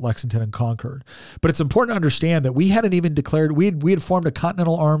shots fired at Lexington and Concord. But it's important to understand that we hadn't even declared, we had formed a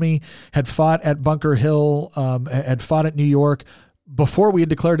Continental Army, had fought at Bunker Hill, had fought at New York before we had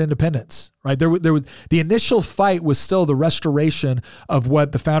declared independence, right? There was the initial fight was still the restoration of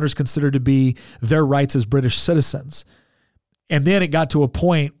what the founders considered to be their rights as British citizens. And then it got to a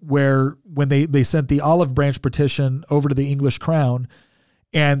point where when they sent the Olive Branch Petition over to the English Crown,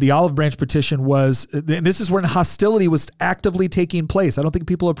 and the Olive Branch Petition was, and this is when hostility was actively taking place. I don't think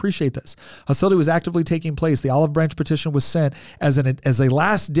people appreciate this. Hostility was actively taking place. The Olive Branch Petition was sent as a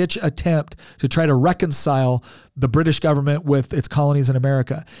last-ditch attempt to try to reconcile the British government with its colonies in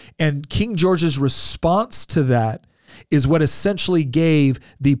America. And King George's response to that is what essentially gave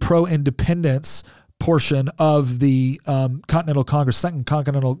the pro-independence portion of the Continental Congress, Second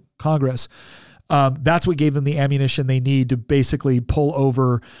Continental Congress. That's what gave them the ammunition they need to basically pull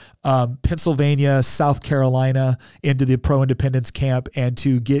over Pennsylvania, South Carolina into the pro-independence camp, and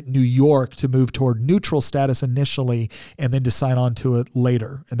to get New York to move toward neutral status initially, and then to sign on to it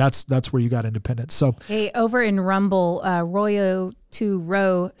later. And that's where you got independence. So, hey, over in Rumble,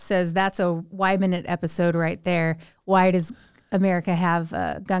 Royo2Row says that's a Why Minute episode right there. Why does America have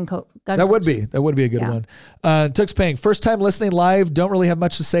gun that would be a good one. Tux Paying, first time listening live, don't really have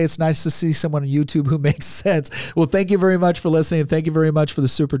much to say. It's nice to see someone on YouTube who makes sense. Well, thank you very much for listening. Thank you very much for the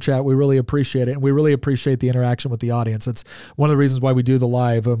super chat. We really appreciate it, and we really appreciate the interaction with the audience. It's one of the reasons why we do the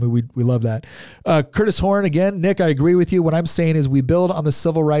live. I mean, we love that. Curtis Horn again. Nick, I agree with you. What I'm saying is we build on the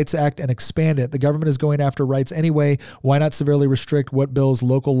Civil Rights Act and expand it. The government is going after rights anyway. Why not severely restrict what bills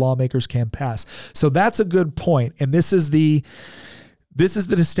local lawmakers can pass? So that's a good point, and this is the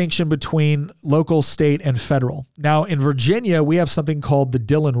distinction between local, state, and federal. Now, in Virginia, we have something called the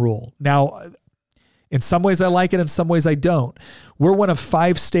Dillon Rule. Now, in some ways I like it, in some ways I don't. We're one of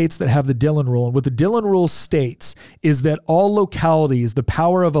 5 states that have the Dillon Rule. And what the Dillon Rule states is that all localities, the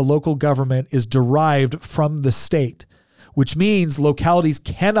power of a local government is derived from the state, which means localities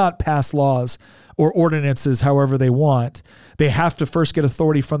cannot pass laws or ordinances however they want. They have to first get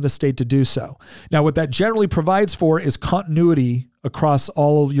authority from the state to do so. Now, what that generally provides for is continuity across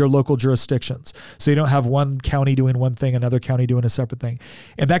all of your local jurisdictions. So you don't have one county doing one thing, another county doing a separate thing.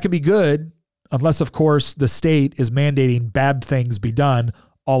 And that can be good unless, of course, the state is mandating bad things be done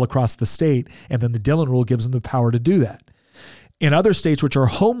all across the state. And then the Dillon Rule gives them the power to do that. In other states, which are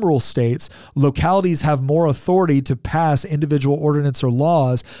home rule states, localities have more authority to pass individual ordinance or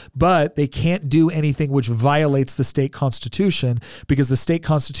laws, but they can't do anything which violates the state constitution because the state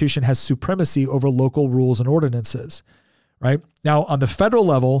constitution has supremacy over local rules and ordinances. Right? Now, on the federal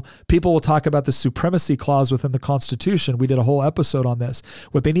level, people will talk about the supremacy clause within the Constitution. We did a whole episode on this.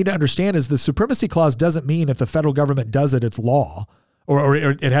 What they need to understand is the supremacy clause doesn't mean if the federal government does it, it's law or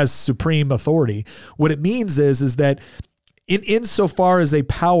it has supreme authority. What it means is that insofar as a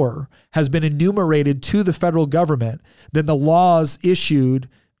power has been enumerated to the federal government, then the laws issued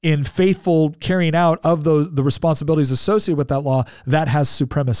in faithful carrying out of the responsibilities associated with that law, that has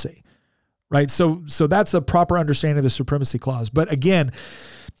supremacy. Right. So that's a proper understanding of the supremacy clause. But again,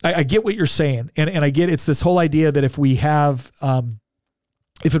 I get what you're saying. And I get it's this whole idea that if we have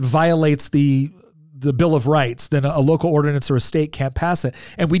if it violates the Bill of Rights, then a local ordinance or a state can't pass it.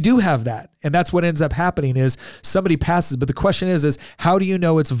 And we do have that. And that's what ends up happening is somebody passes. But the question is how do you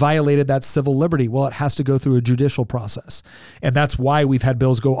know it's violated that civil liberty? Well, it has to go through a judicial process. And that's why we've had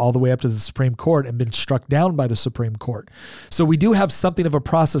bills go all the way up to the Supreme Court and been struck down by the Supreme Court. So we do have something of a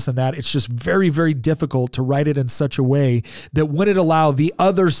process in that. It's just very, very difficult to write it in such a way that wouldn't allow the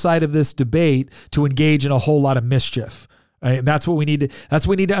other side of this debate to engage in a whole lot of mischief. Right? And that's what we need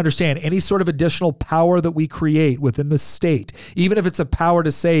to understand. Any sort of additional power that we create within the state, even if it's a power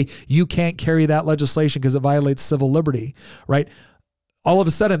to say you can't carry that legislation because it violates civil liberty, right? All of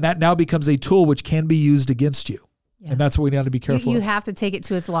a sudden that now becomes a tool which can be used against you. Yeah. And that's what we need to be careful. You have to take it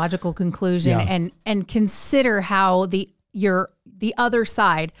to its logical conclusion and consider how the other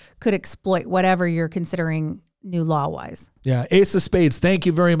side could exploit whatever you're considering new law-wise. Yeah. Ace of Spades, thank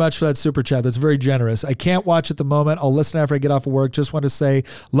you very much for that super chat. That's very generous. I can't watch at the moment. I'll listen after I get off of work. Just want to say,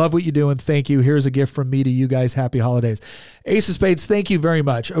 love what you do and thank you. Here's a gift from me to you guys. Happy holidays. Ace of Spades, thank you very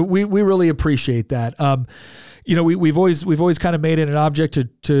much. We really appreciate that. We've always kind of made it an object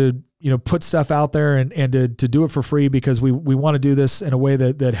to put stuff out there and to do it for free because we want to do this in a way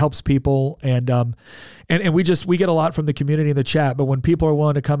that helps people. And we get a lot from the community in the chat, but when people are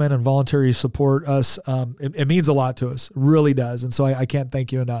willing to come in and voluntarily support us, it means a lot to us. It really does. And so I can't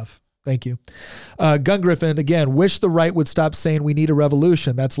thank you enough. Thank you. Gun Griffin, again, wish the right would stop saying we need a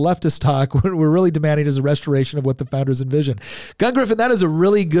revolution. That's leftist talk. What we're really demanding is a restoration of what the founders envisioned. Gun Griffin, that is a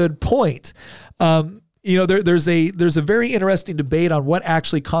really good point. There's a very interesting debate on what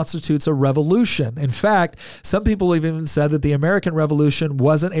actually constitutes a revolution. In fact, some people have even said that the American Revolution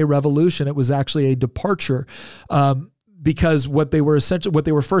wasn't a revolution. It was actually a departure. Because what they were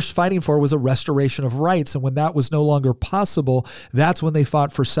first fighting for was a restoration of rights. And when that was no longer possible, that's when they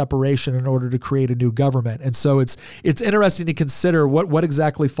fought for separation in order to create a new government. And so it's interesting to consider what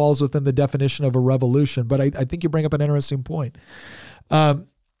exactly falls within the definition of a revolution. But I think you bring up an interesting point.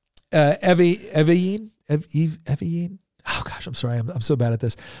 Evelyne? Oh gosh, I'm sorry. I'm so bad at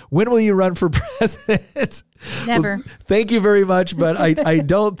this. When will you run for president? Never. Well, thank you very much, but I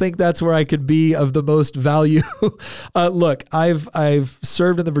don't think that's where I could be of the most value. Look, I've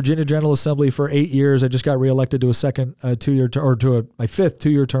served in the Virginia General Assembly for 8 years. I just got reelected to a second 2-year or to my fifth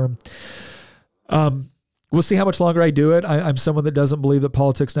 2-year term. We'll see how much longer I do it. I'm someone that doesn't believe that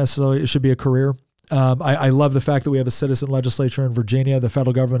politics necessarily should be a career. I love the fact that we have a citizen legislature in Virginia. The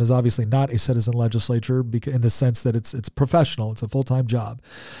federal government is obviously not a citizen legislature in the sense that it's professional. It's a full-time job.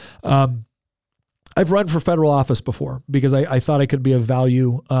 I've run for federal office before because I thought I could be of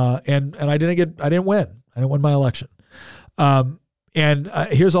value, and I didn't win. I didn't win my election.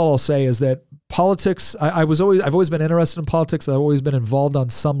 Here's all I'll say is that politics, I've always been interested in politics. I've always been involved on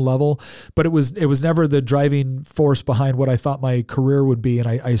some level, but it was never the driving force behind what I thought my career would be. And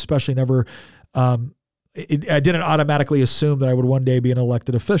I especially never, I didn't automatically assume that I would one day be an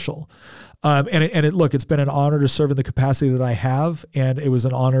elected official. It's been an honor to serve in the capacity that I have. And it was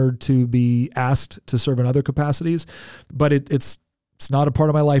an honor to be asked to serve in other capacities, but it's not a part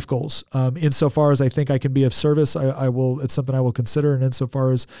of my life goals. Insofar as I think I can be of service, it's something I will consider. And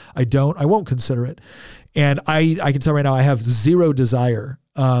insofar as I won't consider it. And I can tell right now, I have zero desire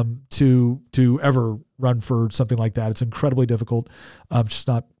to ever run for something like that. It's incredibly difficult. Just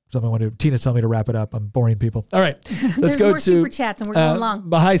not something I want to do. Tina's telling me to wrap it up. I'm boring people. All right, let's go more to super chats and we're going long.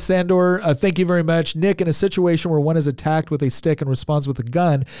 Bahai Sandor, thank you very much. Nick, in a situation where one is attacked with a stick and responds with a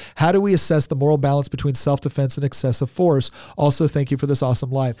gun, how do we assess the moral balance between self-defense and excessive force? Also, thank you for this awesome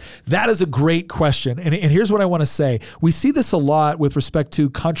live. That is a great question. And here's what I want to say. We see this a lot with respect to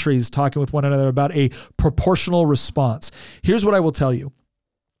countries talking with one another about a proportional response. Here's what I will tell you.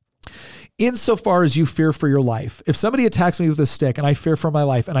 Insofar as you fear for your life, if somebody attacks me with a stick and I fear for my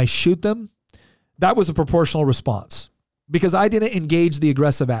life and I shoot them, that was a proportional response because I didn't engage the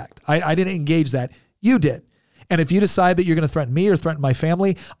aggressive act. I didn't engage that. You did. And if you decide that you're going to threaten me or threaten my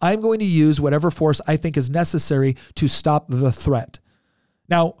family, I'm going to use whatever force I think is necessary to stop the threat.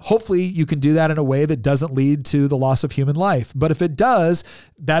 Now, hopefully you can do that in a way that doesn't lead to the loss of human life. But if it does,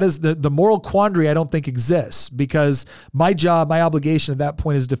 that is the moral quandary I don't think exists because my job, my obligation at that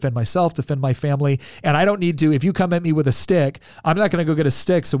point is to defend myself, defend my family. And I don't need to, if you come at me with a stick, I'm not going to go get a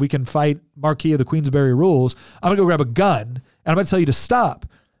stick so we can fight Marquis of the Queensberry rules. I'm going to go grab a gun and I'm going to tell you to stop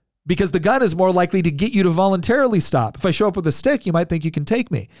because the gun is more likely to get you to voluntarily stop. If I show up with a stick, you might think you can take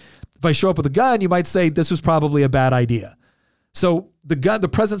me. If I show up with a gun, you might say this was probably a bad idea. So the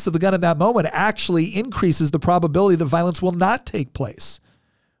presence of the gun in that moment actually increases the probability that violence will not take place,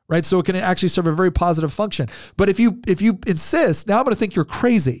 right? So it can actually serve a very positive function. But if you insist, now I'm going to think you're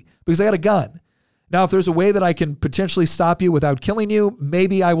crazy because I got a gun. Now, if there's a way that I can potentially stop you without killing you,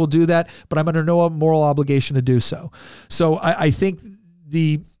 maybe I will do that, but I'm under no moral obligation to do so. So I think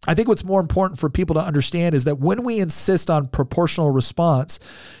what's more important for people to understand is that when we insist on proportional response,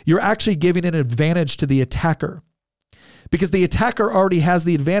 you're actually giving an advantage to the attacker. Because the attacker already has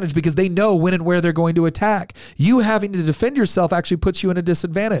the advantage because they know when and where they're going to attack. You having to defend yourself actually puts you in a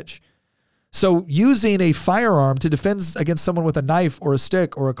disadvantage. So using a firearm to defend against someone with a knife or a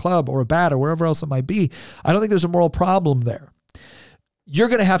stick or a club or a bat or wherever else it might be, I don't think there's a moral problem there. You're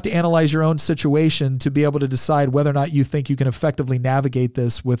going to have to analyze your own situation to be able to decide whether or not you think you can effectively navigate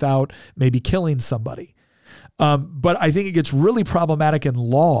this without maybe killing somebody. But I think it gets really problematic in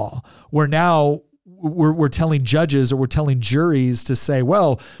law where now we're telling judges or we're telling juries to say,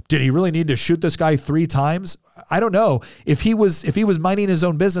 well, did he really need to shoot this guy 3 times? I don't know. If he was minding his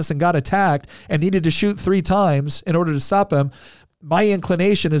own business and got attacked and needed to shoot 3 times in order to stop him, my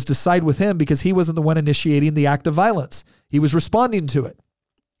inclination is to side with him because he wasn't the one initiating the act of violence. He was responding to it,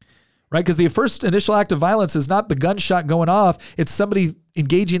 right? Because the first initial act of violence is not the gunshot going off. It's somebody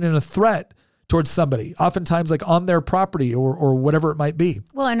engaging in a threat towards somebody, oftentimes like on their property or whatever it might be.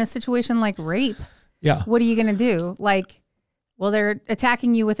 Well, in a situation like rape, yeah, what are you going to do? Like, well, they're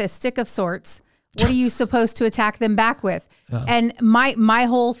attacking you with a stick of sorts. What are you supposed to attack them back with? And my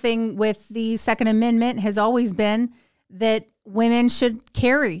whole thing with the Second Amendment has always been that women should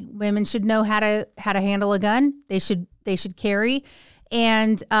carry. Women should know how to handle a gun. They should carry.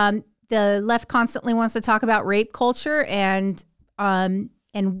 And the left constantly wants to talk about rape culture and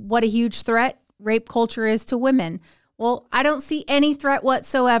what a huge threat rape culture is to women. Well, I don't see any threat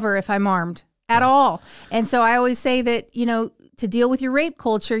whatsoever if I'm armed at all. And so I always say that, to deal with your rape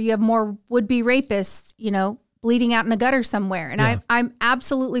culture, you have more would-be rapists, bleeding out in a gutter somewhere. And I'm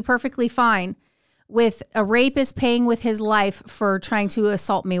absolutely perfectly fine with a rapist paying with his life for trying to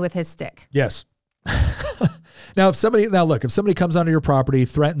assault me with his stick. Yes. Now, if somebody comes onto your property,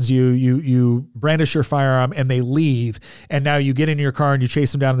 threatens you, you brandish your firearm and they leave, and now you get in your car and you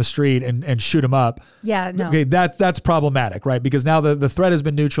chase them down the street and shoot them up. Yeah, no. Okay, that's problematic, right? Because now the threat has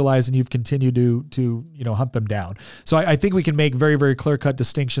been neutralized and you've continued to hunt them down. So I think we can make very, very clear-cut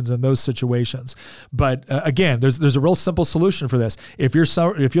distinctions in those situations. But again, there's a real simple solution for this. If you're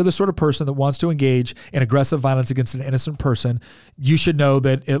the sort of person that wants to engage in aggressive violence against an innocent person, you should know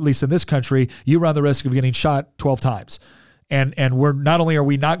that, at least in this country, you run the risk of getting shot 12 times. And we're not only are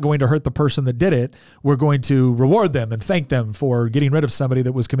we not going to hurt the person that did it, we're going to reward them and thank them for getting rid of somebody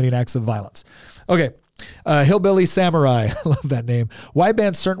that was committing acts of violence. Okay. Hillbilly Samurai. I love that name. Why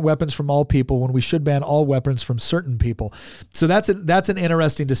ban certain weapons from all people when we should ban all weapons from certain people? So that's an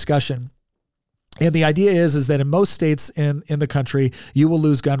interesting discussion. And the idea is that in most states in the country, you will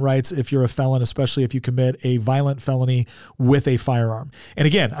lose gun rights if you're a felon, especially if you commit a violent felony with a firearm. And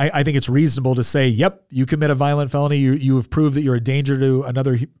again, I think it's reasonable to say, yep, you commit a violent felony. You have proved that you're a danger to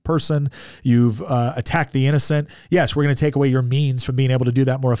another person. You've attacked the innocent. Yes, we're going to take away your means from being able to do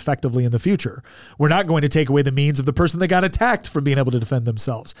that more effectively in the future. We're not going to take away the means of the person that got attacked from being able to defend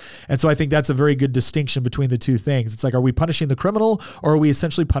themselves. And so I think that's a very good distinction between the two things. It's like, are we punishing the criminal or are we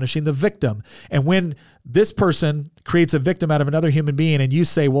essentially punishing the victim? And when this person creates a victim out of another human being and you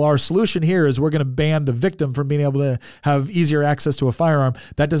say, well, our solution here is we're going to ban the victim from being able to have easier access to a firearm,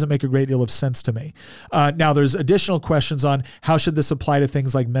 that doesn't make a great deal of sense to me. Now, there's additional questions on how should this apply to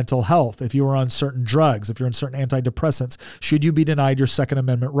things like mental health. If you are on certain drugs, if you're on certain antidepressants, should you be denied your Second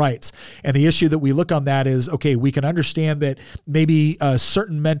Amendment rights? And the issue that we look on that is, okay, we can understand that maybe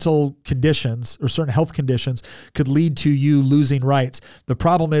certain mental conditions or certain health conditions could lead to you losing rights. The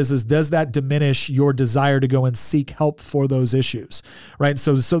problem is does that diminish your desire to go and seek help for those issues, right?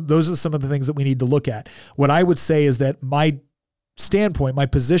 So those are some of the things that we need to look at. What I would say is that my standpoint, my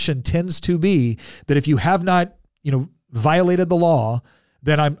position tends to be that if you have not, violated the law,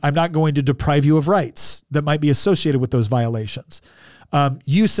 then I'm not going to deprive you of rights that might be associated with those violations.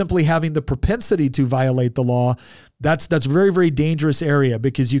 You simply having the propensity to violate the law, that's a very, very dangerous area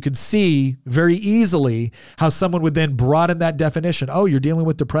because you can see very easily how someone would then broaden that definition. Oh, you're dealing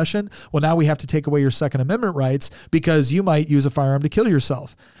with depression? Well, now we have to take away your Second Amendment rights because you might use a firearm to kill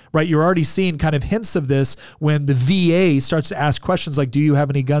yourself, right? You're already seeing kind of hints of this when the VA starts to ask questions like, do you have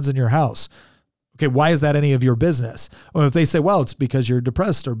any guns in your house? Okay, why is that any of your business? Or if they say, well, it's because you're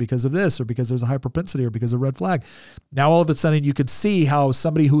depressed or because of this or because there's a high propensity or because of red flag. Now, all of a sudden, you could see how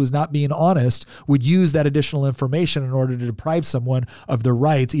somebody who is not being honest would use that additional information in order to deprive someone of their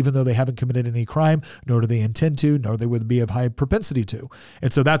rights, even though they haven't committed any crime, nor do they intend to, nor they would be of high propensity to.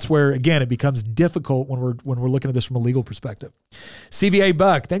 And so that's where, again, it becomes difficult when we're looking at this from a legal perspective. CVA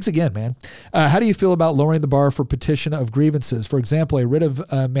Buck, thanks again, man. How do you feel about lowering the bar for petition of grievances? For example, a writ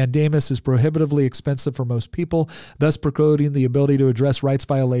of mandamus is prohibitively expensive for most people, thus precluding the ability to address rights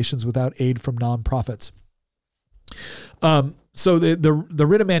violations without aid from nonprofits. So the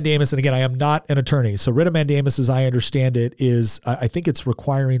writ of mandamus, and again, I am not an attorney. So writ of mandamus, as I understand it, is I think it's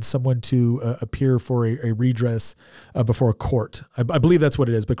requiring someone to appear for a redress before a court. I believe that's what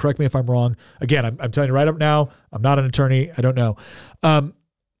it is, but correct me if I'm wrong. Again, I'm telling you right up now, I'm not an attorney. I don't know.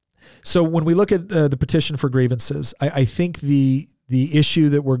 So when we look at the petition for grievances, I think the issue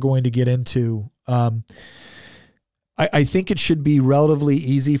that we're going to get into, I think it should be relatively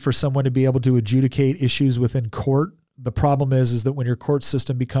easy for someone to be able to adjudicate issues within court. The problem is that when your court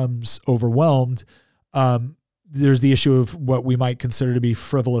system becomes overwhelmed, there's the issue of what we might consider to be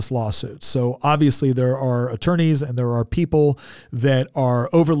frivolous lawsuits. So obviously there are attorneys and there are people that are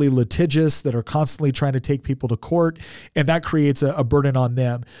overly litigious, that are constantly trying to take people to court, and that creates a burden on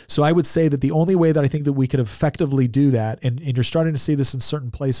them. So I would say that the only way that I think that we could effectively do that, and you're starting to see this in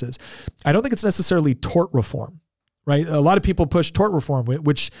certain places, I don't think it's necessarily tort reform. Right. A lot of people push tort reform,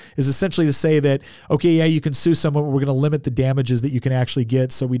 which is essentially to say that, okay, yeah, you can sue someone, but we're going to limit the damages that you can actually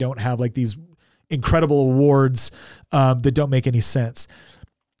get so we don't have like these incredible awards that don't make any sense.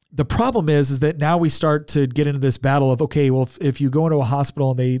 The problem is that now we start to get into this battle of, okay, well, if you go into a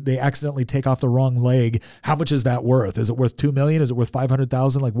hospital and they accidentally take off the wrong leg, how much is that worth? Is it worth $2 million? Is it worth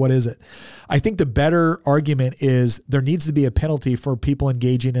 $500,000? Like, what is it? I think the better argument is there needs to be a penalty for people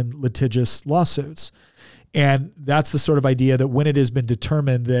engaging in litigious lawsuits. And that's the sort of idea that when it has been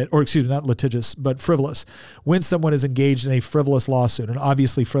determined that, or excuse me, not litigious, but frivolous, when someone is engaged in a frivolous lawsuit, an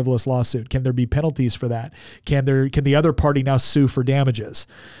obviously frivolous lawsuit, can there be penalties for that? Can the other party now sue for damages?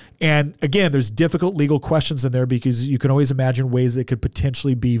 And again, there's difficult legal questions in there because you can always imagine ways that could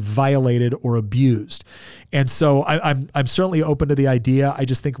potentially be violated or abused. And so I'm certainly open to the idea. I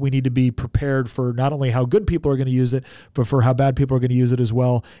just think we need to be prepared for not only how good people are going to use it, but for how bad people are going to use it as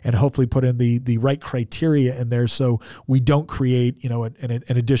well, and hopefully put in the right criteria in there so we don't create, an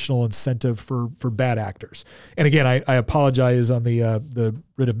additional incentive for bad actors. And again, I apologize on the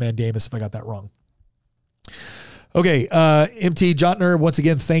writ of mandamus if I got that wrong. Okay, MT Jontner, once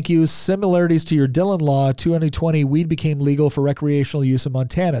again, thank you. Similarities to your Dillon law, 2020, weed became legal for recreational use in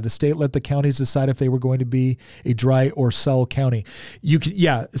Montana. The state let the counties decide if they were going to be a dry or sell county.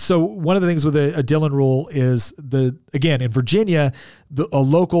 So one of the things with a Dillon rule is in Virginia,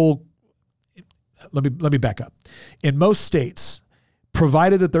 let me back up. In most states,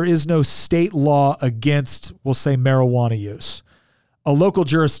 provided that there is no state law against, we'll say, marijuana use, a local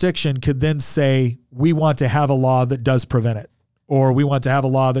jurisdiction could then say, we want to have a law that does prevent it, or we want to have a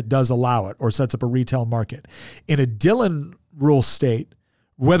law that does allow it, or sets up a retail market. In a Dillon rule state,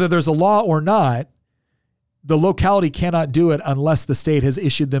 whether there's a law or not, the locality cannot do it unless the state has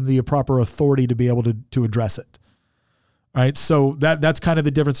issued them the proper authority to be able to address it. Right. So that's kind of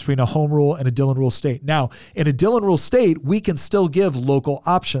the difference between a home rule and a Dillon rule state. Now, in a Dillon rule state, we can still give local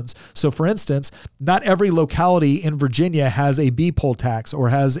options. So for instance, not every locality in Virginia has a bee poll tax or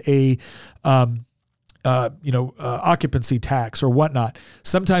has a, occupancy tax or whatnot.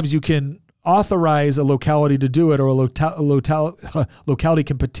 Sometimes you can authorize a locality to do it, or a locality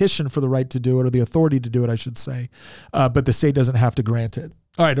can petition for the right to do it, or the authority to do it, I should say. But the state doesn't have to grant it.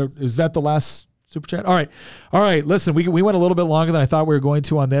 All right. Is that the last super chat? All right. Listen, we went a little bit longer than I thought we were going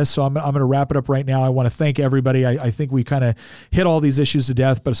to on this, so I'm going to wrap it up right now. I want to thank everybody. I think we kind of hit all these issues to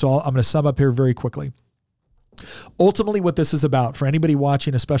death, but so I'm going to sum up here very quickly. Ultimately, what this is about, for anybody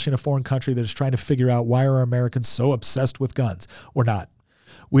watching, especially in a foreign country that is trying to figure out why are Americans so obsessed with guns, we're not.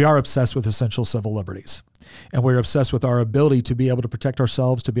 We are obsessed with essential civil liberties. And we're obsessed with our ability to be able to protect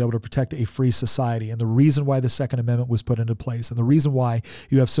ourselves, to be able to protect a free society. And the reason why the Second Amendment was put into place, and the reason why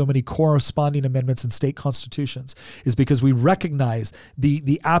you have so many corresponding amendments in state constitutions, is because we recognize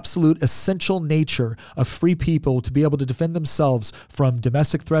the absolute essential nature of free people to be able to defend themselves from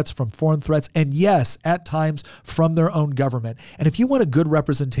domestic threats, from foreign threats, and yes, at times from their own government. And if you want a good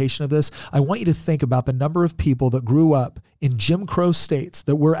representation of this, I want you to think about the number of people that grew up in Jim Crow states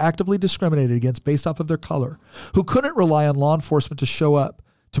that were actively discriminated against based off of their color, who couldn't rely on law enforcement to show up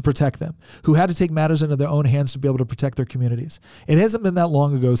to protect them, who had to take matters into their own hands to be able to protect their communities. It hasn't been that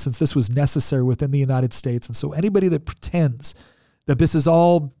long ago since this was necessary within the United States. And so anybody that pretends that this is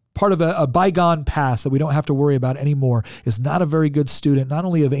all part of a bygone past that we don't have to worry about anymore is not a very good student, not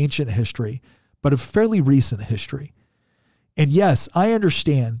only of ancient history, but of fairly recent history. And yes, I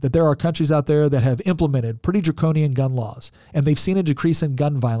understand that there are countries out there that have implemented pretty draconian gun laws, and they've seen a decrease in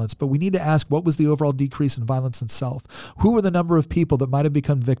gun violence, but we need to ask, what was the overall decrease in violence itself? Who were the number of people that might have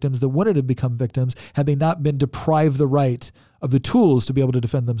become victims that wouldn't have become victims had they not been deprived the right of the tools to be able to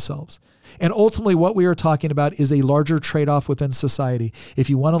defend themselves? And ultimately, what we are talking about is a larger trade-off within society. If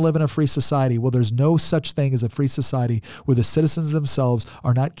you want to live in a free society, well, there's no such thing as a free society where the citizens themselves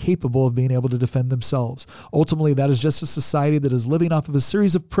are not capable of being able to defend themselves. Ultimately, that is just a society that is living off of a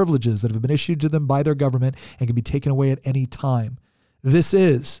series of privileges that have been issued to them by their government and can be taken away at any time. This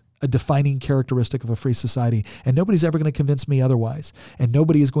is a defining characteristic of a free society, and nobody's ever going to convince me otherwise, and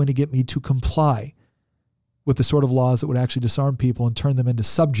nobody is going to get me to comply with the sort of laws that would actually disarm people and turn them into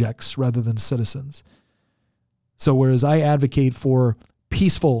subjects rather than citizens. So whereas I advocate for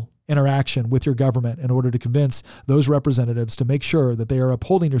peaceful interaction with your government in order to convince those representatives to make sure that they are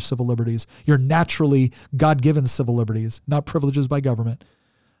upholding your civil liberties, your naturally God-given civil liberties, not privileges by government,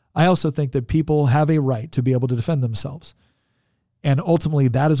 I also think that people have a right to be able to defend themselves. And ultimately,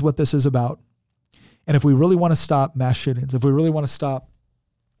 that is what this is about. And if we really want to stop mass shootings, if we really want to stop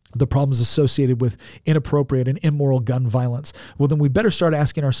the problems associated with inappropriate and immoral gun violence, well, then we better start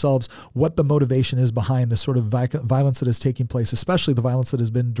asking ourselves what the motivation is behind the sort of violence that is taking place, especially the violence that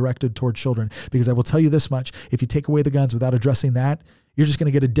has been directed toward children. Because I will tell you this much, if you take away the guns without addressing that, you're just going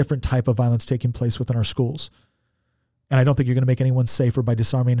to get a different type of violence taking place within our schools. And I don't think you're going to make anyone safer by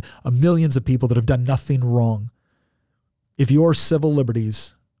disarming millions of people that have done nothing wrong. If your civil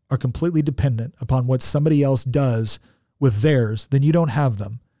liberties are completely dependent upon what somebody else does with theirs, then you don't have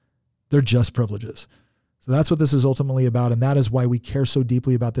them. They're just privileges. So that's what this is ultimately about, and that is why we care so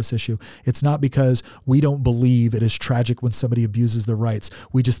deeply about this issue. It's not because we don't believe it is tragic when somebody abuses their rights.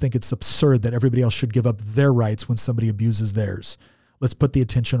 We just think it's absurd that everybody else should give up their rights when somebody abuses theirs. Let's put the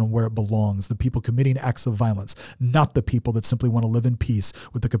attention on where it belongs, the people committing acts of violence, not the people that simply want to live in peace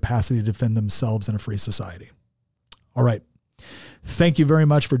with the capacity to defend themselves in a free society. All right. Thank you very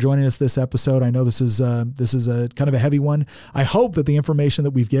much for joining us this episode. I know this is a kind of a heavy one. I hope that the information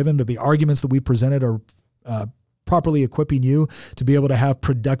that we've given, that the arguments that we presented are properly equipping you to be able to have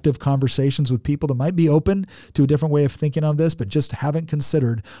productive conversations with people that might be open to a different way of thinking on this, but just haven't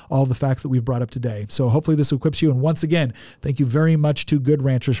considered all the facts that we've brought up today. So hopefully this equips you. And once again, thank you very much to Good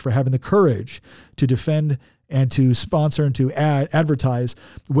Ranchers for having the courage to defend and to sponsor and to advertise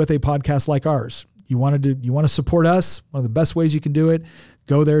with a podcast like ours. You want to support us? One of the best ways you can do it,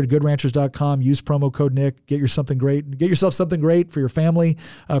 go there to goodranchers.com, use promo code Nick, get yourself something great for your family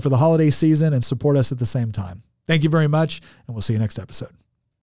for the holiday season, and support us at the same time. Thank you very much, and we'll see you next episode.